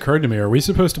 it just occurred to me. Are we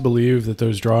supposed to believe that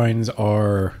those drawings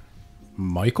are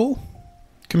Michael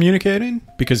communicating?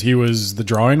 Because he was the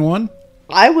drawing one?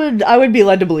 I would be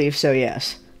led to believe so,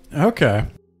 yes. Okay.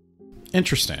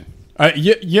 Interesting.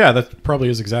 Yeah, that probably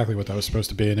is exactly what that was supposed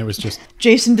to be, and it was just...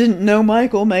 Jason didn't know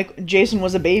Michael. Jason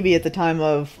was a baby at the time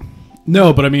of...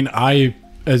 No, but I mean, I,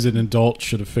 as an adult,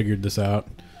 should have figured this out.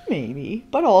 Maybe.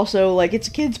 But also, it's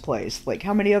a kid's place.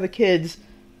 How many other kids...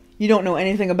 You don't know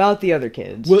anything about the other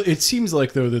kids. Well, it seems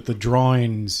like, though, that the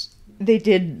drawings... They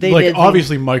did...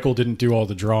 obviously, Michael didn't do all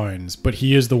the drawings, but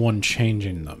he is the one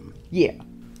changing them. Yeah.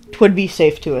 'Twould be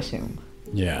safe to assume.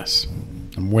 Yes.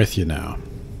 I'm with you now.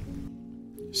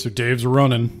 So Dave's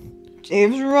running.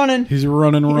 He's running. He's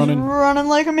running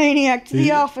like a maniac to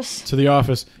the office. To the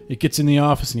office. He gets in the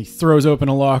office and he throws open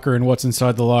a locker, and what's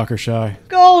inside the locker, Shy?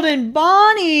 Golden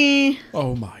Bonnie!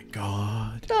 Oh my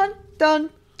God. Dun, dun,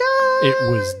 dun!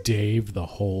 It was Dave the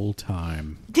whole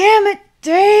time. Damn it,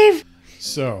 Dave!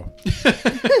 So,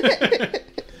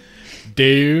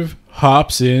 Dave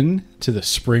hops in to the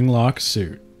Springlock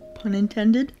suit. Pun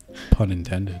intended? Pun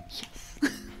intended.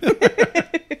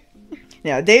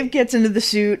 Now, Dave gets into the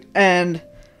suit, and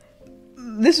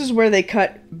this is where they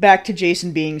cut back to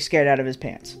Jason being scared out of his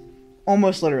pants.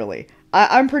 Almost literally.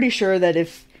 I'm pretty sure that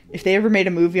if they ever made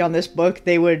a movie on this book,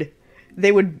 they'd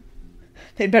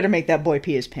better make that boy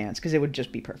pee his pants, because it would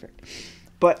just be perfect.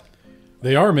 But...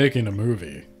 They are making a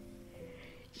movie.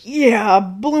 Yeah,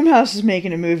 Blumhouse is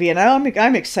making a movie, and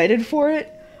I'm excited for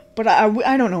it, but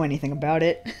I don't know anything about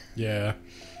it. Yeah.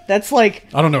 That's like...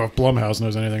 I don't know if Blumhouse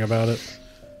knows anything about it.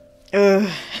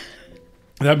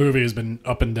 That movie has been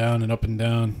up and down and up and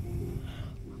down.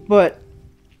 But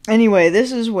anyway,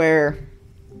 this is where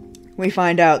we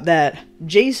find out that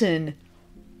Jason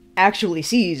actually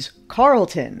sees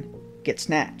Carlton get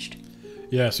snatched.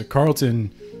 Yeah, so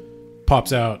Carlton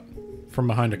pops out from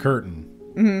behind a curtain.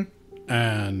 Mm-hmm.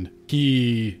 And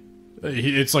he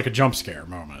it's like a jump scare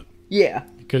moment. Yeah.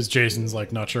 Because Jason's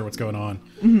not sure what's going on.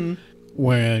 Mm-hmm.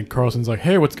 When Carlton's like,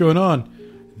 hey, what's going on?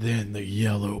 Then the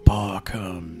yellow paw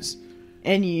comes.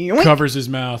 And yoink! Covers his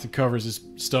mouth and covers his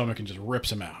stomach and just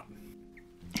rips him out.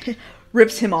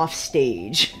 Rips him off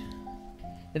stage.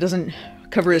 It doesn't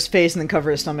cover his face and then cover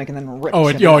his stomach and then rips him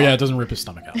out. Oh, yeah, it doesn't rip his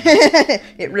stomach out.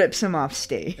 It rips him off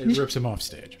stage. It rips him off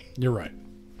stage. You're right.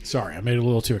 Sorry, I made it a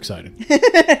little too exciting.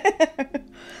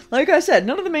 Like I said,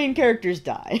 none of the main characters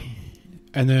die.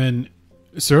 And then,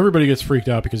 so everybody gets freaked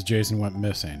out because Jason went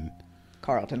missing.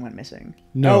 Carlton went missing.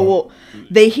 No. Oh, well,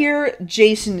 they hear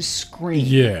Jason scream.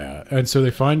 Yeah, and so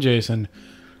they find Jason,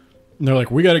 and they're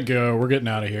like, we gotta go, we're getting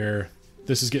out of here.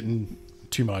 This is getting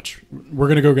too much. We're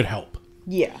gonna go get help.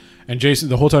 Yeah. And Jason,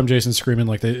 the whole time Jason's screaming,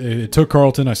 it took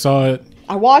Carlton, I saw it.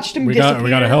 I watched him disappear.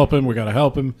 We gotta help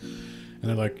him, And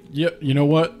they're like, yep, you know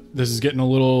what? This is getting a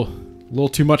little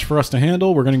too much for us to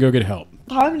handle. We're gonna go get help.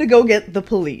 Time to go get the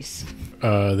police.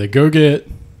 They go get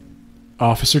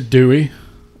Officer Dewey.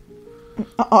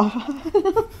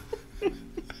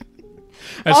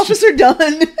 Officer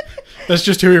Dunn. That's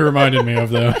just who he reminded me of,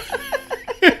 though.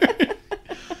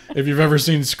 If you've ever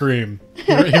seen Scream,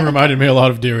 he reminded me a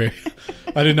lot of Dewey.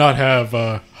 I did not have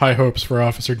high hopes for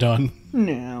Officer Dunn.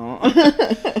 No.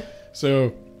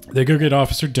 So they go get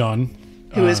Officer Dunn.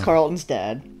 Who is Carlton's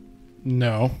dad.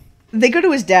 No. They go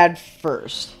to his dad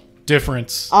first.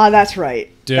 Difference. That's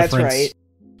right. Difference. That's right.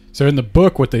 So in the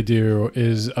book, what they do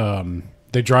is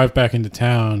they drive back into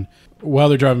town. While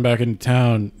they're driving back into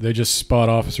town, they just spot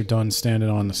Officer Dunn standing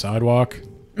on the sidewalk.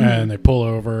 Mm-hmm. And they pull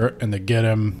over and they get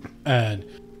him. And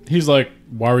he's like,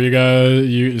 why were you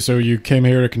guys... So you came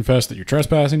here to confess that you're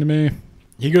trespassing to me?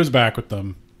 He goes back with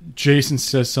them. Jason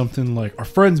says something like, our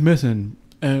friend's missing.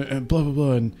 And blah, blah,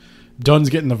 blah. And Dunn's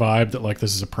getting the vibe that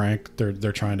this is a prank.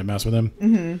 They're trying to mess with him.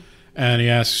 Mm-hmm. And he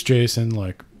asks Jason,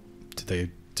 did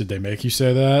they did they make you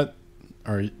say that?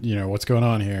 Or, what's going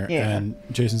on here? Yeah. And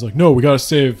Jason's like, no, we gotta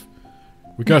save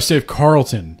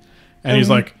Carlton. And he's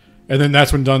like, and then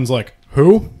that's when Dunn's like,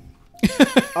 who?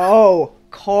 Oh,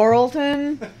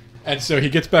 Carlton? And so he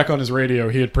gets back on his radio.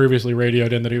 He had previously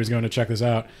radioed in that he was going to check this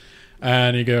out.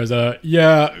 And he goes,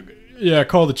 yeah,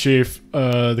 call the chief.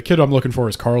 The kid I'm looking for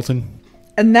is Carlton.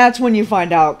 And that's when you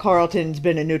find out Carlton's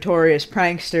been a notorious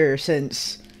prankster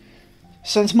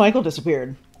since Michael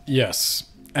disappeared. Yes.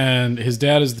 And his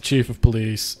dad is the chief of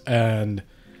police, and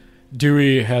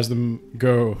Dewey has them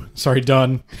go... Sorry,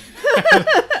 Dunn.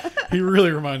 He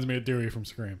really reminds me of Dewey from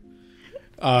Scream.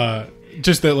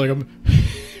 Just that, like,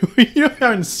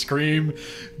 how in Scream,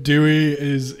 Dewey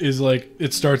is like...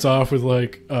 It starts off with,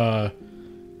 like,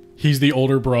 he's the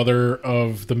older brother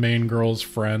of the main girl's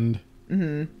friend.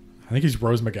 Mm-hmm. I think he's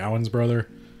Rose McGowan's brother.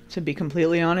 To be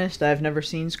completely honest, I've never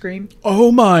seen Scream.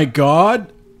 Oh, my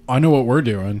God. I know what we're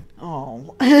doing.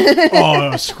 Oh.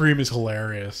 Oh, Scream is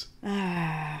hilarious.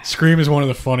 Scream is one of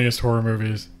the funniest horror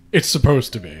movies. It's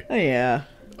supposed to be. Oh, yeah.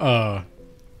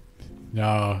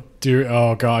 No. Dewey,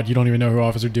 oh, God, you don't even know who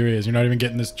Officer Dewey is. You're not even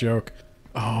getting this joke.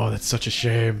 Oh, that's such a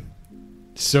shame.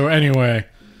 So, anyway,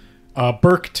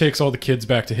 Burke takes all the kids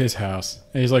back to his house.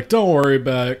 And he's like, don't worry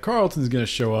about it. Carlton's going to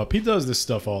show up. He does this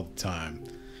stuff all the time.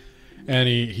 And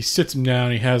he sits him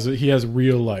down. He has a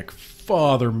real, like,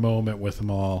 father moment with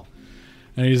them all.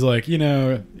 And he's like,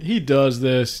 he does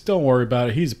this. Don't worry about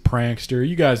it. He's a prankster.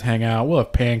 You guys hang out. We'll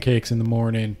have pancakes in the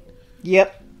morning.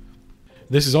 Yep.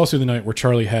 This is also the night where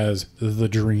Charlie has the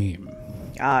dream.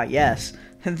 Ah, yes.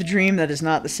 The dream that is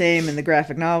not the same in the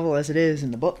graphic novel as it is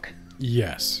in the book.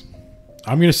 Yes.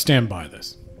 I'm going to stand by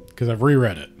this because I've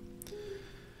reread it.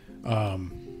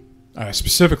 I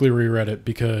specifically reread it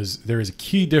because there is a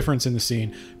key difference in the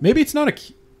scene. Maybe it's not a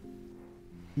key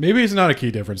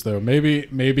difference, though.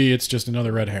 Maybe it's just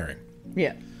another red herring.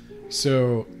 Yeah.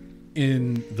 So,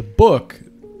 in the book,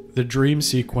 the dream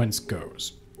sequence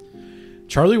goes.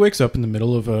 Charlie wakes up in the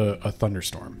middle of a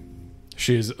thunderstorm.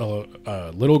 She's a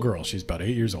little girl. She's about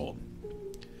 8 years old.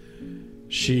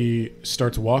 She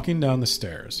starts walking down the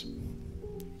stairs.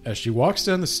 As she walks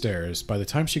down the stairs, by the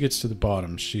time she gets to the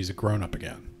bottom, she's a grown-up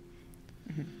again.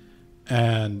 Mm-hmm.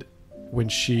 And when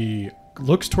she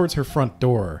looks towards her front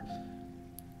door,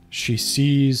 she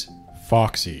sees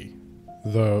Foxy,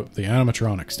 the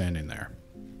animatronic, standing there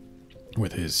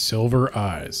with his silver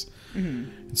eyes.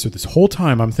 Mm-hmm. And so this whole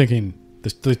time I'm thinking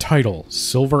the title,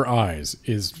 Silver Eyes,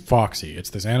 is Foxy.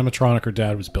 It's this animatronic her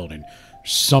dad was building.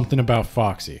 There's something about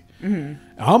Foxy. Mm-hmm.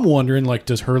 I'm wondering, like,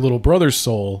 does her little brother's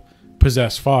soul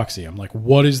possess Foxy? I'm like,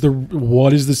 what is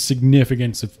the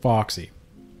significance of Foxy?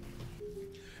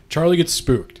 Charlie gets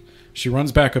spooked. She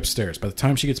runs back upstairs. By the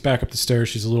time she gets back up the stairs,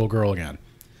 she's a little girl again.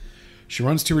 She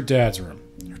runs to her dad's room.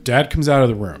 Her dad comes out of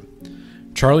the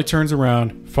room. Charlie turns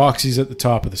around. Foxy's at the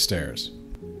top of the stairs.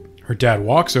 Her dad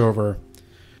walks over,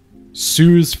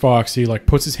 soothes Foxy, like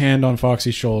puts his hand on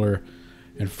Foxy's shoulder,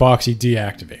 and Foxy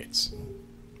deactivates.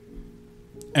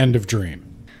 End of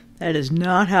dream. That is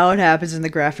not how it happens in the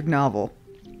graphic novel.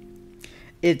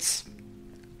 It's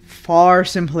far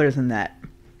simpler than that.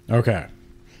 Okay.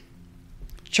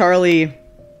 Charlie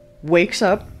wakes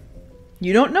up.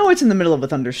 You don't know it's in the middle of a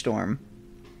thunderstorm.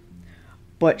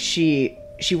 But she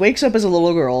wakes up as a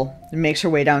little girl and makes her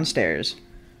way downstairs.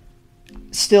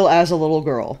 Still as a little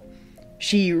girl.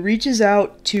 She reaches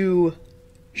out to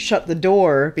shut the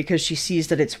door because she sees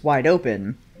that it's wide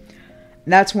open.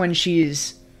 And that's when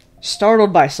she's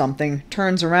startled by something,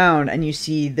 turns around, and you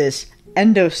see this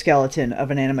endoskeleton of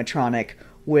an animatronic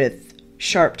with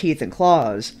sharp teeth and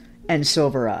claws and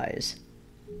silver eyes.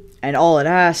 And all it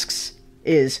asks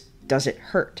is, does it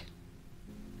hurt?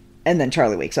 And then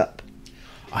Charlie wakes up.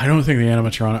 I don't think the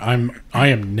animatronic... I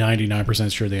am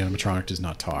 99% sure the animatronic does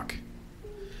not talk.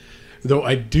 Though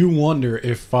I do wonder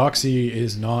if Foxy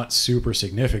is not super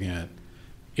significant,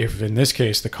 if in this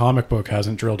case the comic book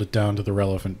hasn't drilled it down to the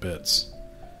relevant bits.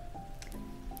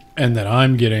 And that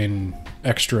I'm getting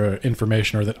extra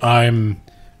information, or that I'm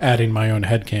adding my own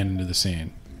headcanon to the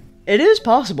scene. It is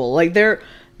possible. Like, there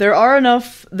are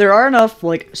enough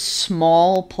like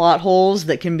small plot holes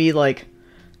that can be like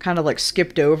kind of like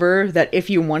skipped over, that if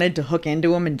you wanted to hook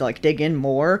into them and like dig in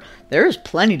more, there's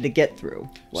plenty to get through.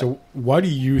 So why do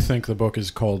you think the book is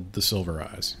called The Silver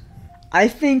Eyes? I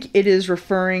think it is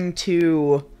referring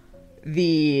to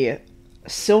the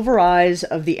silver eyes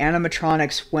of the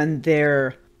animatronics when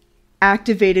they're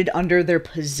activated under their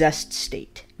possessed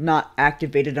state, not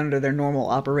activated under their normal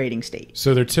operating state.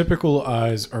 So their typical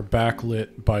eyes are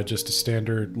backlit by just a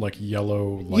standard like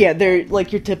yellow light. Yeah, they're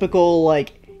like your typical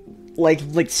like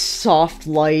soft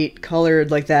light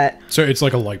colored like that. So it's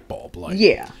like a light bulb. blight.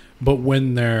 Yeah. But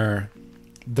when they're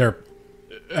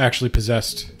actually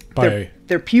possessed by...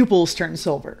 Their pupils turn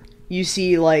silver. You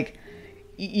see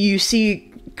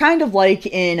kind of like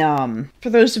in, for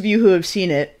those of you who have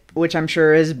seen it, which I'm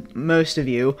sure is most of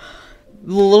you,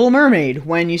 The Little Mermaid,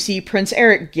 when you see Prince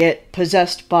Eric get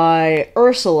possessed by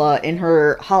Ursula in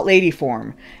her hot lady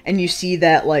form, and you see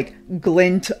that, like,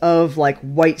 glint of, like,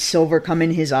 white silver come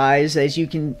in his eyes as you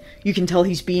can tell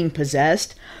he's being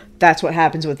possessed. That's what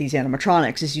happens with these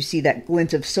animatronics, is you see that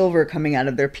glint of silver coming out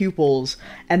of their pupils,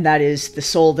 and that is the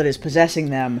soul that is possessing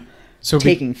them,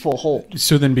 taking full hold.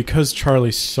 So then, because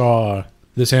Charlie saw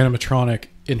this animatronic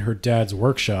in her dad's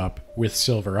workshop with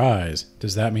silver eyes,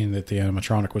 does that mean that the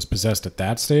animatronic was possessed at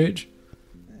that stage?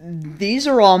 These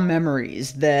are all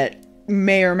memories that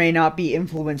may or may not be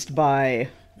influenced by...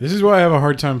 This is why I have a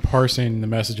hard time parsing the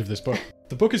message of this book.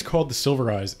 The book is called The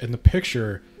Silver Eyes, and the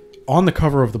picture on the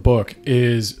cover of the book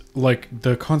is like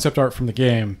the concept art from the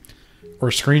game, or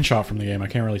screenshot from the game, I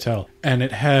can't really tell. And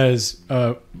it has,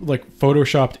 like,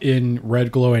 photoshopped in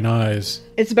red glowing eyes.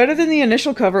 It's better than the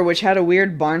initial cover, which had a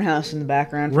weird barn house in the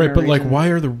background. Right, but, like, why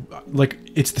are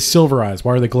it's the silver eyes.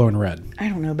 Why are they glowing red? I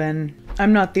don't know, Ben.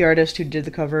 I'm not the artist who did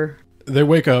the cover. They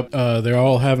wake up, they're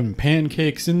all having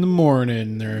pancakes in the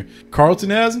morning. Carlton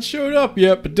hasn't showed up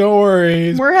yet, but don't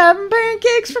worry. We're having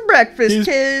pancakes for breakfast,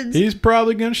 kids. He's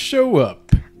probably going to show up.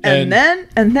 And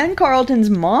then Carlton's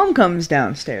mom comes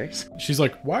downstairs. She's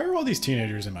like, why are all these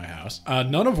teenagers in my house?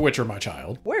 None of which are my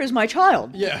child. Where's my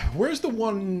child? Yeah, where's the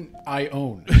one I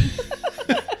own?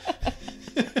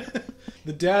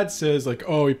 The dad says, like,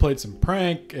 oh, he played some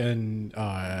prank, and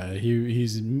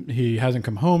he hasn't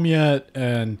come home yet.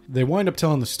 And they wind up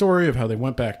telling the story of how they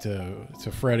went back to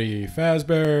Freddy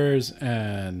Fazbear's,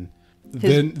 and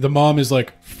then the mom is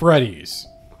like, Freddy's.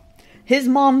 His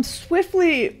mom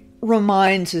swiftly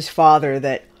reminds his father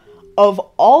that of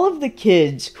all of the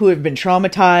kids who have been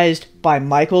traumatized by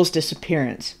Michael's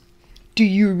disappearance, do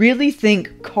you really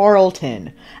think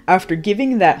Carlton, after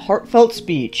giving that heartfelt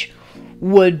speech,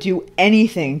 would do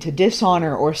anything to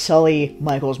dishonor or sully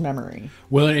Michael's memory?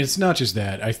 Well, it's not just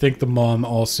that. I think the mom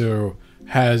also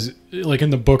has, like, in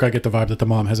the book, I get the vibe that the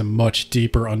mom has a much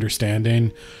deeper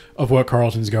understanding of what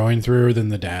Carlton's going through than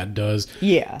the dad does.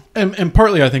 Yeah. And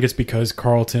partly I think it's because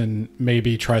Carlton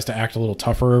maybe tries to act a little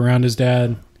tougher around his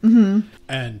dad. Mm-hmm.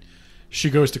 And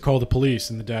she goes to call the police,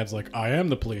 and the dad's like, I am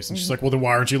the police. And she's like, well, then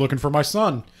why aren't you looking for my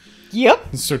son? Yep.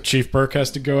 And so Chief Burke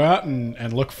has to go out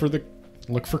and look for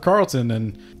Carlton,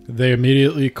 and they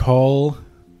immediately call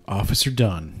Officer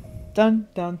Dunn. Dun,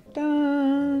 dun,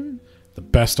 dun. The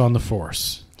best on the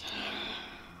force.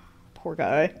 Poor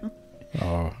guy.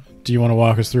 Oh, do you want to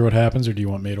walk us through what happens, or do you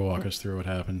want me to walk us through what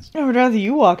happens? I would rather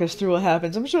you walk us through what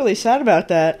happens. I'm just really sad about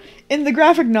that. In the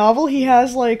graphic novel, he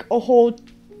has, like, a whole,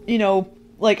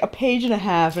 like, a page and a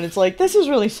half, and it's like, this is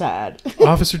really sad.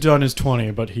 Officer Dunn is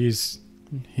 20, but he's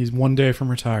one day from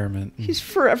retirement. He's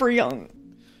forever young.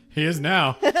 He is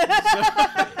now.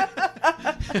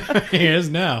 He is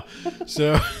now.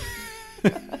 So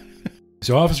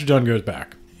Officer Dunn goes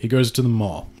back. He goes to the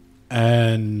mall.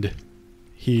 And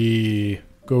he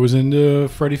goes into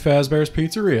Freddy Fazbear's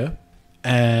Pizzeria.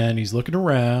 And he's looking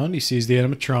around. He sees the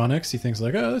animatronics. He thinks,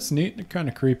 like, oh, that's neat. They're kind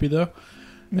of creepy, though.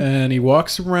 And he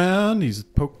walks around. He's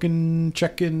poking,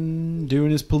 checking,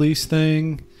 doing his police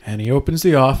thing. And he opens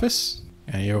the office.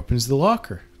 And he opens the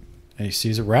locker. And he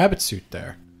sees a rabbit suit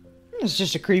there. It's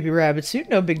just a creepy rabbit suit.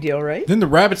 No big deal, right? Then the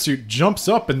rabbit suit jumps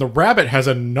up, and the rabbit has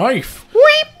a knife.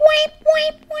 Weep, weep,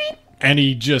 weep, weep. And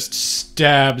he just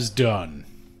stabs Dunn.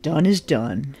 Done is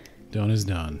done. Dunn is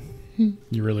done.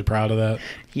 You really proud of that?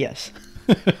 Yes.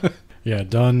 Yeah,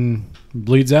 Dunn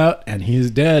bleeds out, and he's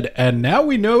dead. And now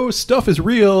we know stuff is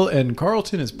real, and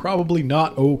Carlton is probably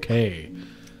not okay.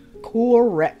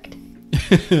 Correct.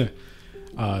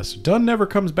 So Dunn never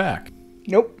comes back.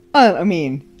 Nope. I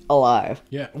mean, alive.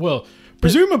 Yeah, well,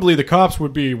 presumably the cops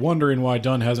would be wondering why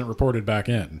Dunn hasn't reported back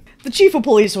in. The chief of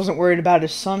police wasn't worried about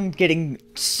his son getting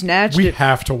snatched. We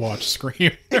have to watch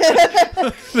Scream.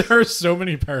 There are so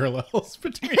many parallels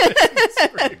between it and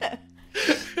Scream.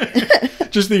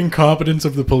 Just the incompetence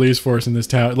of the police force in this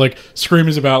town. Like, Scream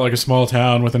is about, like, a small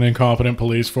town with an incompetent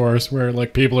police force where,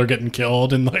 like, people are getting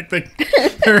killed and, like,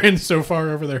 they're in so far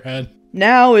over their head.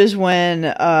 Now is when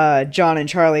John and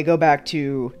Charlie go back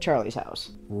to Charlie's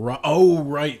house.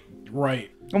 Right.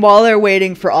 And while they're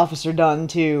waiting for Officer Dunn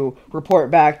to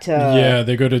report back to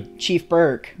they go to Chief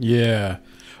Burke. Yeah,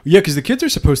 because the kids are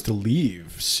supposed to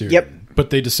leave soon. Yep. But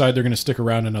they decide they're going to stick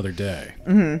around another day.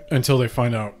 Mm-hmm. Until they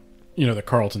find out, that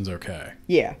Carlton's okay.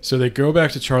 Yeah. So they go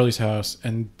back to Charlie's house,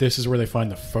 and this is where they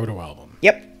find the photo album.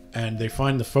 Yep. and they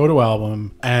find the photo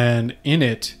album, and in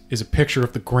it is a picture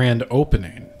of the grand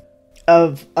opening.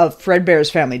 Of Fredbear's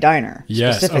Family Diner.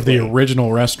 Yes, of the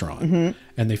original restaurant. Mm-hmm.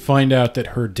 And they find out that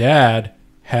her dad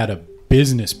had a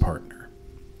business partner.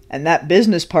 And that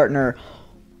business partner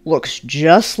looks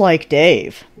just like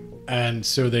Dave. And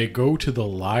so they go to the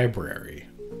library.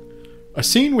 A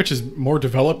scene which is more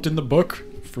developed in the book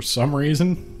for some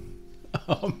reason.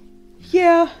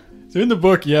 Yeah. So in the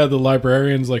book, the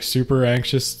librarian's like super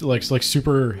anxious, like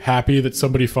super happy that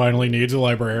somebody finally needs a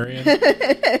librarian.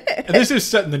 And this is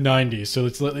set in the 90s, so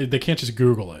they can't just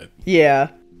Google it. Yeah.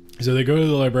 So they go to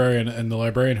the librarian, and the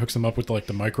librarian hooks them up with like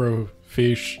the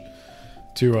microfiche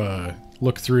to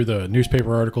look through the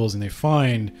newspaper articles, and they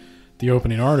find the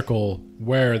opening article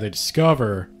where they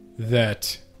discover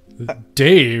that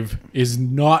Dave is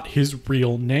not his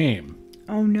real name.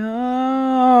 Oh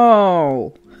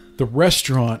no. The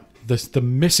restaurant, the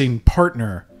missing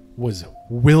partner was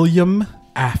William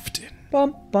Afton.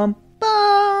 Bum, bum,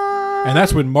 bum. And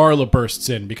that's when Marla bursts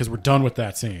in, because we're done with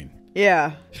that scene.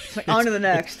 Yeah. It's like, on to the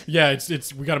next.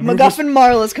 It's we gotta move MacGuffin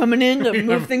Marla's coming in to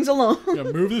move things along. We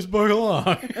gotta move this book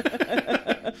along.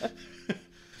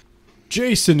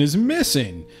 Jason is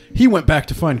missing. He went back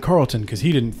to find Carlton because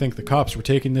he didn't think the cops were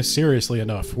taking this seriously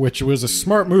enough, which was a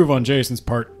smart move on Jason's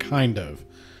part, kind of.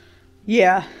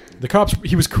 Yeah. The cops,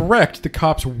 he was correct. The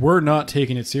cops were not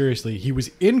taking it seriously. He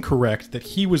was incorrect that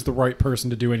he was the right person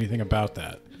to do anything about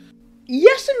that.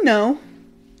 Yes and no.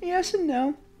 Yes and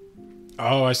no.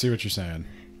 Oh, I see what you're saying.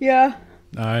 Yeah.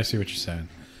 I see what you're saying.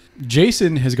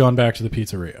 Jason has gone back to the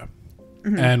pizzeria.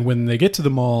 Mm-hmm. And when they get to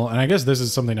the mall, and I guess this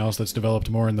is something else that's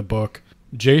developed more in the book,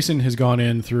 Jason has gone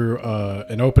in through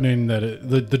an opening that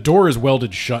the door is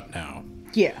welded shut now.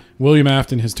 Yeah. William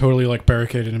Afton has totally like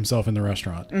barricaded himself in the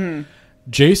restaurant. Mm.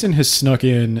 Jason has snuck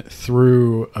in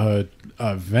through a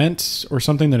vent or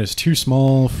something that is too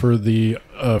small for the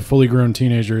fully grown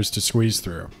teenagers to squeeze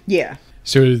through. Yeah.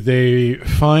 So they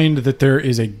find that there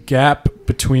is a gap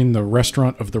between the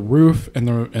restaurant of the roof and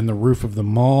the roof of the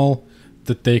mall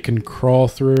that they can crawl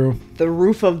through. The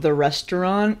roof of the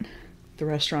restaurant? The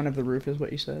restaurant of the roof is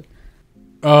what you said.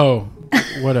 Oh,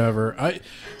 whatever.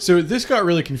 So this got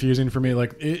really confusing for me.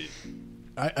 Like,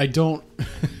 I don't...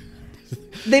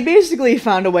 They basically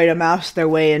found a way to mouse their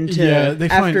way into... Yeah, they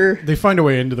find a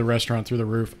way into the restaurant through the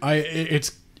roof.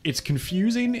 It's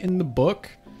confusing in the book.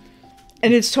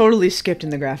 And it's totally skipped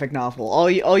in the graphic novel. All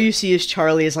you see is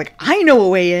Charlie is like, I know a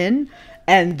way in,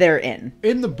 and they're in.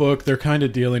 In the book, they're kind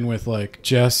of dealing with, like,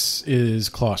 Jess is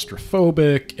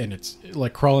claustrophobic, and it's,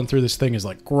 like, crawling through this thing is,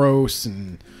 like, gross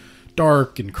and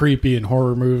dark and creepy and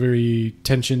horror movie,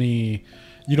 tension-y.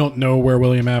 You don't know where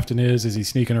William Afton is. Is he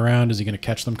sneaking around? Is he going to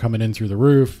catch them coming in through the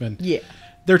roof? And yeah,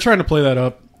 they're trying to play that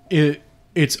up.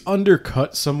 It's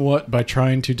undercut somewhat by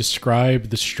trying to describe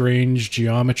the strange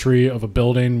geometry of a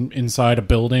building inside a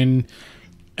building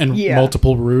and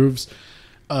multiple roofs.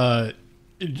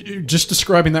 Just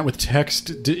describing that with text,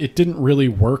 it didn't really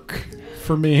work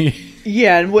for me.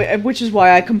 Yeah, which is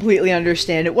why I completely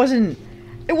understand. It wasn't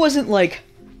like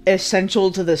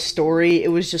essential to the story. It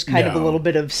was just kind of a little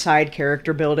bit of side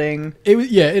character building.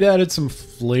 It added some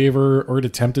flavor, or it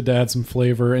attempted to add some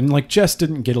flavor, and like Jess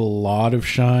didn't get a lot of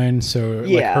shine, so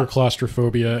like her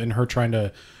claustrophobia and her trying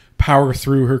to power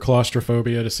through her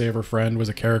claustrophobia to save her friend was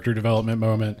a character development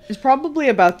moment. It's probably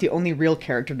about the only real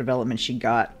character development she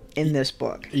got in this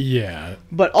book. Yeah.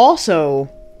 But also,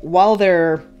 while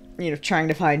they're trying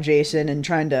to find Jason and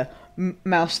trying to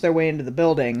mouse their way into the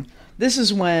building, this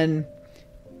is when,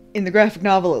 in the graphic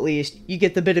novel at least, you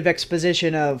get the bit of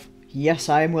exposition of, yes,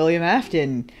 I am William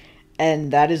Afton,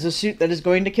 and that is a suit that is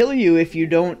going to kill you if you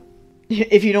don't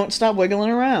stop wiggling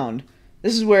around.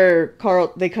 This is where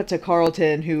they cut to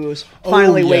Carlton, who's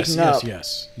finally waking up.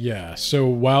 Yeah. So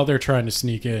while they're trying to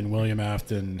sneak in, William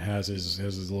Afton has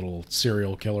his little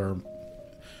serial killer, I'm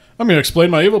going to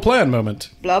explain my evil plan moment.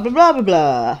 Blah, blah, blah, blah,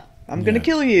 blah. I'm going to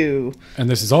kill you. And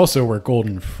this is also where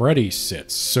Golden Freddy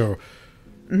sits. So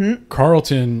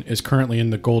Carlton is currently in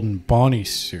the Golden Bonnie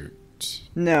suit.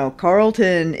 No,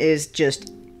 Carlton is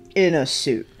just in a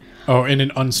suit. Oh, in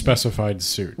an unspecified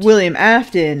suit. William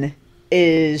Afton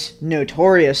is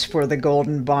notorious for the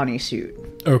Golden Bonnie suit.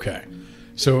 Okay.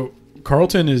 So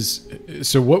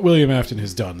what William Afton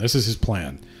has done, this is his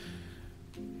plan.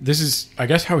 This is, I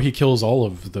guess, how he kills all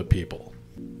of the people.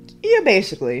 Yeah,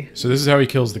 basically. So this is how he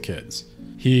kills the kids.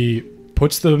 He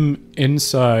puts them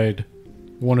inside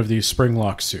one of these spring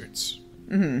lock suits.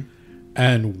 Mm-hmm.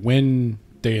 And when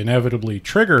they inevitably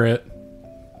trigger it,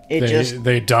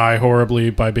 they die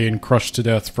horribly by being crushed to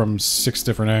death from 6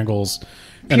 different angles.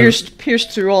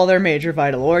 Pierced through all their major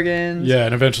vital organs. Yeah,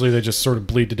 and eventually they just sort of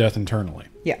bleed to death internally.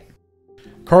 Yeah.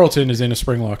 Carlton is in a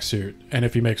springlock suit, and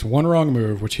if he makes one wrong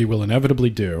move, which he will inevitably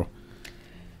do,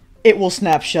 it will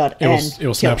snap shut it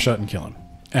will snap shut and kill him.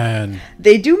 And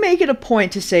they do make it a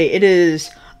point to say it is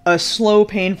a slow,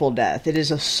 painful death. It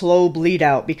is a slow bleed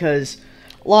out because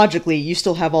logically you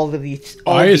still have all of these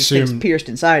things pierced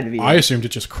inside of you. I assumed it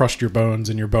just crushed your bones,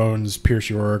 and your bones pierce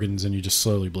your organs, and you just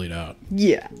slowly bleed out.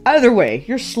 Yeah. Either way,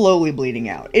 you're slowly bleeding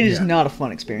out. It is not a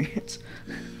fun experience.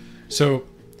 So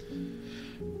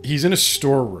he's in a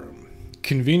storeroom.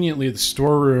 Conveniently, the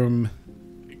storeroom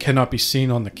cannot be seen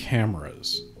on the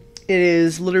cameras. It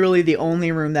is literally the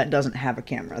only room that doesn't have a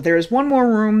camera. There is one more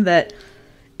room that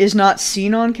is not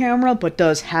seen on camera, but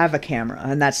does have a camera,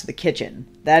 and that's the kitchen.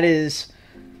 That is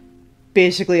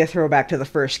basically a throwback to the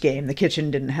first game. The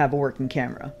kitchen didn't have a working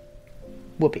camera.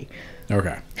 Whoopee.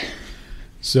 Okay.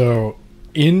 So,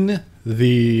 in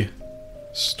the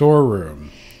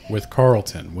storeroom with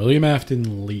Carlton, William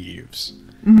Afton leaves.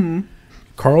 Mm-hmm.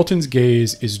 Carlton's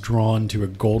gaze is drawn to a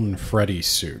golden Freddy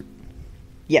suit.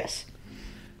 Yes.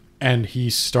 And he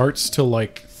starts to,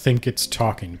 think it's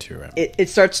talking to him. It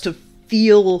starts to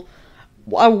feel,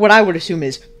 what I would assume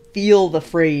is, feel the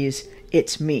phrase,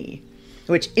 "it's me."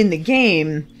 Which, in the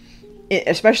game,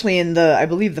 especially in I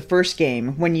believe the first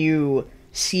game, when you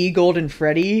see Golden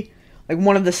Freddy,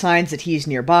 one of the signs that he's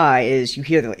nearby is you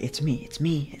hear "it's me, it's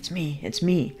me, it's me, it's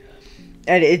me."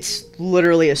 And it's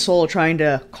literally a soul trying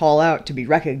to call out to be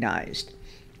recognized.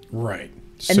 Right.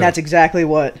 And that's exactly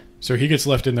what... So he gets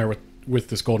left in there with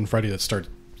this Golden Freddy that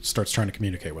starts trying to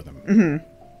communicate with him.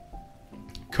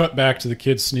 Mm-hmm. Cut back to the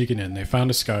kids sneaking in. They found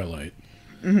a skylight.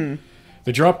 Mm-hmm.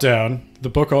 They drop down. The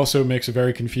book also makes a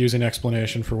very confusing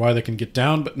explanation for why they can get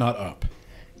down but not up.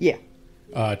 Yeah.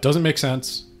 It doesn't make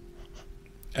sense.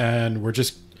 And we're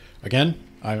just... Again,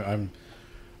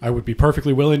 I would be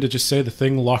perfectly willing to just say the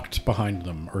thing locked behind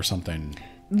them or something.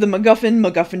 The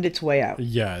MacGuffined its way out.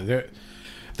 Yeah,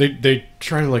 they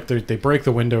try to they break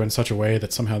the window in such a way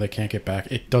that somehow they can't get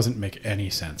back. It doesn't make any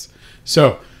sense.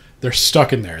 So they're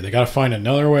stuck in there. They got to find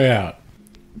another way out.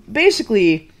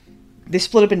 Basically, they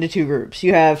split up into two groups.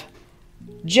 You have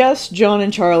Jess, John,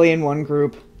 and Charlie in one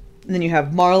group, and then you have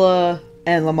Marla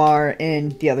and Lamar in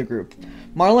the other group.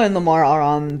 Marla and Lamar are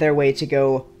on their way to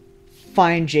go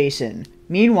find Jason.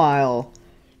 Meanwhile,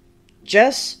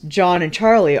 Jess, John, and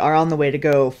Charlie are on the way to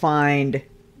go find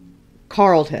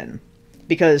Carlton.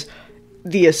 Because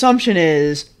the assumption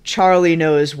is Charlie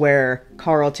knows where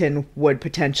Carlton would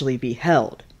potentially be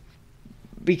held.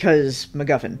 Because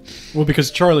MacGuffin. Well,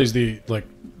 because Charlie's the,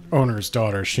 owner's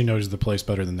daughter. She knows the place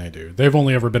better than they do. They've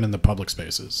only ever been in the public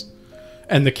spaces.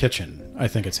 And the kitchen, I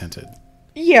think it's hinted.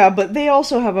 Yeah, but they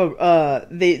also have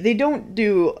they don't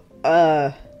do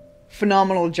a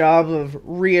phenomenal job of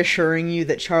reassuring you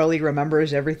that Charlie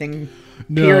remembers everything.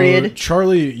 Period. No,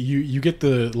 Charlie, you get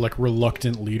the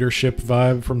reluctant leadership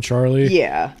vibe from Charlie.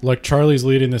 Yeah. Charlie's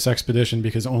leading this expedition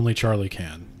because only Charlie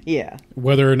can. Yeah.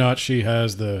 Whether or not she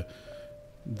has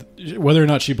whether or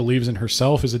not she believes in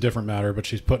herself is a different matter, but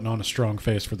she's putting on a strong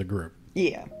face for the group.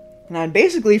 Yeah. And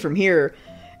basically from here,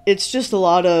 it's just a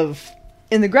lot of...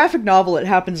 In the graphic novel, it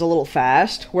happens a little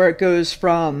fast, where it goes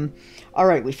from,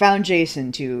 alright, we found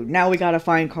Jason, to now we gotta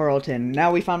find Carlton,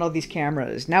 now we found all these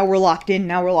cameras, now we're locked in,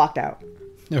 now we're locked out.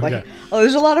 Okay.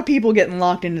 There's a lot of people getting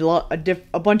locked into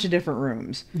a bunch of different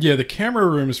rooms. Yeah, the camera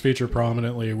rooms feature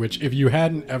prominently, which if you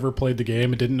hadn't ever played the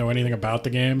game and didn't know anything about the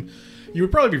game, you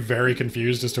would probably be very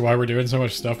confused as to why we're doing so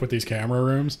much stuff with these camera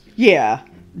rooms. Yeah.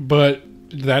 But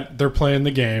that they're playing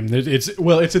the game. It's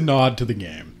a nod to the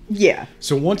game. Yeah.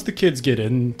 So once the kids get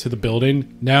into the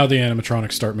building, now the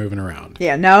animatronics start moving around.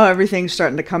 Yeah, now everything's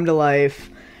starting to come to life.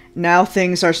 Now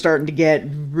things are starting to get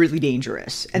really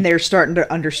dangerous. And they're starting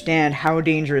to understand how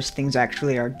dangerous things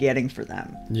actually are getting for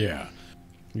them. Yeah.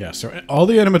 Yeah, so all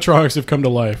the animatronics have come to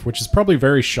life, which is probably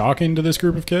very shocking to this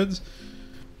group of kids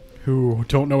who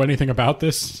don't know anything about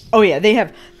this. Oh yeah, they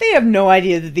have no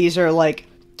idea that these are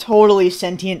totally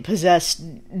sentient, possessed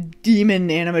demon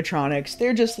animatronics.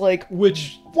 They're just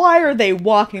why are they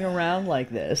walking around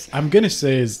like this? I'm gonna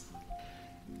say is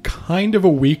kind of a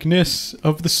weakness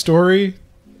of the story,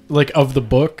 of the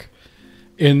book,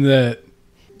 in that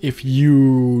if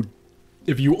you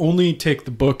only take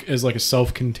the book as a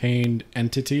self-contained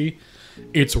entity,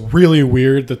 it's really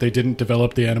weird that they didn't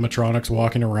develop the animatronics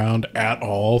walking around at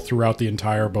all throughout the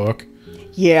entire book.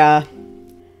 Yeah.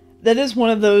 That is one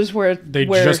of those where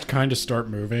just kind of start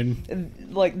moving.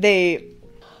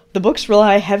 The books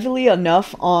rely heavily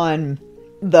enough on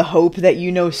the hope that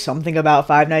you know something about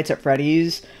Five Nights at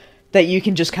Freddy's that you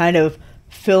can just kind of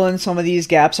fill in some of these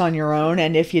gaps on your own,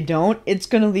 and if you don't, it's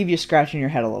going to leave you scratching your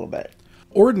head a little bit.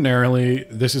 Ordinarily,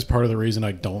 this is part of the reason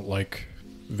I don't like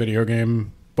video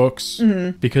game books,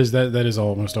 because that is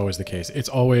almost always the case. It's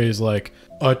always like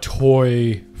a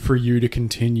toy for you to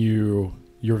continue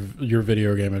your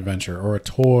video game adventure, or a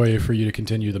toy for you to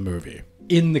continue the movie.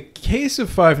 In the case of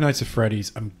Five Nights at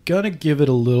Freddy's, I'm gonna give it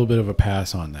a little bit of a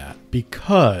pass on that,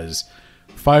 because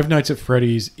Five Nights at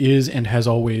Freddy's is and has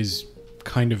always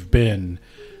kind of been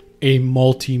a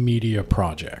multimedia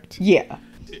project. Yeah.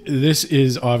 This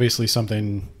is obviously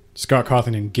something Scott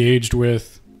Cawthon engaged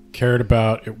with, cared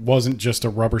about. It wasn't just a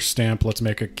rubber stamp, let's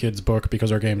make a kid's book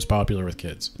because our game's popular with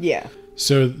kids. Yeah.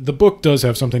 So the book does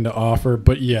have something to offer,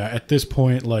 but yeah, at this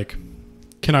point, like,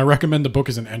 can I recommend the book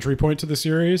as an entry point to the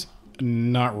series?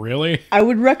 Not really. I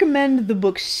would recommend the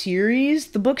book series.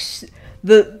 The books,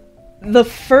 the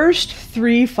first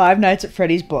 3 Five Nights at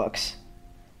Freddy's books,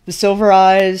 The Silver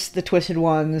Eyes, The Twisted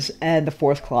Ones, and The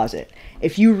Fourth Closet.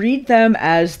 If you read them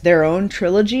as their own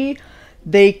trilogy,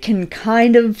 they can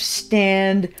kind of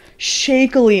stand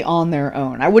shakily on their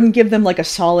own. I wouldn't give them like a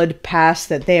solid pass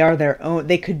that they are their own.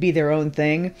 They could be their own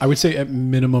thing. I would say at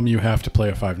minimum you have to play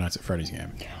a Five Nights at Freddy's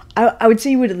game. I would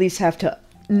say you would at least have to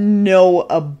know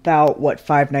about what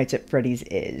Five Nights at Freddy's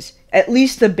is. At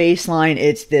least the baseline,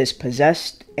 it's this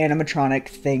possessed animatronic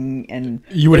thing, and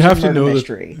you would have to know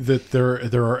that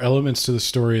there are elements to the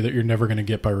story that you're never going to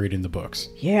get by reading the books.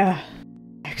 Yeah.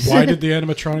 Why did the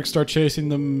animatronics start chasing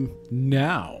them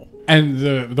now? And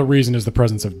the reason is the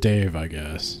presence of Dave, I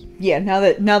guess. Yeah,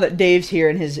 now that Dave's here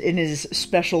in his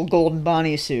special golden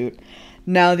Bonnie suit,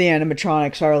 now the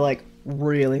animatronics are like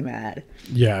really mad.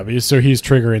 Yeah, so he's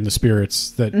triggering the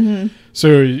spirits that.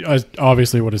 So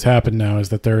obviously, what has happened now is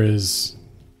that there is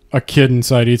a kid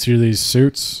inside each of these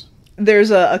suits.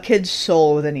 There's a kid's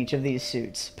soul within each of these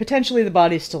suits. Potentially, the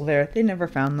body's still there. They never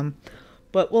found them,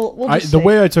 but we'll just the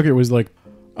way I took it was like.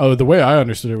 Oh, the way I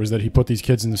understood it was that he put these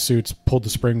kids in the suits, pulled the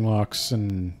spring locks,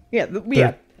 and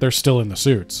they're still in the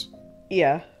suits.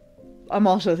 Yeah. I'm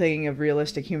also thinking of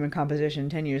realistic human composition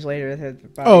 10 years later.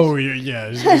 Oh, yeah.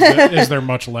 Is there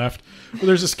much left? Well,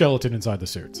 there's a skeleton inside the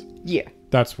suits. Yeah.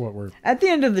 That's what we're... At the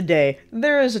end of the day,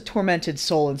 there is a tormented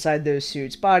soul inside those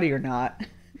suits, body or not.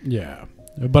 Yeah.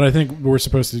 But I think we're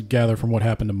supposed to gather from what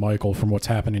happened to Michael, from what's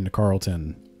happening to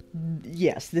Carlton.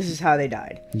 Yes, this is how they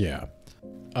died. Yeah.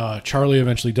 Charlie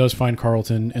eventually does find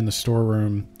Carlton in the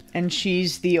storeroom. And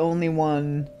she's the only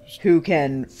one who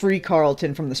can free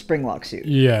Carlton from the springlock suit.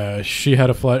 Yeah, she had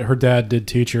a flight. Her dad did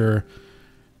teach her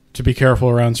to be careful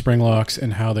around springlocks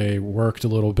and how they worked a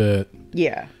little bit.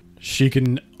 Yeah. She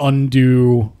can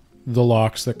undo the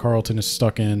locks that Carlton is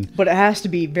stuck in. But it has to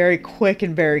be very quick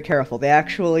and very careful. They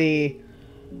actually...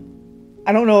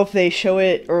 I don't know if they show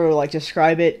it or like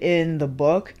describe it in the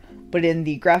book, but in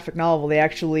the graphic novel, they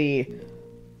actually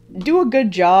do a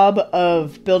good job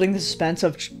of building the suspense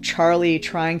of Charlie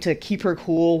trying to keep her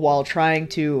cool while trying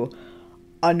to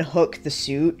unhook the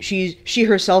suit. She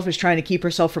herself is trying to keep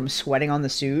herself from sweating on the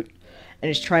suit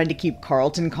and is trying to keep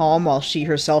Carlton calm while she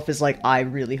herself is like, I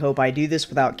really hope I do this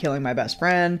without killing my best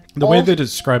friend. The way they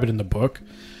describe it in the book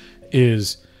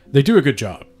is they do a good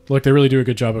job. Like, they really do a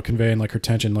good job of conveying, like, her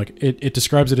tension. Like, it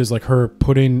describes it as, like, her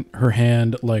putting her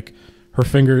hand, like... Her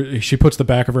finger, she puts the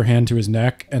back of her hand to his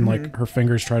neck, and like her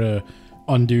fingers try to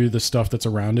undo the stuff that's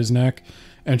around his neck,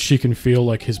 and she can feel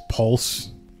like his pulse.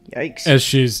 Yikes! As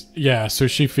so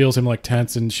she feels him like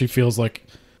tense, and she feels like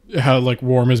how like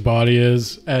warm his body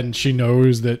is, and she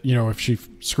knows that, you know, if she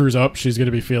screws up, she's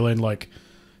gonna be feeling like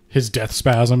his death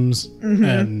spasms,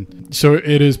 and so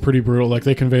it is pretty brutal. Like,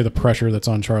 they convey the pressure that's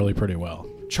on Charlie pretty well.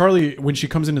 Charlie, when she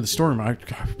comes into the storeroom, I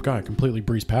completely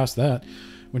breezed past that.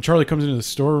 When Charlie comes into the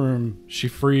storeroom, she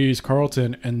frees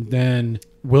Carlton, and then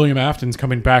William Afton's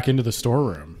coming back into the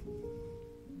storeroom.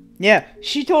 Yeah,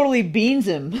 she totally beans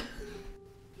him.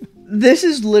 This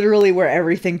is literally where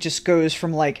everything just goes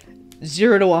from like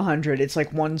 0 to 100. It's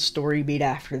like one story beat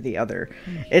after the other.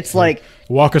 It's like...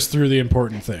 Walk us through the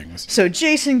important things. So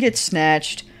Jason gets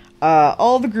snatched.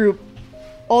 All the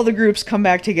groups come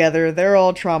back together. They're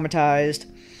all traumatized.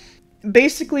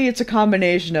 Basically, it's a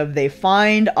combination of they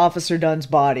find Officer Dunn's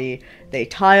body, they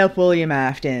tie up William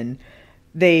Afton,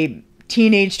 they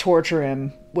teenage torture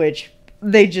him, which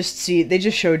they just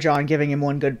show John giving him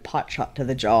one good pot shot to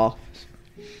the jaw.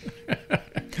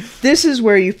 This is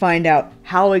where you find out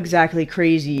how exactly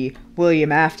crazy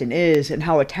William Afton is and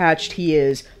how attached he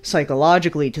is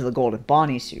psychologically to the Golden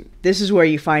Bonnie suit. This is where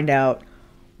you find out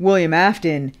William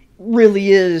Afton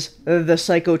really is the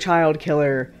psycho child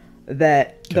killer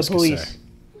that the police...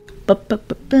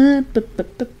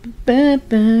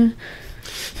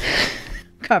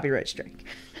 Copyright strike.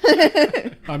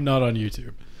 I'm not on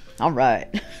YouTube. All right.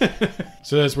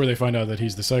 So that's where they find out that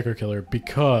he's the psycho killer,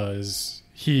 because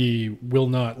he will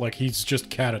not, like, he's just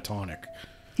catatonic.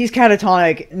 He's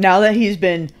catatonic. Now that he's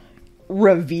been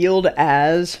revealed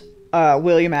as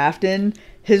William Afton,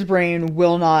 his brain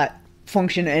will not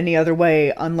function any other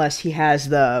way unless he has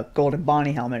the Golden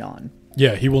Bonnie helmet on.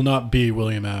 Yeah, he will not be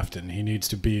William Afton. He needs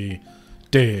to be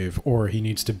Dave, or he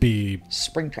needs to be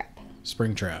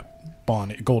Springtrap,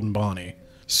 Bonnie, Golden Bonnie.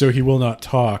 So he will not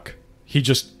talk. He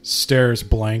just stares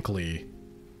blankly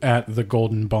at the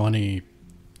Golden Bonnie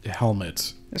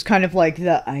helmet. It's kind of like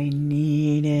the I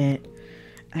need it.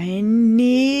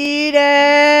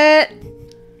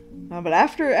 But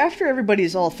after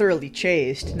everybody's all thoroughly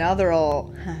chased, now they're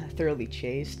all thoroughly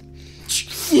chased.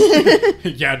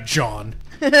 Yeah, John.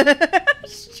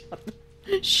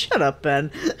 Shut up,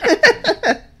 Ben.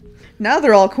 Now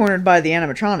they're all cornered by the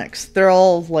animatronics. They're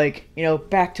all like,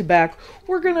 back to back.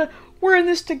 We're in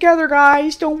this together,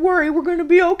 guys. Don't worry, we're gonna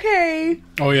be okay.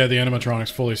 Oh yeah, the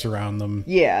animatronics fully surround them.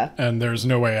 Yeah. And there's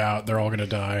no way out. They're all gonna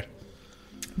die.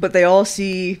 But they all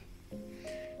see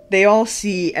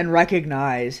and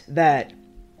recognize that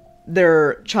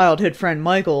their childhood friend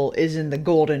Michael is in the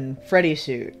golden Freddy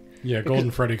suit. Yeah,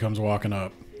 Golden Freddy comes walking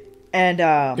up. And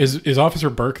is Officer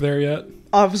Burke there yet?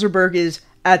 Officer Burke is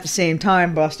at the same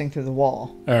time busting through the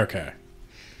wall. Okay.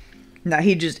 No,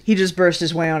 he just burst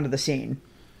his way onto the scene.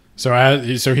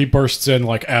 So he bursts in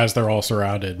like as they're all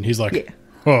surrounded, and he's like, yeah.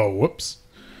 "Oh, whoops."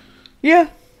 Yeah.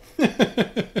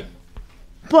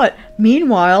 But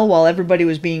meanwhile, while everybody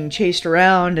was being chased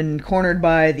around and cornered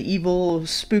by the evil,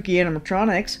 spooky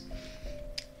animatronics,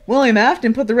 William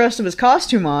Afton put the rest of his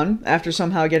costume on after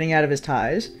somehow getting out of his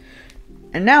ties,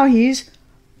 and now he's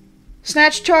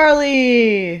Snatch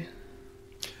Charlie.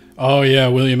 Oh yeah,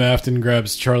 William Afton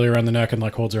grabs Charlie around the neck and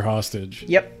like holds her hostage.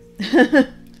 Yep.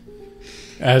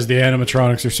 As the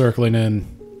animatronics are circling in,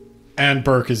 and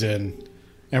Burke is in,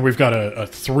 and we've got a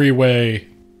three-way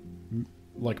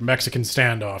like Mexican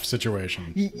standoff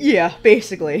situation. Yeah,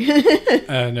 basically.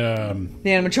 And the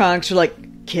animatronics are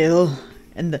like, kill,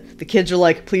 and the kids are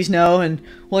like, please no, and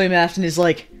William Afton is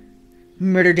like,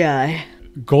 murder die.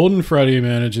 Golden Freddy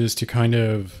manages to kind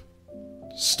of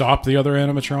stop the other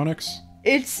animatronics.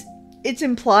 It's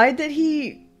implied that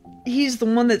he's the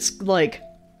one that's like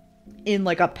in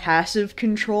like a passive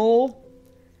control.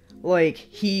 Like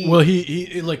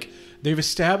he like they've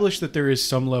established that there is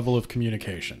some level of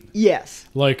communication. Yes.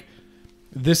 Like,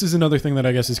 this is another thing that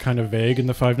I guess is kind of vague in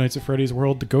the Five Nights at Freddy's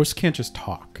world. The ghosts can't just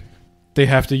talk. They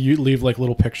have to leave, like,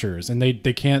 little pictures. And they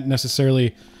can't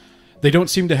necessarily... They don't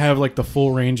seem to have, like, the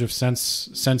full range of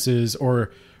senses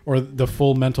or the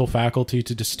full mental faculty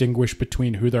to distinguish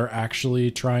between who they're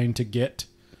actually trying to get.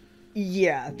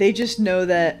 Yeah, they just know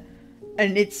that...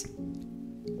 And it's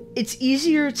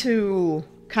easier to...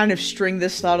 kind of string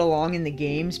this thought along in the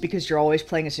games because you're always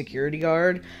playing a security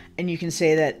guard, and you can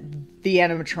say that the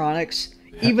animatronics,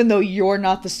 even though you're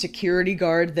not the security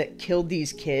guard that killed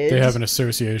these kids, they have an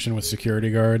association with security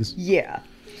guards. Yeah.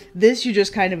 This you're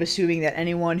just kind of assuming that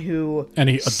anyone who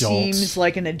seems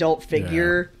like an adult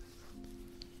figure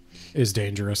is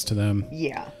dangerous to them.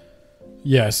 Yeah.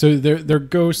 Yeah, so they're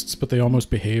ghosts, but they almost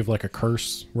behave like a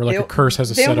curse. Where like a curse has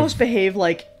a set of... They almost behave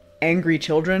like angry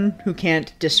children who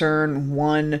can't discern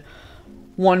one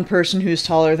person who's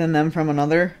taller than them from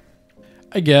another.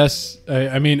 I guess.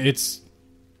 I mean, it's...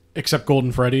 Except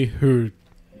Golden Freddy, who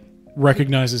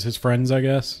recognizes his friends, I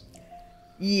guess.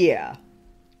 Yeah.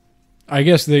 I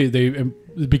guess they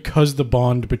because the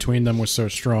bond between them was so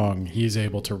strong, he's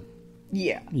able to...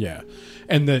 Yeah. Yeah.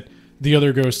 And that the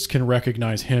other ghosts can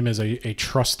recognize him as a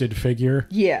trusted figure.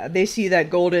 Yeah, they see that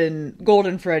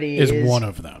Golden Freddy is one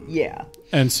of them. Yeah.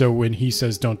 And so when he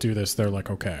says, don't do this, they're like,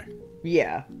 okay.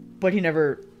 Yeah. But he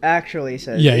never actually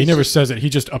says Yeah, he never says it. He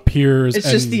just appears.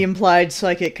 It's just the implied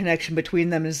psychic connection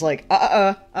between them is like,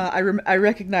 I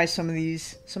recognize some of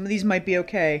these. Some of these might be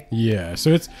okay. Yeah, so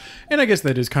it's... And I guess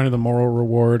that is kind of the moral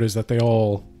reward, is that they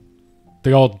all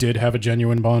did have a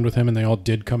genuine bond with him, and they all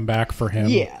did come back for him.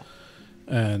 Yeah.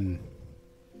 And...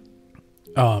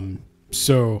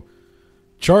 So,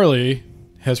 Charlie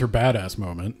has her badass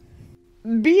moment.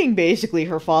 Being basically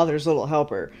her father's little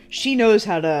helper, she knows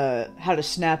how to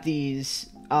snap these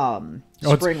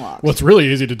spring locks. Well, it's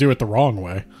really easy to do it the wrong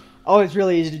way. Oh, it's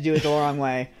really easy to do it the wrong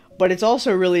way, but it's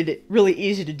also really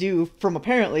easy to do from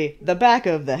apparently the back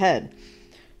of the head.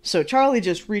 So Charlie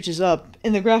just reaches up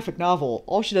in the graphic novel.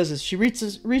 All she does is she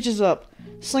reaches up,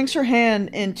 slinks her hand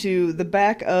into the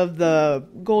back of the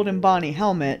Golden Bonnie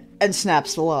helmet, and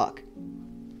snaps the lock.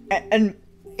 And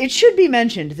it should be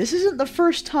mentioned, this isn't the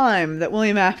first time that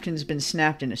William Afton's been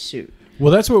snapped in a suit.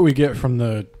 Well, that's what we get from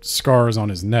the scars on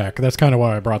his neck. That's kind of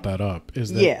why I brought that up.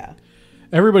 Is that Yeah.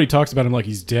 everybody talks about him like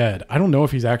he's dead. I don't know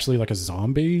if he's actually like a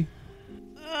zombie.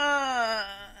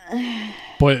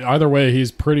 But either way,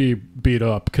 he's pretty beat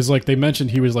up. Because like they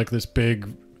mentioned he was like this big,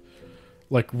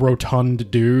 like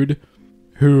rotund dude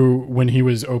who, when he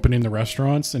was opening the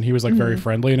restaurants, and he was like very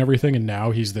friendly and everything, and now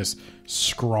he's this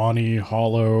scrawny,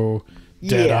 hollow,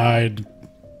 dead-eyed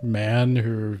man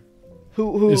who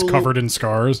is covered in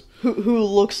scars. Who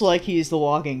looks like he's the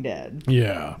Walking Dead.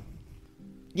 Yeah.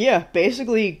 Yeah,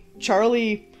 basically,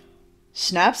 Charlie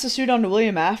snaps the suit onto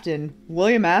William Afton.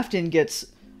 William Afton gets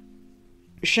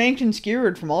shanked and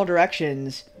skewered from all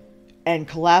directions and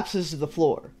collapses to the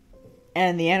floor.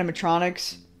 And the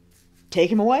animatronics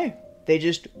take him away. They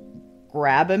just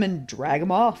grab him and drag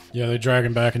him off. Yeah, they drag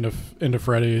him back into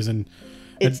Freddy's, and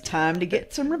it's time to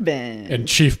get some revenge. And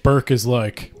Chief Burke is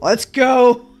like, let's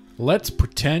go. Let's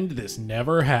pretend this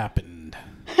never happened.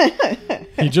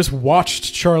 He just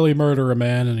watched Charlie murder a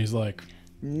man, and he's like,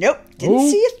 nope, didn't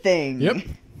see a thing. Yep.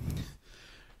 And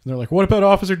they're like, what about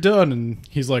Officer Dunn? And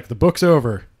he's like, the book's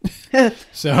over.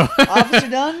 So Officer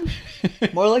Dunn?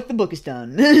 More like the book is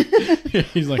done.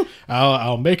 He's like,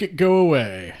 I'll make it go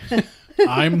away.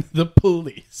 I'm the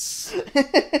police.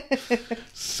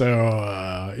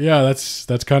 So, yeah,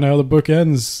 that's kind of how the book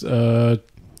ends.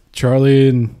 Charlie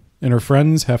and her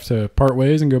friends have to part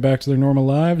ways and go back to their normal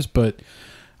lives, but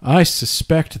I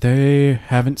suspect they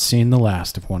haven't seen the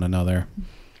last of one another.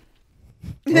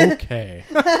 Okay.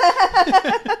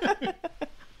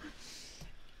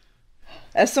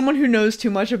 As someone who knows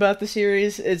too much about the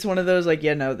series, it's one of those like,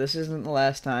 yeah, no, this isn't the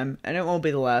last time, and it won't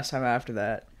be the last time after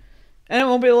that. And it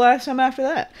won't be the last time after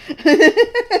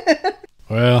that.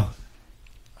 Well,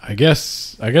 I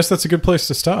guess that's a good place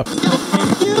to stop.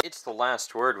 It's the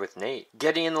last word with Nate.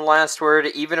 Getting in the last word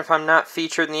even if I'm not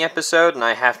featured in the episode and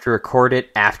I have to record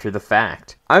it after the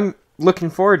fact. I'm looking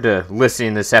forward to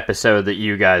listening to this episode that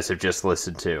you guys have just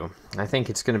listened to. I think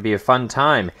it's going to be a fun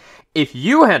time. If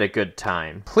you had a good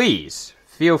time, please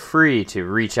feel free to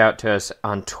reach out to us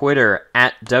on Twitter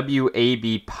at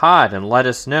WABpod and let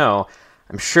us know.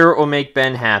 I'm sure it will make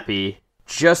Ben happy.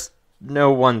 Just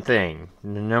know one thing.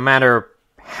 No matter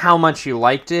how much you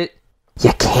liked it,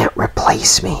 you can't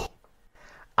replace me.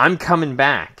 I'm coming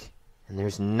back, and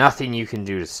there's nothing you can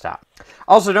do to stop.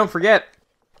 Also, don't forget,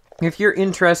 if you're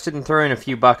interested in throwing a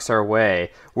few bucks our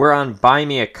way, we're on Buy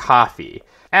Me a Coffee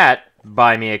at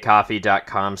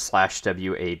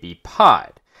buymeacoffee.com/WABpod.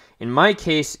 In my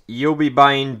case, you'll be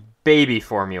buying baby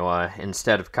formula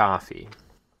instead of coffee.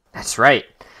 That's right.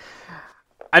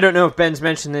 I don't know if Ben's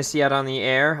mentioned this yet on the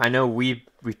air. I know we've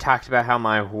talked about how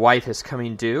my wife is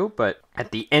coming due, but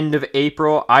at the end of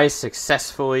April, I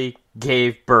successfully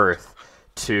gave birth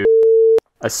to...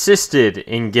 assisted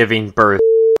in giving birth,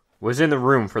 was in the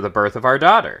room for the birth of our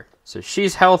daughter. So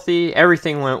she's healthy,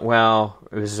 everything went well.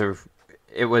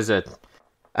 It was a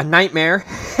nightmare.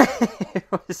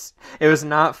 It was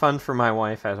not fun for my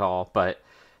wife at all, but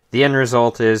the end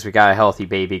result is we got a healthy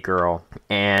baby girl.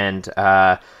 And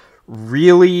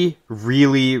really,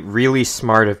 really, really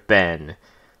smart of Ben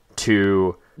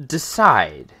to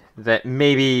decide that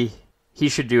maybe he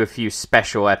should do a few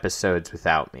special episodes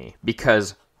without me.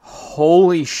 Because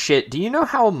holy shit, do you know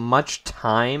how much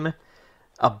time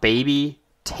a baby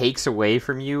takes away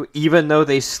from you, even though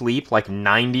they sleep like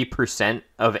 90%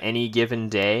 of any given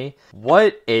day?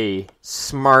 What a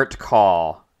smart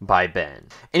call by Ben.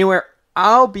 Anyway,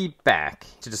 I'll be back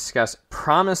to discuss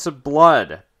Promise of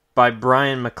Blood by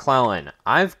Brian McClellan.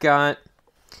 I've got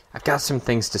some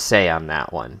things to say on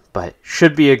that one, but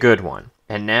should be a good one.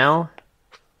 And now,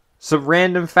 some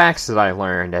random facts that I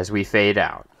learned as we fade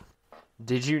out.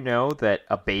 Did you know that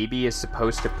a baby is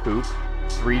supposed to poop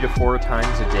 3 to 4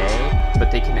 times a day,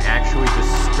 but they can actually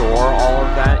just store all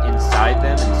of that inside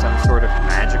them in some sort of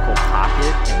magical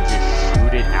pocket and just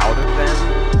shoot it out of them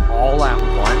all at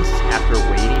once after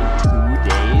waiting 2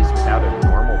 days without a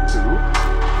normal poop?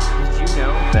 Did you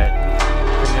know that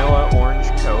vanilla orange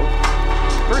Coke,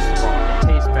 first of all, it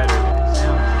tastes better than it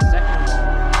sounds, and second of all,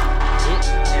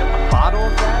 a bottle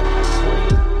of that, a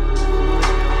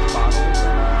 20-ounce bottle of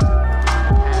that,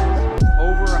 has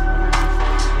over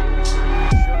 170 daily grams of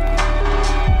sugar.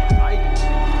 I do.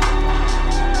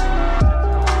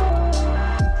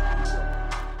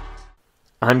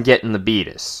 I'm getting the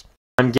beatus.